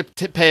planning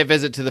to pay a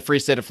visit to the free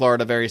state of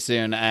Florida very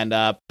soon,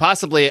 and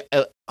possibly,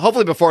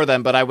 hopefully before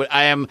then. But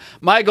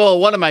my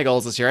goal, one of my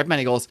goals this year, I have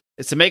many goals,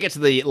 is to make it to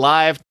the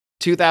live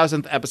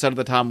 2000th episode of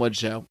the Tom Woods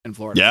Show in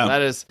Florida. Yeah,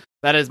 so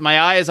that is my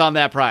eye is on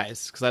that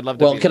prize because I'd love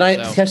to. Well, can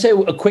I say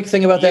a quick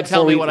thing about that?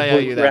 Tell me what I owe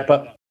you. Wrap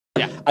up.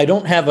 Yeah, I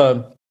don't have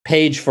a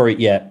page for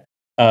it yet.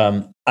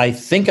 I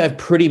think I've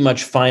pretty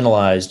much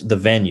finalized the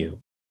venue,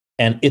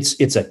 and it's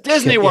a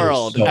Disney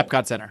World,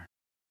 Epcot Center.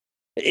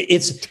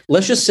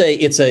 Let's just say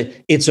it's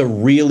a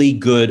really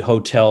good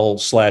hotel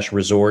 /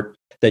 resort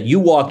that you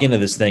walk into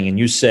this thing and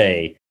you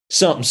say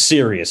something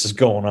serious is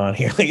going on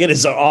here. Like, it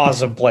is an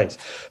awesome place.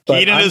 But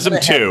Hedonism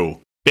 2.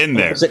 Been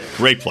there.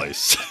 Great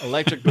place.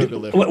 Electric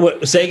Boogaloo.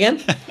 What, say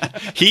again?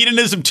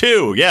 Hedonism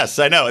 2. Yes,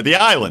 I know. The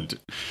island.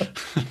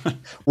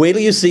 Wait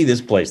till you see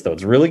this place, though.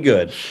 It's really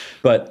good.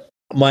 But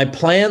my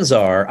plans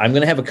are I'm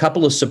going to have a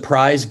couple of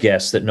surprise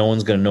guests that no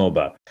one's going to know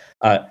about.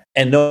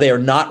 And no, they are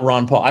not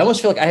Ron Paul. I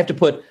almost feel like I have to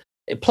put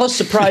plus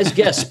surprise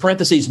guests,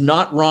 parentheses,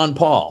 not Ron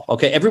Paul.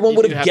 Okay, everyone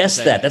would have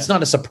guessed that. That's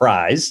not a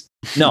surprise.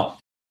 No,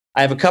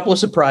 I have a couple of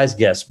surprise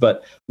guests,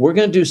 but we're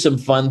going to do some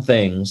fun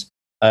things,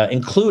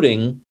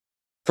 including,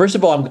 first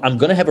of all, I'm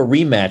going to have a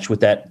rematch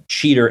with that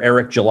cheater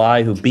Eric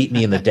July who beat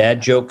me in the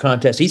dad joke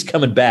contest. He's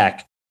coming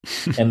back,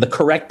 and the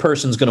correct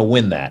person's going to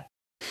win that.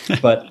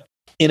 But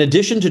in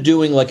addition to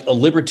doing like a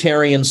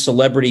libertarian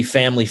celebrity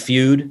family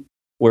feud,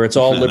 where it's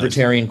all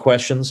libertarian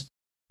questions,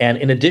 and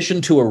in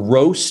addition to a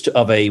roast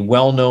of a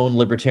well-known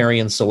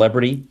libertarian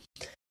celebrity,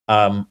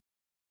 I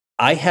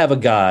have a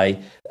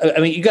guy. I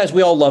mean, you guys,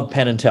 we all love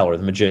Penn and Teller,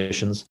 the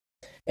magicians,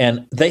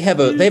 and they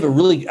have a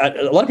really.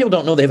 A lot of people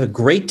don't know they have a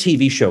great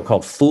TV show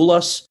called Fool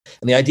Us,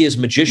 and the idea is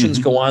magicians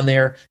go on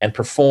there and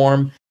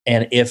perform,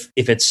 and if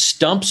it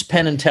stumps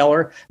Penn and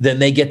Teller, then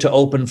they get to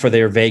open for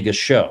their Vegas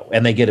show,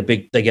 and they get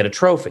a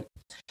trophy.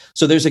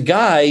 So there's a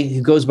guy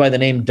who goes by the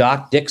name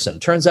Doc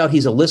Dixon. Turns out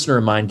he's a listener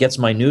of mine, gets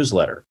my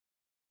newsletter.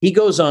 He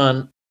goes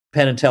on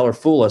Penn and Teller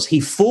Fool Us. He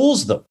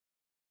fools them,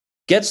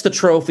 gets the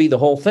trophy, the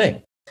whole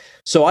thing.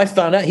 So I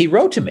found out, he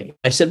wrote to me.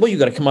 I said, well, you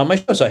got to come on my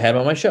show. So I had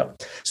him on my show.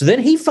 So then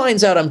he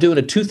finds out I'm doing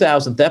a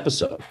 2000th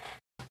episode.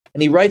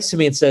 And he writes to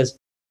me and says,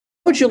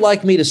 would you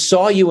like me to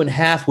saw you in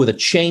half with a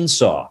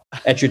chainsaw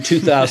at your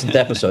 2000th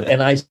episode?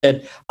 And I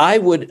said, I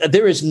would.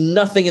 There is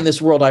nothing in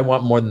this world I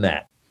want more than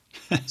that.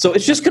 So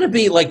it's just going to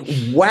be like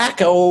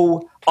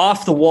wacko,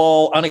 off the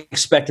wall,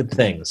 unexpected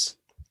things.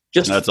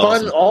 Just That's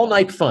fun, awesome. all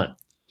night fun.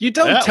 You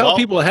don't tell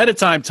people ahead of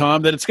time,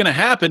 Tom, that it's going to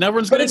happen.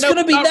 Everyone's going to know. But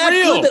it's going to be that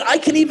real. good that I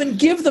can even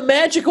give the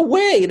magic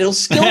away, and it'll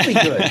still be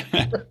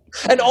good.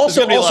 And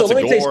also, let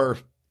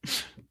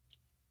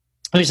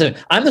me say,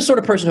 I'm the sort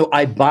of person who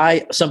I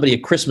buy somebody a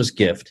Christmas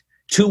gift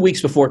 2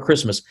 weeks before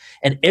Christmas,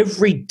 and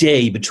every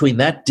day between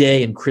that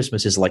day and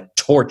Christmas is like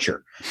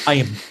torture. I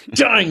am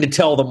dying to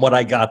tell them what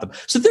I got them.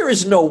 So there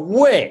is no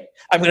way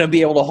I'm going to be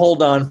able to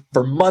hold on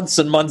for months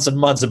and months and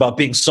months about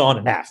being sawn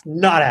in half.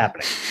 Not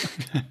happening.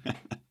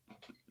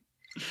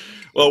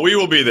 Well, we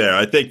will be there.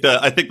 I think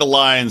the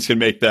Lions can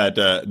make that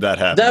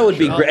happen. That would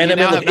be great. And I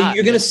mean, look,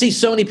 you're going to see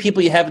so many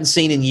people you haven't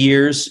seen in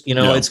years. You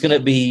know, it's going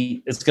to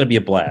be a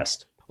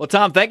blast. Well,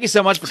 Tom, thank you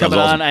so much for coming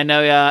on. I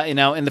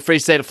know, in the free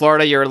state of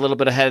Florida, you're a little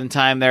bit ahead in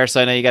time there,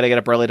 so I know you got to get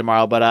up early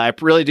tomorrow. But I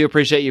really do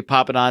appreciate you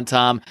popping on,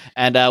 Tom,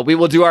 and we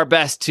will do our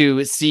best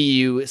to see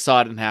you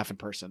sawed in half in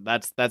person.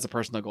 That's a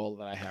personal goal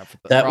that I have.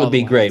 That would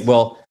be great.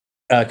 Well,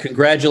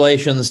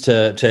 congratulations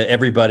to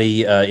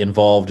everybody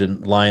involved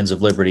in Lions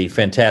of Liberty.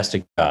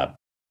 Fantastic job.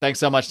 Thanks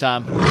so much,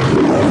 Tom.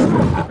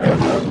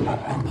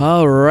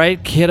 All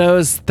right,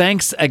 kiddos.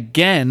 Thanks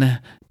again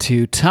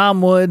to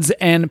Tom Woods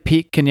and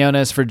Pete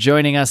Quinones for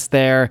joining us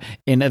there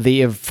in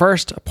the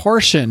first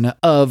portion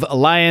of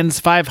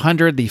Lions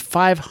 500, the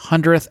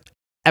 500th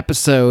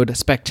episode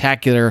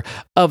spectacular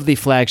of the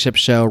flagship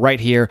show right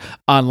here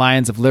on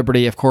Lions of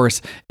Liberty. Of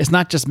course, it's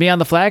not just me on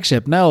the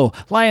flagship. No,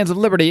 Lions of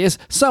Liberty is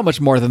so much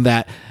more than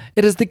that.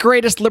 It is the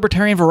greatest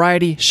libertarian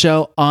variety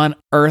show on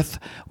Earth.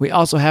 We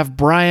also have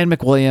Brian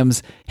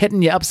McWilliams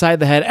hitting you upside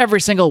the head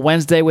every single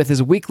Wednesday with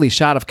his weekly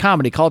shot of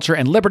comedy, culture,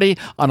 and liberty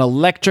on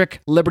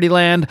Electric Liberty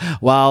Land,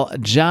 while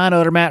John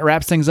Odermatt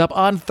wraps things up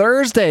on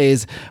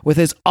Thursdays with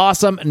his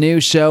awesome new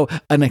show,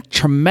 a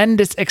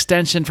tremendous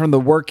extension from the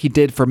work he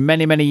did for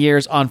many, many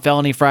years on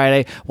Felony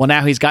Friday. Well,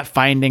 now he's got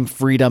Finding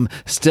Freedom,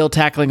 still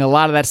tackling a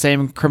lot of that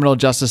same criminal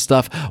justice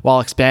stuff while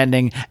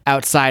expanding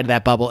outside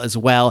that bubble as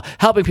well,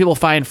 helping people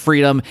find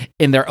freedom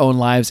in their own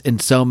lives in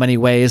so many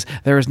ways.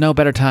 There is no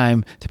better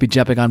time to be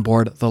jumping on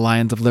board the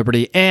Lions of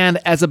Liberty. And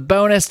as a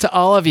bonus to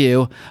all of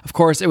you, of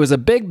course, it was a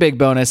big, big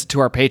bonus to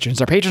our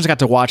patrons. Our patrons got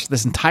to watch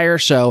this entire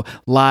show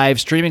live,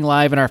 streaming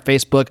live in our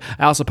Facebook.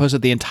 I also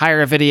posted the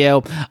entire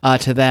video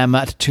to them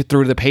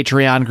through the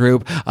Patreon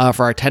group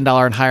for our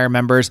 $10 and higher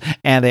members.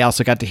 And they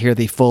also got to hear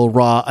the full,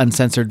 raw,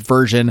 uncensored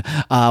version,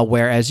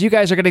 whereas you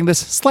guys are getting this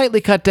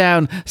slightly cut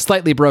down,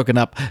 slightly broken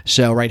up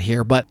show right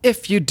here. But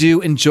if you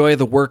do enjoy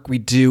the work we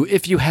do,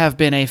 if you have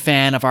been a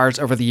fan of ours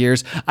over the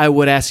years, I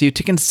would ask you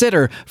to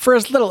consider, for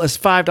as little as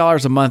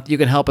 $5 a month, you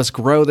can help us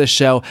grow this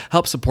show,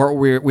 help support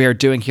what we are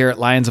doing here at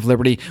Lions of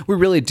Liberty. We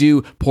really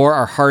do pour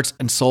our hearts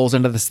and souls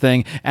into this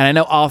thing, and I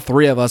know all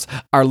three of us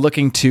are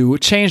looking to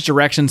change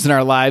directions in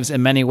our lives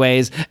in many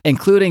ways,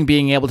 including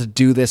being able to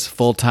do this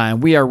full time.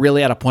 We are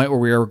really at a point where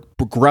we are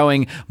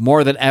growing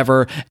more than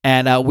ever,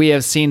 and we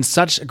have seen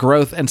such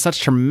growth and such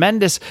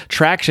tremendous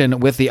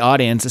traction with the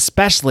audience,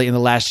 especially in the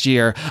last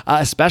year,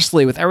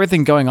 especially with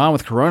everything going on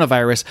with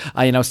coronavirus.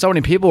 So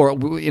many people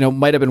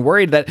might have been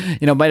worried that,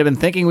 might have been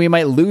thinking we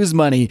might lose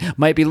money,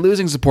 might be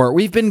losing support.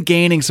 We've been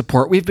gaining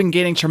support. We've been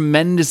gaining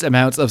tremendous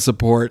amounts of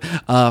support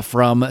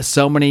from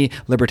so many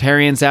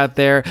libertarians out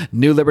there,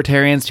 new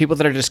libertarians, people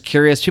that are just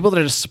curious, people that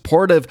are just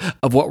supportive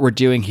of what we're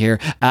doing here,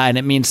 and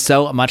it means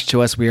so much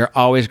to us. We are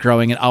always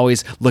growing and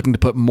always looking to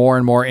put more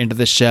and more into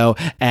the show,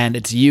 and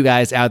it's you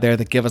guys out there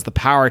that give us the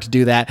power to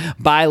do that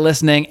by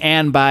listening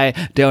and by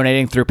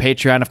donating through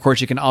Patreon. Of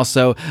course, you can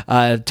also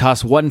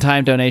toss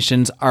one-time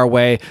donations our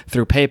way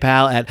through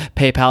PayPal at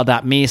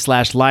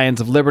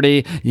paypal.me/Lions of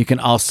Liberty. You can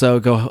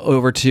also go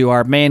over to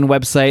our main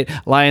website,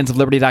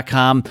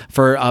 lionsofliberty.com,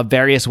 for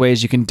various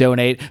ways you can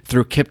donate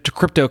through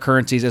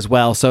cryptocurrencies as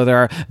well. So there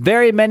are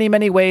very many,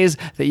 many ways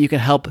that you can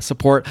help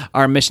support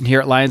our mission here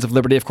at Lions of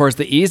Liberty. Of course,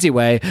 the easy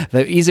way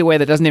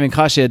that doesn't even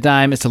cost you a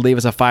dime, is to leave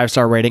us a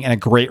 5-star rating and a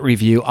great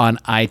review on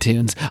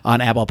iTunes,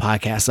 on Apple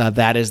Podcasts.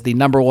 That is the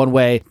number one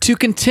way to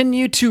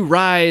continue to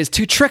rise,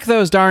 to trick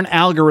those darn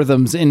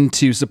algorithms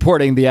into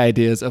supporting the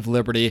ideas of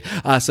liberty.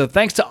 So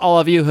thanks to all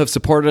of you who have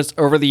supported us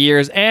over the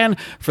years, and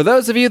for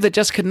those of you that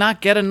just could not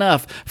get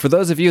enough, for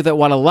those of you that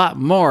want a lot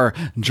more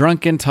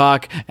drunken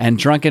talk and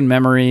drunken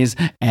memories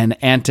and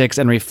antics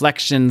and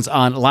reflections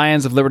on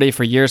Lions of Liberty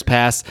for years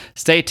past,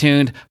 stay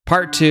tuned.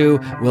 Part 2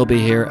 will be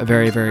here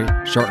very, very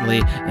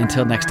shortly.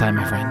 Until next time,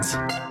 my friends.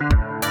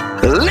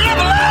 Live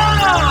long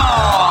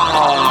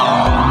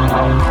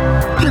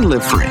and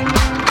live free.